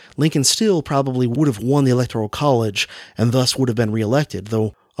 Lincoln still probably would have won the Electoral College and thus would have been reelected,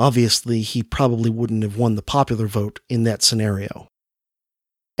 though obviously he probably wouldn't have won the popular vote in that scenario.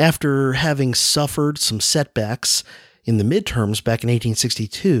 After having suffered some setbacks in the midterms back in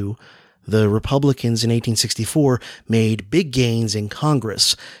 1862, the Republicans in 1864 made big gains in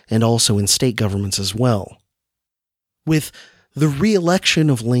Congress and also in state governments as well. With the re-election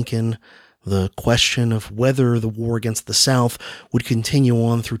of Lincoln, the question of whether the war against the South would continue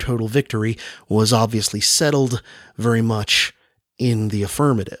on through total victory was obviously settled very much in the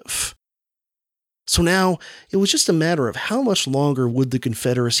affirmative. So now it was just a matter of how much longer would the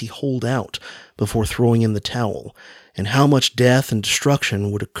Confederacy hold out before throwing in the towel, and how much death and destruction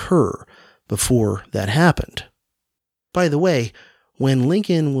would occur before that happened. By the way, when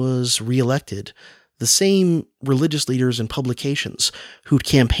Lincoln was re-elected, the same religious leaders and publications who'd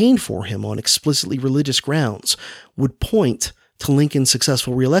campaigned for him on explicitly religious grounds would point to Lincoln's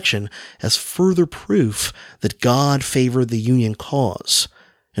successful re-election as further proof that God favored the Union cause.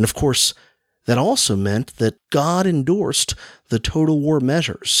 And of course, that also meant that God endorsed the total war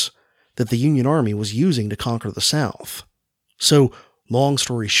measures that the Union Army was using to conquer the South. So, long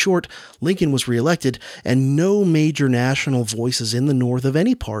story short, Lincoln was re-elected, and no major national voices in the North of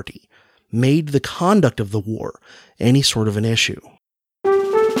any party made the conduct of the war any sort of an issue.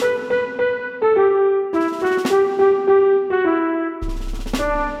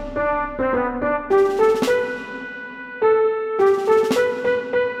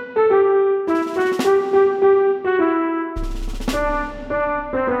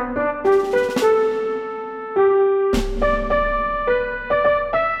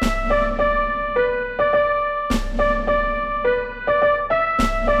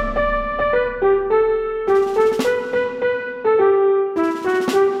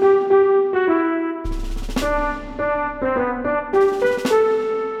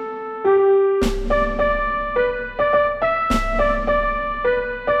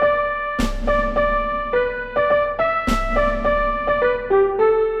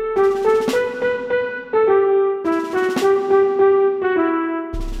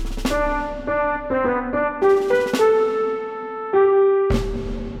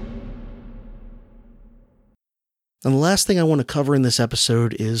 And the last thing I want to cover in this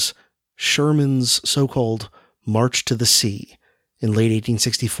episode is Sherman's so-called March to the Sea in late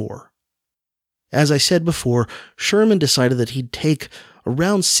 1864. As I said before, Sherman decided that he'd take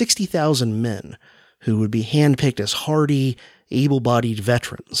around 60,000 men who would be handpicked as hardy, able-bodied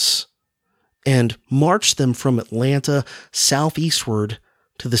veterans and march them from Atlanta southeastward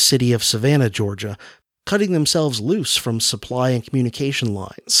to the city of Savannah, Georgia, cutting themselves loose from supply and communication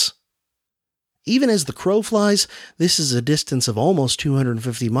lines. Even as the crow flies, this is a distance of almost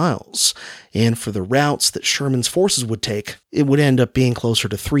 250 miles, and for the routes that Sherman's forces would take, it would end up being closer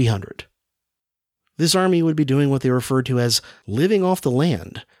to 300. This army would be doing what they referred to as living off the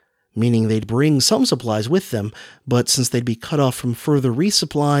land, meaning they'd bring some supplies with them, but since they'd be cut off from further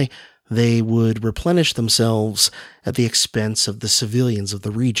resupply, they would replenish themselves at the expense of the civilians of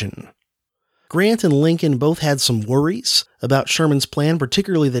the region. Grant and Lincoln both had some worries about Sherman's plan,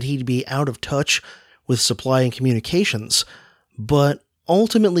 particularly that he'd be out of touch with supply and communications, but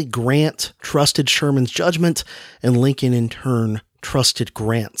ultimately Grant trusted Sherman's judgment, and Lincoln in turn trusted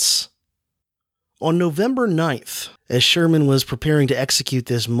Grant's. On November 9th, as Sherman was preparing to execute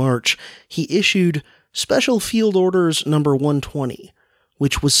this march, he issued Special Field Orders No. 120,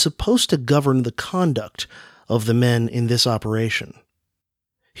 which was supposed to govern the conduct of the men in this operation.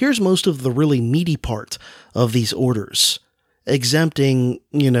 Here's most of the really meaty part of these orders, exempting,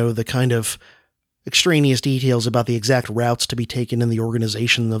 the kind of extraneous details about the exact routes to be taken in the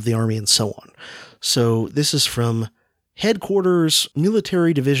organization of the army and so on. So this is from Headquarters,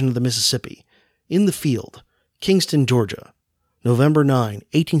 Military Division of the Mississippi, in the field, Kingston, Georgia, November 9,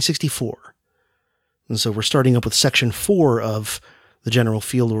 1864. And so we're starting up with Section 4 of the General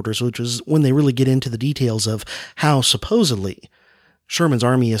Field Orders, which is when they really get into the details of how supposedly Sherman's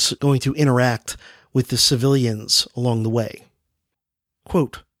army is going to interact with the civilians along the way.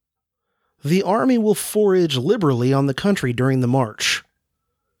 Quote, "The army will forage liberally on the country during the march.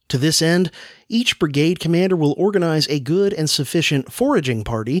 To this end, each brigade commander will organize a good and sufficient foraging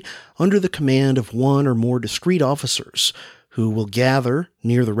party under the command of one or more discreet officers, who will gather,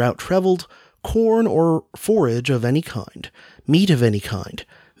 near the route traveled, corn or forage of any kind, meat of any kind,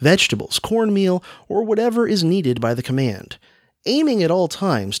 vegetables, cornmeal, or whatever is needed by the command, aiming at all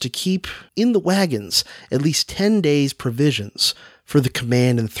times to keep in the wagons at least 10 days' provisions for the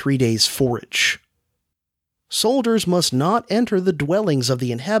command and 3 days' forage. Soldiers must not enter the dwellings of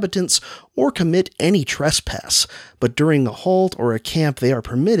the inhabitants or commit any trespass, but during a halt or a camp they are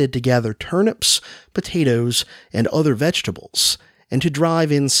permitted to gather turnips, potatoes, and other vegetables, and to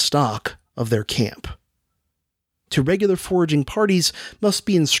drive in stock of their camp. To regular foraging parties must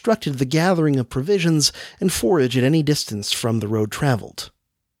be instructed the gathering of provisions and forage at any distance from the road traveled."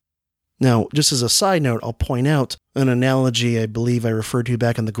 Now, just as a side note, I'll point out an analogy I believe I referred to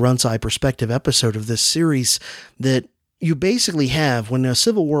back in the Grunt's Eye Perspective episode of this series, that you basically have, when a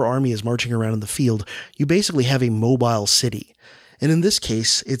Civil War army is marching around in the field, you basically have a mobile city. And in this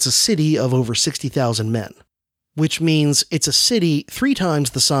case, it's a city of over 60,000 men, which means it's a city 3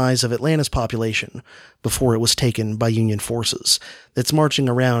 times the size of Atlanta's population before it was taken by Union forces, that's marching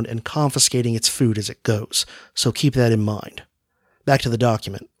around and confiscating its food as it goes. So keep that in mind. Back to the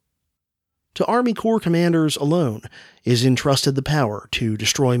document. To Army Corps commanders alone is entrusted the power to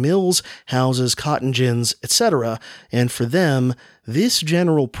destroy mills, houses, cotton gins, etc., and for them, this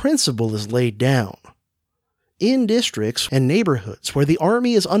general principle is laid down. In districts and neighborhoods where the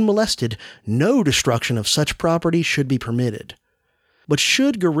army is unmolested, no destruction of such property should be permitted. But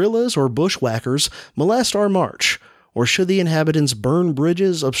should guerrillas or bushwhackers molest our march, or should the inhabitants burn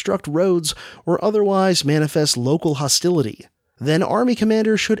bridges, obstruct roads, or otherwise manifest local hostility, then army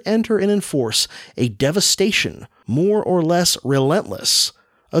commanders should enter and enforce a devastation more or less relentless,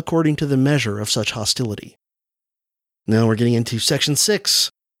 according to the measure of such hostility. Now we're getting into Section 6.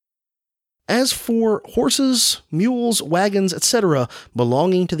 As for horses, mules, wagons, etc.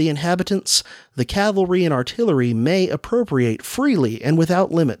 belonging to the inhabitants, the cavalry and artillery may appropriate freely and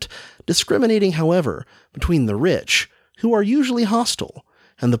without limit, discriminating, however, between the rich, who are usually hostile,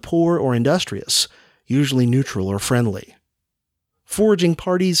 and the poor or industrious, usually neutral or friendly. Foraging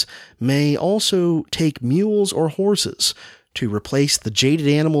parties may also take mules or horses to replace the jaded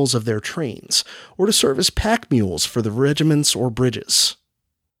animals of their trains, or to serve as pack mules for the regiments or bridges.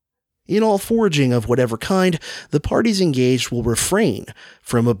 In all foraging of whatever kind, the parties engaged will refrain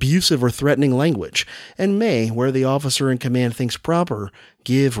from abusive or threatening language, and may, where the officer in command thinks proper,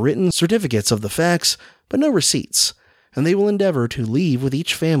 give written certificates of the facts, but no receipts, and they will endeavor to leave with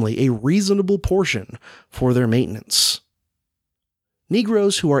each family a reasonable portion for their maintenance.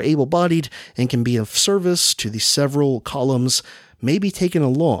 Negroes who are able-bodied and can be of service to the several columns may be taken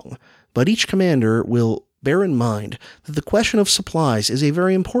along, but each commander will bear in mind that the question of supplies is a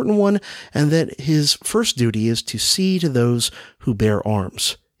very important one, and that his first duty is to see to those who bear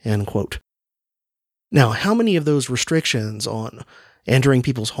arms." End quote. Now, how many of those restrictions on entering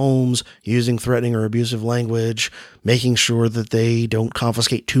people's homes, using threatening or abusive language, making sure that they don't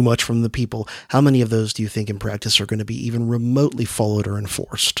confiscate too much from the people. How many of those do you think in practice are going to be even remotely followed or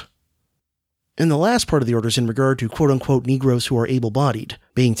enforced? And the last part of the orders in regard to quote-unquote Negroes who are able-bodied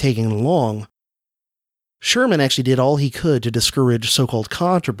being taken along, Sherman actually did all he could to discourage so-called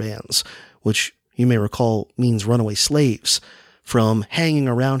contrabands, which you may recall means runaway slaves, from hanging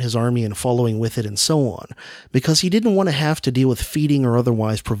around his army and following with it and so on, because he didn't want to have to deal with feeding or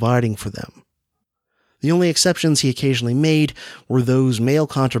otherwise providing for them. The only exceptions he occasionally made were those male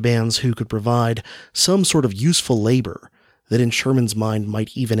contrabands who could provide some sort of useful labor that in Sherman's mind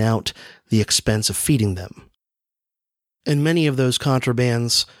might even out the expense of feeding them. And many of those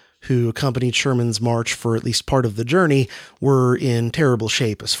contrabands who accompanied Sherman's march for at least part of the journey were in terrible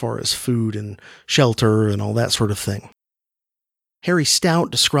shape as far as food and shelter and all that sort of thing. Harry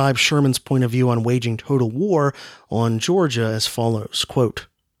Stout describes Sherman's point of view on waging total war on Georgia as follows, quote,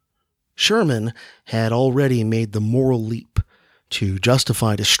 Sherman had already made the moral leap to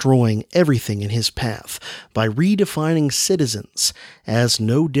justify destroying everything in his path by redefining citizens as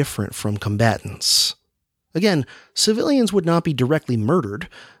no different from combatants. Again, civilians would not be directly murdered,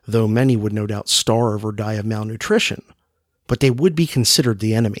 though many would no doubt starve or die of malnutrition, but they would be considered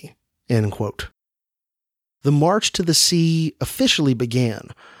the enemy, end quote. The March to the Sea officially began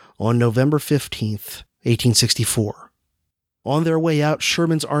on November 15th, 1864. On their way out,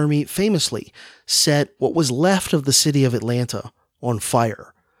 Sherman's army famously set what was left of the city of Atlanta on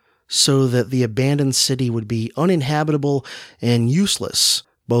fire, so that the abandoned city would be uninhabitable and useless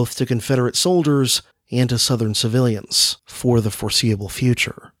both to Confederate soldiers and to Southern civilians for the foreseeable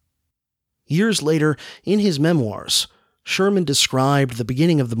future. Years later, in his memoirs, Sherman described the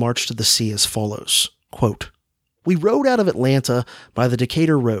beginning of the March to the Sea as follows, quote, we rode out of Atlanta by the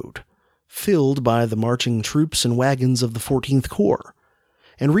Decatur Road, filled by the marching troops and wagons of the 14th Corps,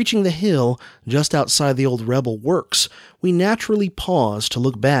 and reaching the hill just outside the old rebel works, we naturally paused to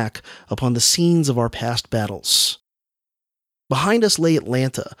look back upon the scenes of our past battles. Behind us lay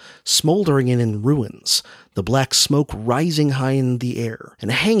Atlanta, smoldering and in ruins, the black smoke rising high in the air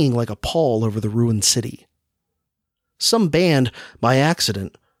and hanging like a pall over the ruined city. Some band, by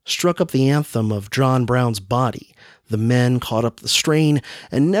accident, struck up the anthem of John Brown's body. The men caught up the strain,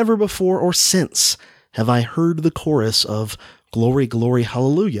 and never before or since have I heard the chorus of Glory, Glory,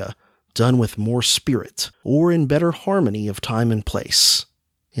 Hallelujah done with more spirit or in better harmony of time and place.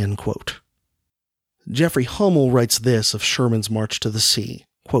 End quote. Jeffrey Hummel writes this of Sherman's march to the sea,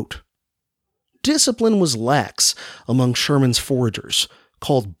 quote, discipline was lax among Sherman's foragers,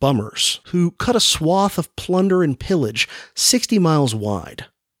 called bummers, who cut a swath of plunder and pillage 60 miles wide.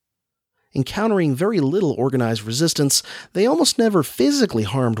 Encountering very little organized resistance, they almost never physically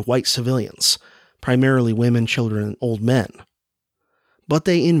harmed white civilians, primarily women, children, and old men. But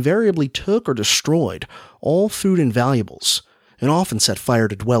they invariably took or destroyed all food and valuables, and often set fire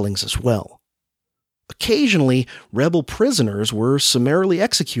to dwellings as well. Occasionally, rebel prisoners were summarily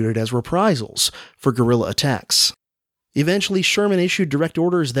executed as reprisals for guerrilla attacks. Eventually, Sherman issued direct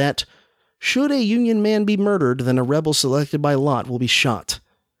orders that, should a Union man be murdered, then a rebel selected by lot will be shot.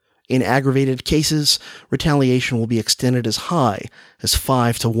 In aggravated cases, retaliation will be extended as high as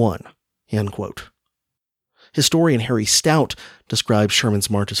 5-1, end quote. Historian Harry Stout describes Sherman's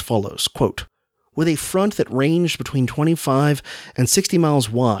march as follows, quote, with a front that ranged between 25 and 60 miles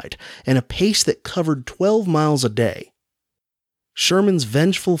wide and a pace that covered 12 miles a day. Sherman's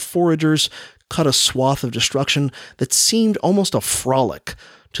vengeful foragers cut a swath of destruction that seemed almost a frolic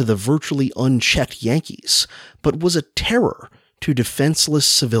to the virtually unchecked Yankees, but was a terror to defenseless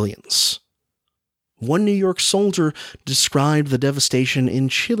civilians. One New York soldier described the devastation in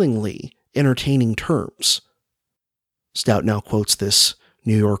chillingly entertaining terms. Stout now quotes this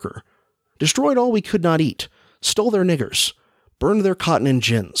New Yorker. Destroyed all we could not eat, stole their niggers, burned their cotton and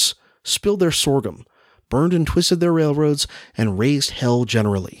gins, spilled their sorghum, burned and twisted their railroads, and raised hell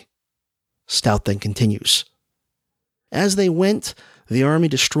generally. Stout then continues. As they went, the army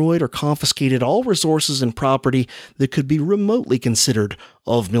destroyed or confiscated all resources and property that could be remotely considered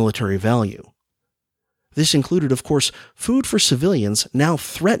of military value. This included, of course, food for civilians now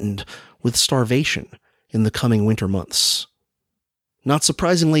threatened with starvation in the coming winter months. Not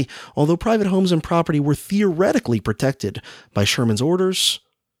surprisingly, although private homes and property were theoretically protected by Sherman's orders,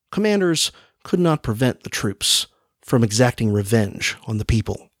 commanders could not prevent the troops from exacting revenge on the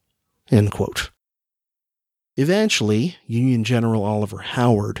people. End quote. Eventually, Union General Oliver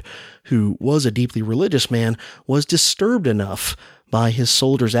Howard, who was a deeply religious man, was disturbed enough by his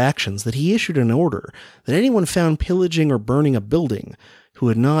soldiers' actions that he issued an order that anyone found pillaging or burning a building who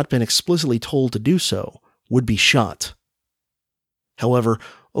had not been explicitly told to do so would be shot. However,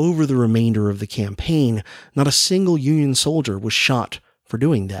 over the remainder of the campaign, not a single Union soldier was shot for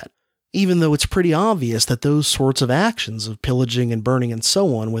doing that, even though it's pretty obvious that those sorts of actions of pillaging and burning and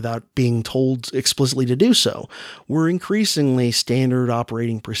so on, without being told explicitly to do so, were increasingly standard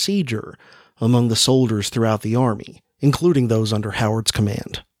operating procedure among the soldiers throughout the Army, including those under Howard's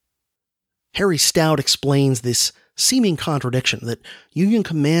command. Harry Stout explains this seeming contradiction that Union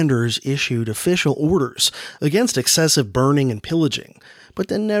commanders issued official orders against excessive burning and pillaging, but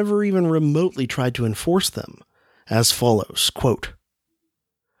then never even remotely tried to enforce them, as follows, quote,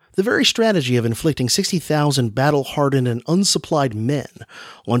 "The very strategy of inflicting 60,000 battle-hardened and unsupplied men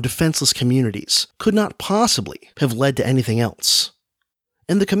on defenseless communities could not possibly have led to anything else.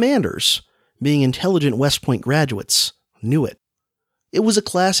 And the commanders, being intelligent West Point graduates, knew it. It was a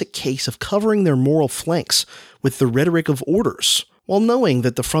classic case of covering their moral flanks with the rhetoric of orders, while knowing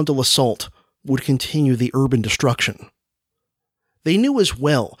that the frontal assault would continue the urban destruction. They knew as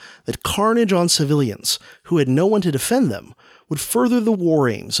well that carnage on civilians who had no one to defend them would further the war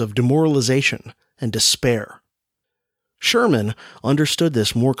aims of demoralization and despair. Sherman understood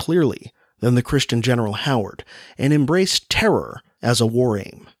this more clearly than the Christian General Howard and embraced terror as a war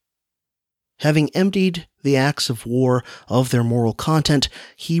aim. Having emptied the acts of war of their moral content,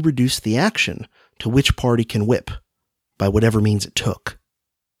 he reduced the action to which party can whip, by whatever means it took."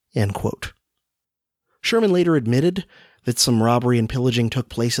 End quote. Sherman later admitted that some robbery and pillaging took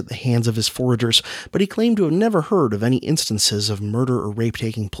place at the hands of his foragers, but he claimed to have never heard of any instances of murder or rape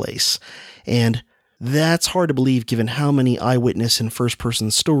taking place. And that's hard to believe given how many eyewitness and first-person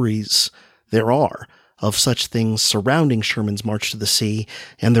stories there are of such things surrounding Sherman's march to the sea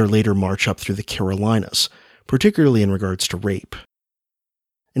and their later march up through the Carolinas, particularly in regards to rape.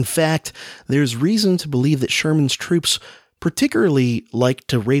 In fact, there's reason to believe that Sherman's troops particularly liked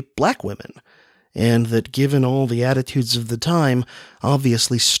to rape black women, and that given all the attitudes of the time,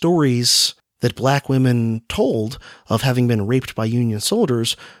 obviously stories that black women told of having been raped by Union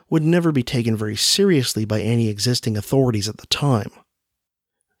soldiers would never be taken very seriously by any existing authorities at the time.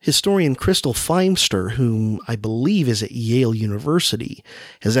 Historian Crystal Feimster, whom I believe is at Yale University,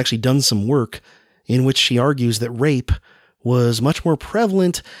 has actually done some work in which she argues that rape was much more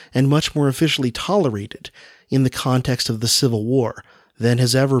prevalent and much more officially tolerated in the context of the Civil War than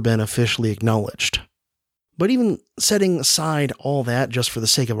has ever been officially acknowledged. But even setting aside all that just for the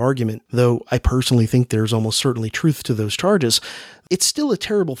sake of argument, though I personally think there's almost certainly truth to those charges, it's still a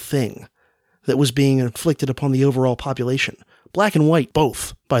terrible thing that was being inflicted upon the overall population. Black and white,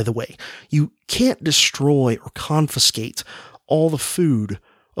 both, by the way. You can't destroy or confiscate all the food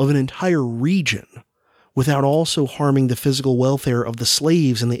of an entire region without also harming the physical welfare of the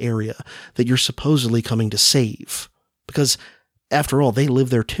slaves in the area that you're supposedly coming to save. Because, after all, they live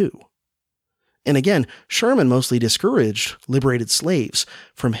there too. And again, Sherman mostly discouraged liberated slaves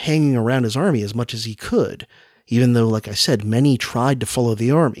from hanging around his army as much as he could, even though, like I said, many tried to follow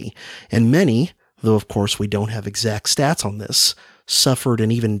the army, and many, though of course we don't have exact stats on this, suffered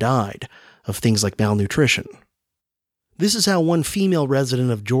and even died of things like malnutrition. This is how one female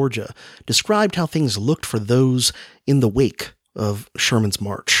resident of Georgia described how things looked for those in the wake of Sherman's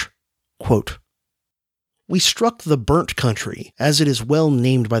march. Quote, "We struck the burnt country, as it is well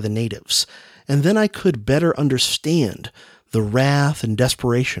named by the natives, and then I could better understand the wrath and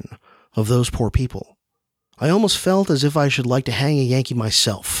desperation of those poor people. I almost felt as if I should like to hang a Yankee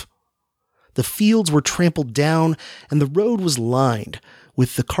myself. The fields were trampled down, and the road was lined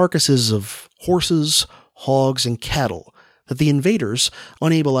with the carcasses of horses, hogs, and cattle that the invaders,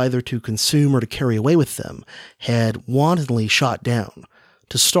 unable either to consume or to carry away with them, had wantonly shot down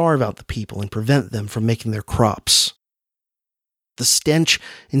to starve out the people and prevent them from making their crops. The stench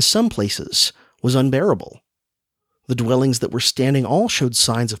in some places was unbearable. The dwellings that were standing all showed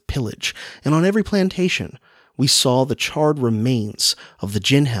signs of pillage, and on every plantation we saw the charred remains of the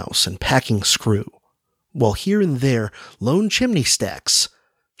gin house and packing screw, while here and there lone chimney stacks,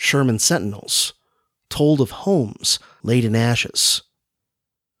 Sherman sentinels, told of homes laid in ashes.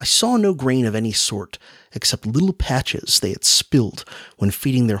 I saw no grain of any sort except little patches they had spilled when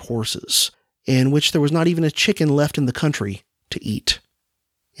feeding their horses, in which there was not even a chicken left in the country to eat."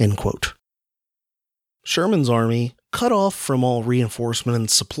 End quote. Sherman's army, cut off from all reinforcement and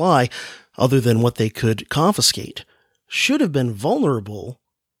supply other than what they could confiscate, should have been vulnerable,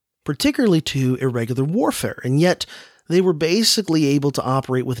 particularly to irregular warfare, and yet they were basically able to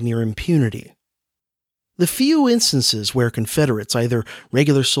operate with near impunity. The few instances where Confederates, either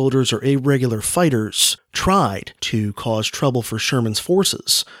regular soldiers or irregular fighters, tried to cause trouble for Sherman's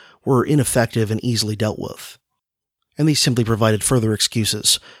forces were ineffective and easily dealt with, and these simply provided further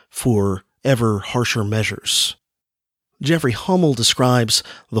excuses for ever harsher measures. Jeffrey Hummel describes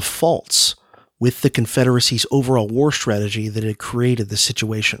the faults with the Confederacy's overall war strategy that had created this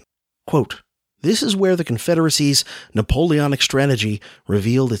situation. Quote, "This is where the Confederacy's Napoleonic strategy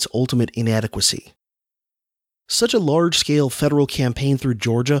revealed its ultimate inadequacy. Such a large-scale federal campaign through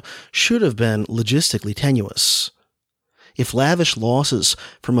Georgia should have been logistically tenuous. If lavish losses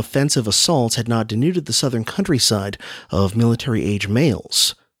from offensive assaults had not denuded the southern countryside of military-age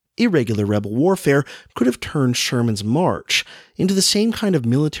males, irregular rebel warfare could have turned Sherman's march into the same kind of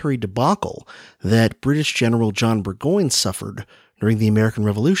military debacle that British General John Burgoyne suffered during the American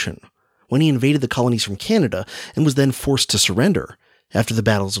Revolution, when he invaded the colonies from Canada and was then forced to surrender after the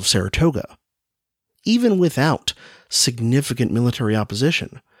battles of Saratoga. Even without significant military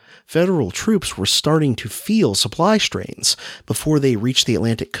opposition, federal troops were starting to feel supply strains before they reached the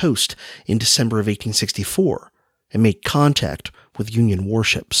Atlantic coast in December of 1864 and made contact with Union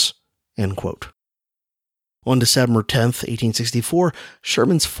warships." End quote. On December 10th, 1864,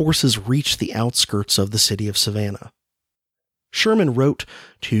 Sherman's forces reached the outskirts of the city of Savannah. Sherman wrote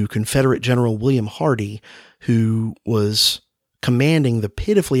to Confederate General William Hardee, who was commanding the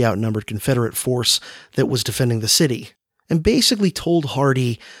pitifully outnumbered Confederate force that was defending the city, and basically told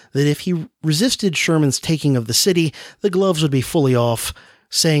Hardee that if he resisted Sherman's taking of the city, the gloves would be fully off,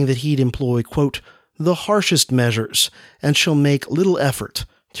 saying that he'd employ, quote, "the harshest measures, and shall make little effort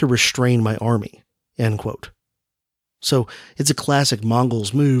to restrain my army," end quote. So it's a classic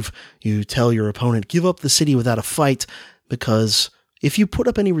Mongols move. You tell your opponent, give up the city without a fight, because if you put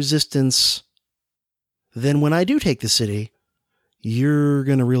up any resistance, then when I do take the city, you're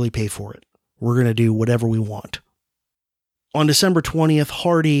going to really pay for it. We're going to do whatever we want. On December 20th,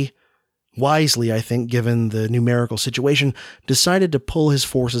 Hardee, wisely, I think, given the numerical situation, decided to pull his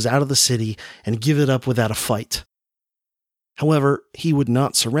forces out of the city and give it up without a fight. However, he would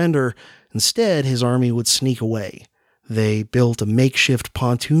not surrender. Instead, his army would sneak away. They built a makeshift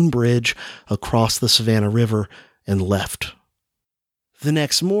pontoon bridge across the Savannah River and left. The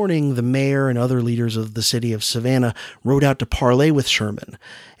next morning, the mayor and other leaders of the city of Savannah rode out to parley with Sherman,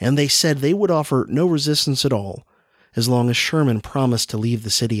 and they said they would offer no resistance at all as long as Sherman promised to leave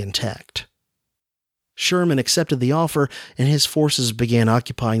the city intact. Sherman accepted the offer, and his forces began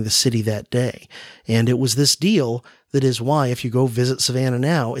occupying the city that day, and it was this deal that is why, if you go visit Savannah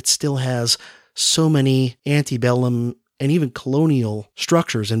now, it still has so many antebellum and even colonial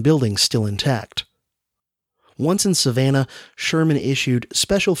structures and buildings still intact. Once in Savannah, Sherman issued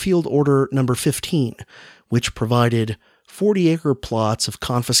Special Field Order No. 15, which provided 40-acre plots of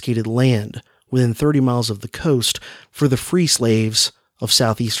confiscated land within 30 miles of the coast for the free slaves of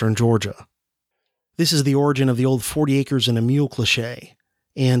southeastern Georgia. This is the origin of the old 40 acres and a mule cliché,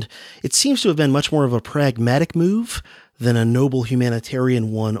 and it seems to have been much more of a pragmatic move than a noble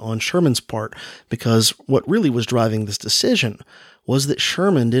humanitarian one on Sherman's part, because what really was driving this decision was that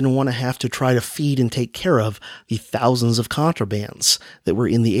Sherman didn't want to have to try to feed and take care of the thousands of contrabands that were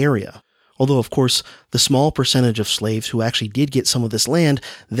in the area. Although, of course, the small percentage of slaves who actually did get some of this land,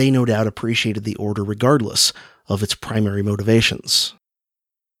 they no doubt appreciated the order regardless of its primary motivations.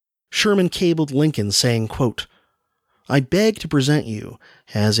 Sherman cabled Lincoln saying, quote, "I beg to present you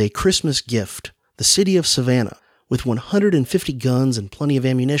as a Christmas gift the city of Savannah with 150 guns and plenty of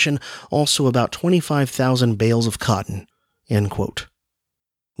ammunition, also about 25,000 bales of cotton." End quote.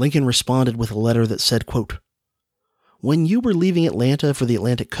 Lincoln responded with a letter that said, quote, "When you were leaving Atlanta for the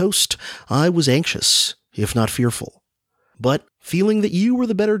Atlantic coast, I was anxious, if not fearful. But, feeling that you were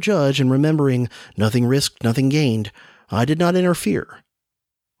the better judge and remembering nothing risked, nothing gained, I did not interfere.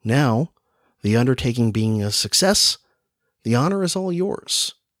 Now, the undertaking being a success, the honor is all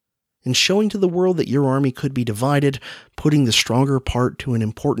yours. In showing to the world that your army could be divided, putting the stronger part to an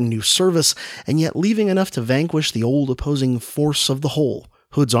important new service, and yet leaving enough to vanquish the old opposing force of the whole,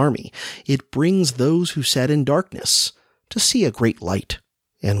 Hood's army, it brings those who sat in darkness to see a great light."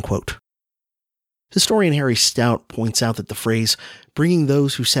 End quote. Historian Harry Stout points out that the phrase, "bringing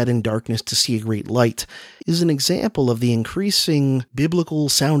those who sat in darkness to see a great light," is an example of the increasing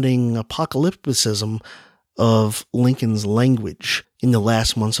biblical-sounding apocalypticism of Lincoln's language in the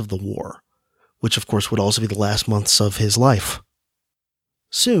last months of the war, which of course would also be the last months of his life.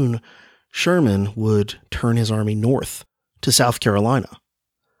 Soon, Sherman would turn his army north to South Carolina,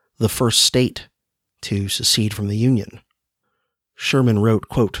 the first state to secede from the Union. Sherman wrote,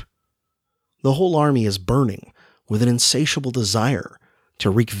 quote, "The whole army is burning with an insatiable desire to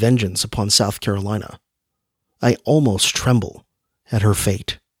wreak vengeance upon South Carolina. I almost tremble at her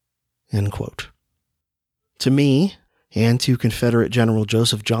fate." End quote. To me, and to Confederate General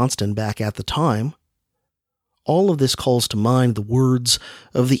Joseph Johnston back at the time, all of this calls to mind the words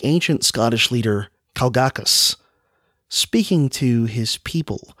of the ancient Scottish leader Calgacus, speaking to his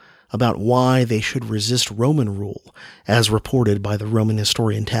people about why they should resist Roman rule, as reported by the Roman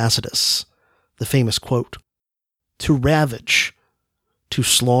historian Tacitus. The famous quote, "To ravage, to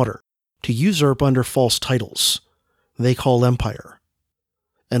slaughter, to usurp under false titles, they call empire.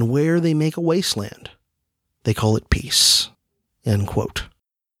 And where they make a wasteland, they call it peace." End quote.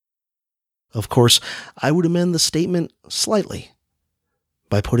 Of course, I would amend the statement slightly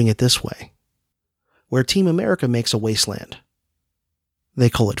by putting it this way. Where Team America makes a wasteland, they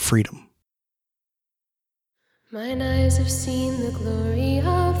call it freedom. Mine eyes have seen the glory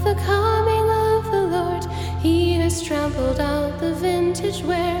of the coming of the Lord. He has trampled out the vintage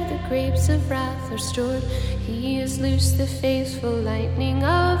where the grapes of wrath are stored. He has loosed the faithful lightning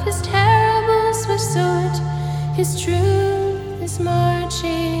of his terrible swift sword. His truth is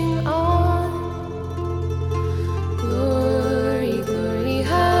marching on. Glory, glory,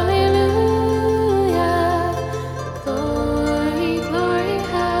 hallelujah. Glory, glory,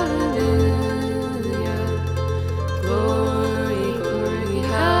 hallelujah. Glory, glory,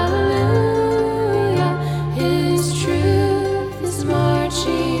 hallelujah. His truth is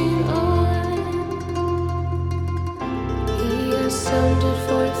marching on. He has sounded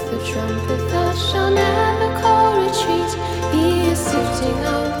forth the trumpet that shall never call retreat. He is sifting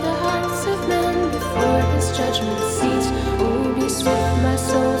out the hearts of men before his judgment seat. Oh, be swift, my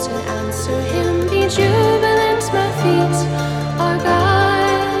soul, to answer him. Be jubilant, my feet. Our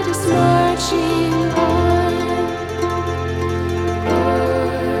God is marching on.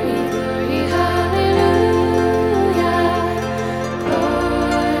 Glory, glory, hallelujah.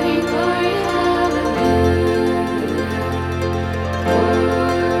 Glory, glory, hallelujah.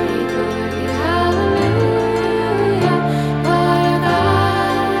 Glory, glory, hallelujah. Our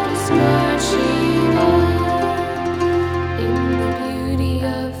God is marching on. In the beauty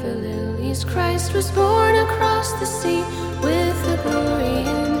of the lilies, Christ was born across the sea, with the glory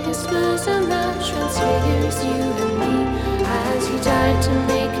in his bosom that transfigures you and me. As he died to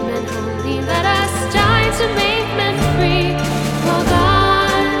make men holy, let us die to make men free. While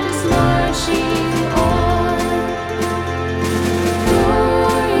God is marching on.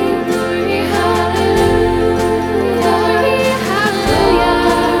 Glory, glory, hallelujah. Glory, hallelujah.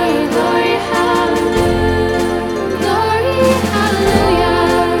 Glory, hallelujah. Glory, hallelujah.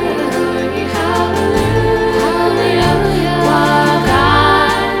 Glory, hallelujah. While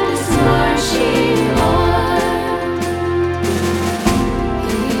God is marching on.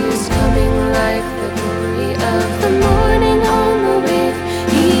 He is coming like the glory of the morning on the wave.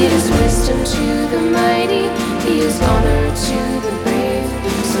 He is wisdom to the mighty. He is honor to the brave.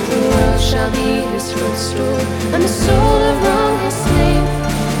 So the world shall be his footstool, and the soul of wrong his slave.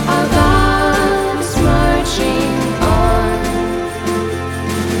 Our God is marching on.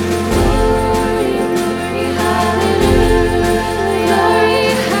 Glory, glory, hallelujah. Glory,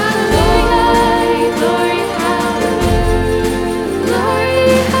 hallelujah. Glory, hallelujah.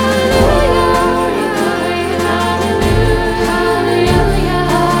 Glory, hallelujah. Glory, hallelujah. Hallelujah.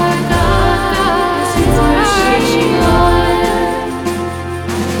 Our God is marching on.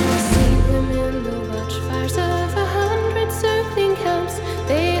 I see them in the watchfires of 100 circling camps.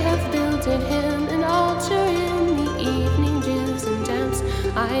 They have builded him an altar in the evening dews and damps.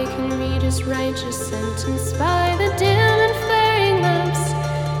 I can read his righteous sentence by the dim and flaring lamps.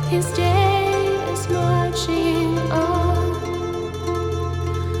 His day is marching on.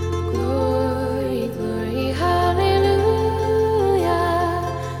 Glory, glory, hallelujah.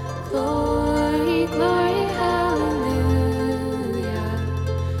 Glory, glory, hallelujah.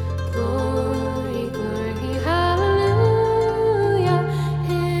 Glory, glory, hallelujah.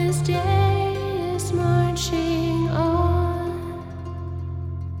 His day is marching on.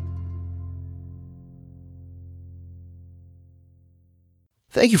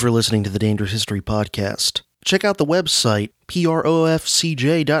 Thank you for listening to the Dangerous History Podcast. Check out the website,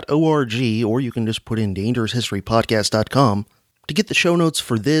 profcj.org, or you can just put in dangeroushistorypodcast.com to get the show notes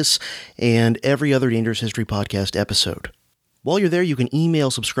for this and every other Dangerous History Podcast episode. While you're there, you can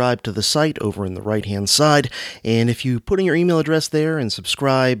subscribe to the site over in the right-hand side, and if you put in your email address there and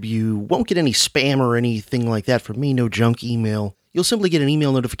subscribe, you won't get any spam or anything like that from me, no junk email. You'll simply get an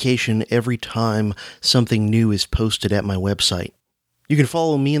email notification every time something new is posted at my website. You can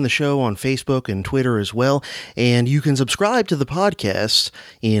follow me and the show on Facebook and Twitter as well, and you can subscribe to the podcast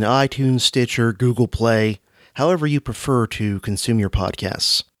in iTunes, Stitcher, Google Play, however you prefer to consume your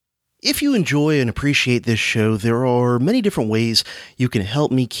podcasts. If you enjoy and appreciate this show, there are many different ways you can help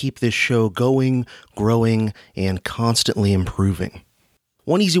me keep this show going, growing, and constantly improving.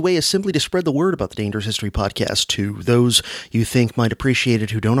 One easy way is simply to spread the word about the Dangerous History Podcast to those you think might appreciate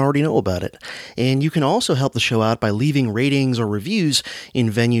it who don't already know about it. And you can also help the show out by leaving ratings or reviews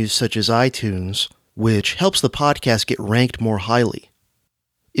in venues such as iTunes, which helps the podcast get ranked more highly.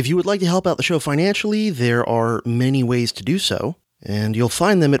 If you would like to help out the show financially, there are many ways to do so, and you'll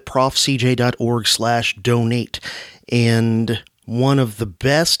find them at profcj.org/donate. And one of the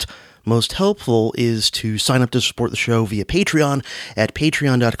best, most helpful is to sign up to support the show via Patreon at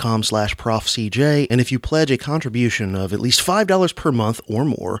patreon.com/profcj. And if you pledge a contribution of at least $5 per month or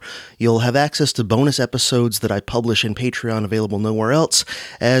more, you'll have access to bonus episodes that I publish in Patreon available nowhere else,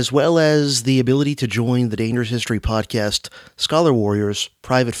 as well as the ability to join the Dangerous History Podcast Scholar Warriors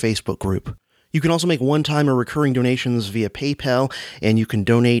private Facebook group. You can also make one-time or recurring donations via PayPal, and you can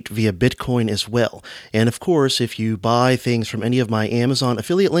donate via Bitcoin as well. And of course, if you buy things from any of my Amazon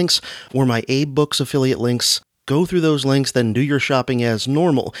affiliate links or my Abe Books affiliate links, go through those links, then do your shopping as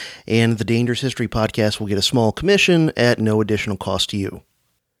normal, and the Dangerous History Podcast will get a small commission at no additional cost to you.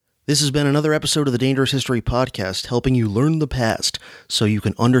 This has been another episode of the Dangerous History Podcast, helping you learn the past so you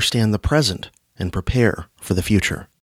can understand the present and prepare for the future.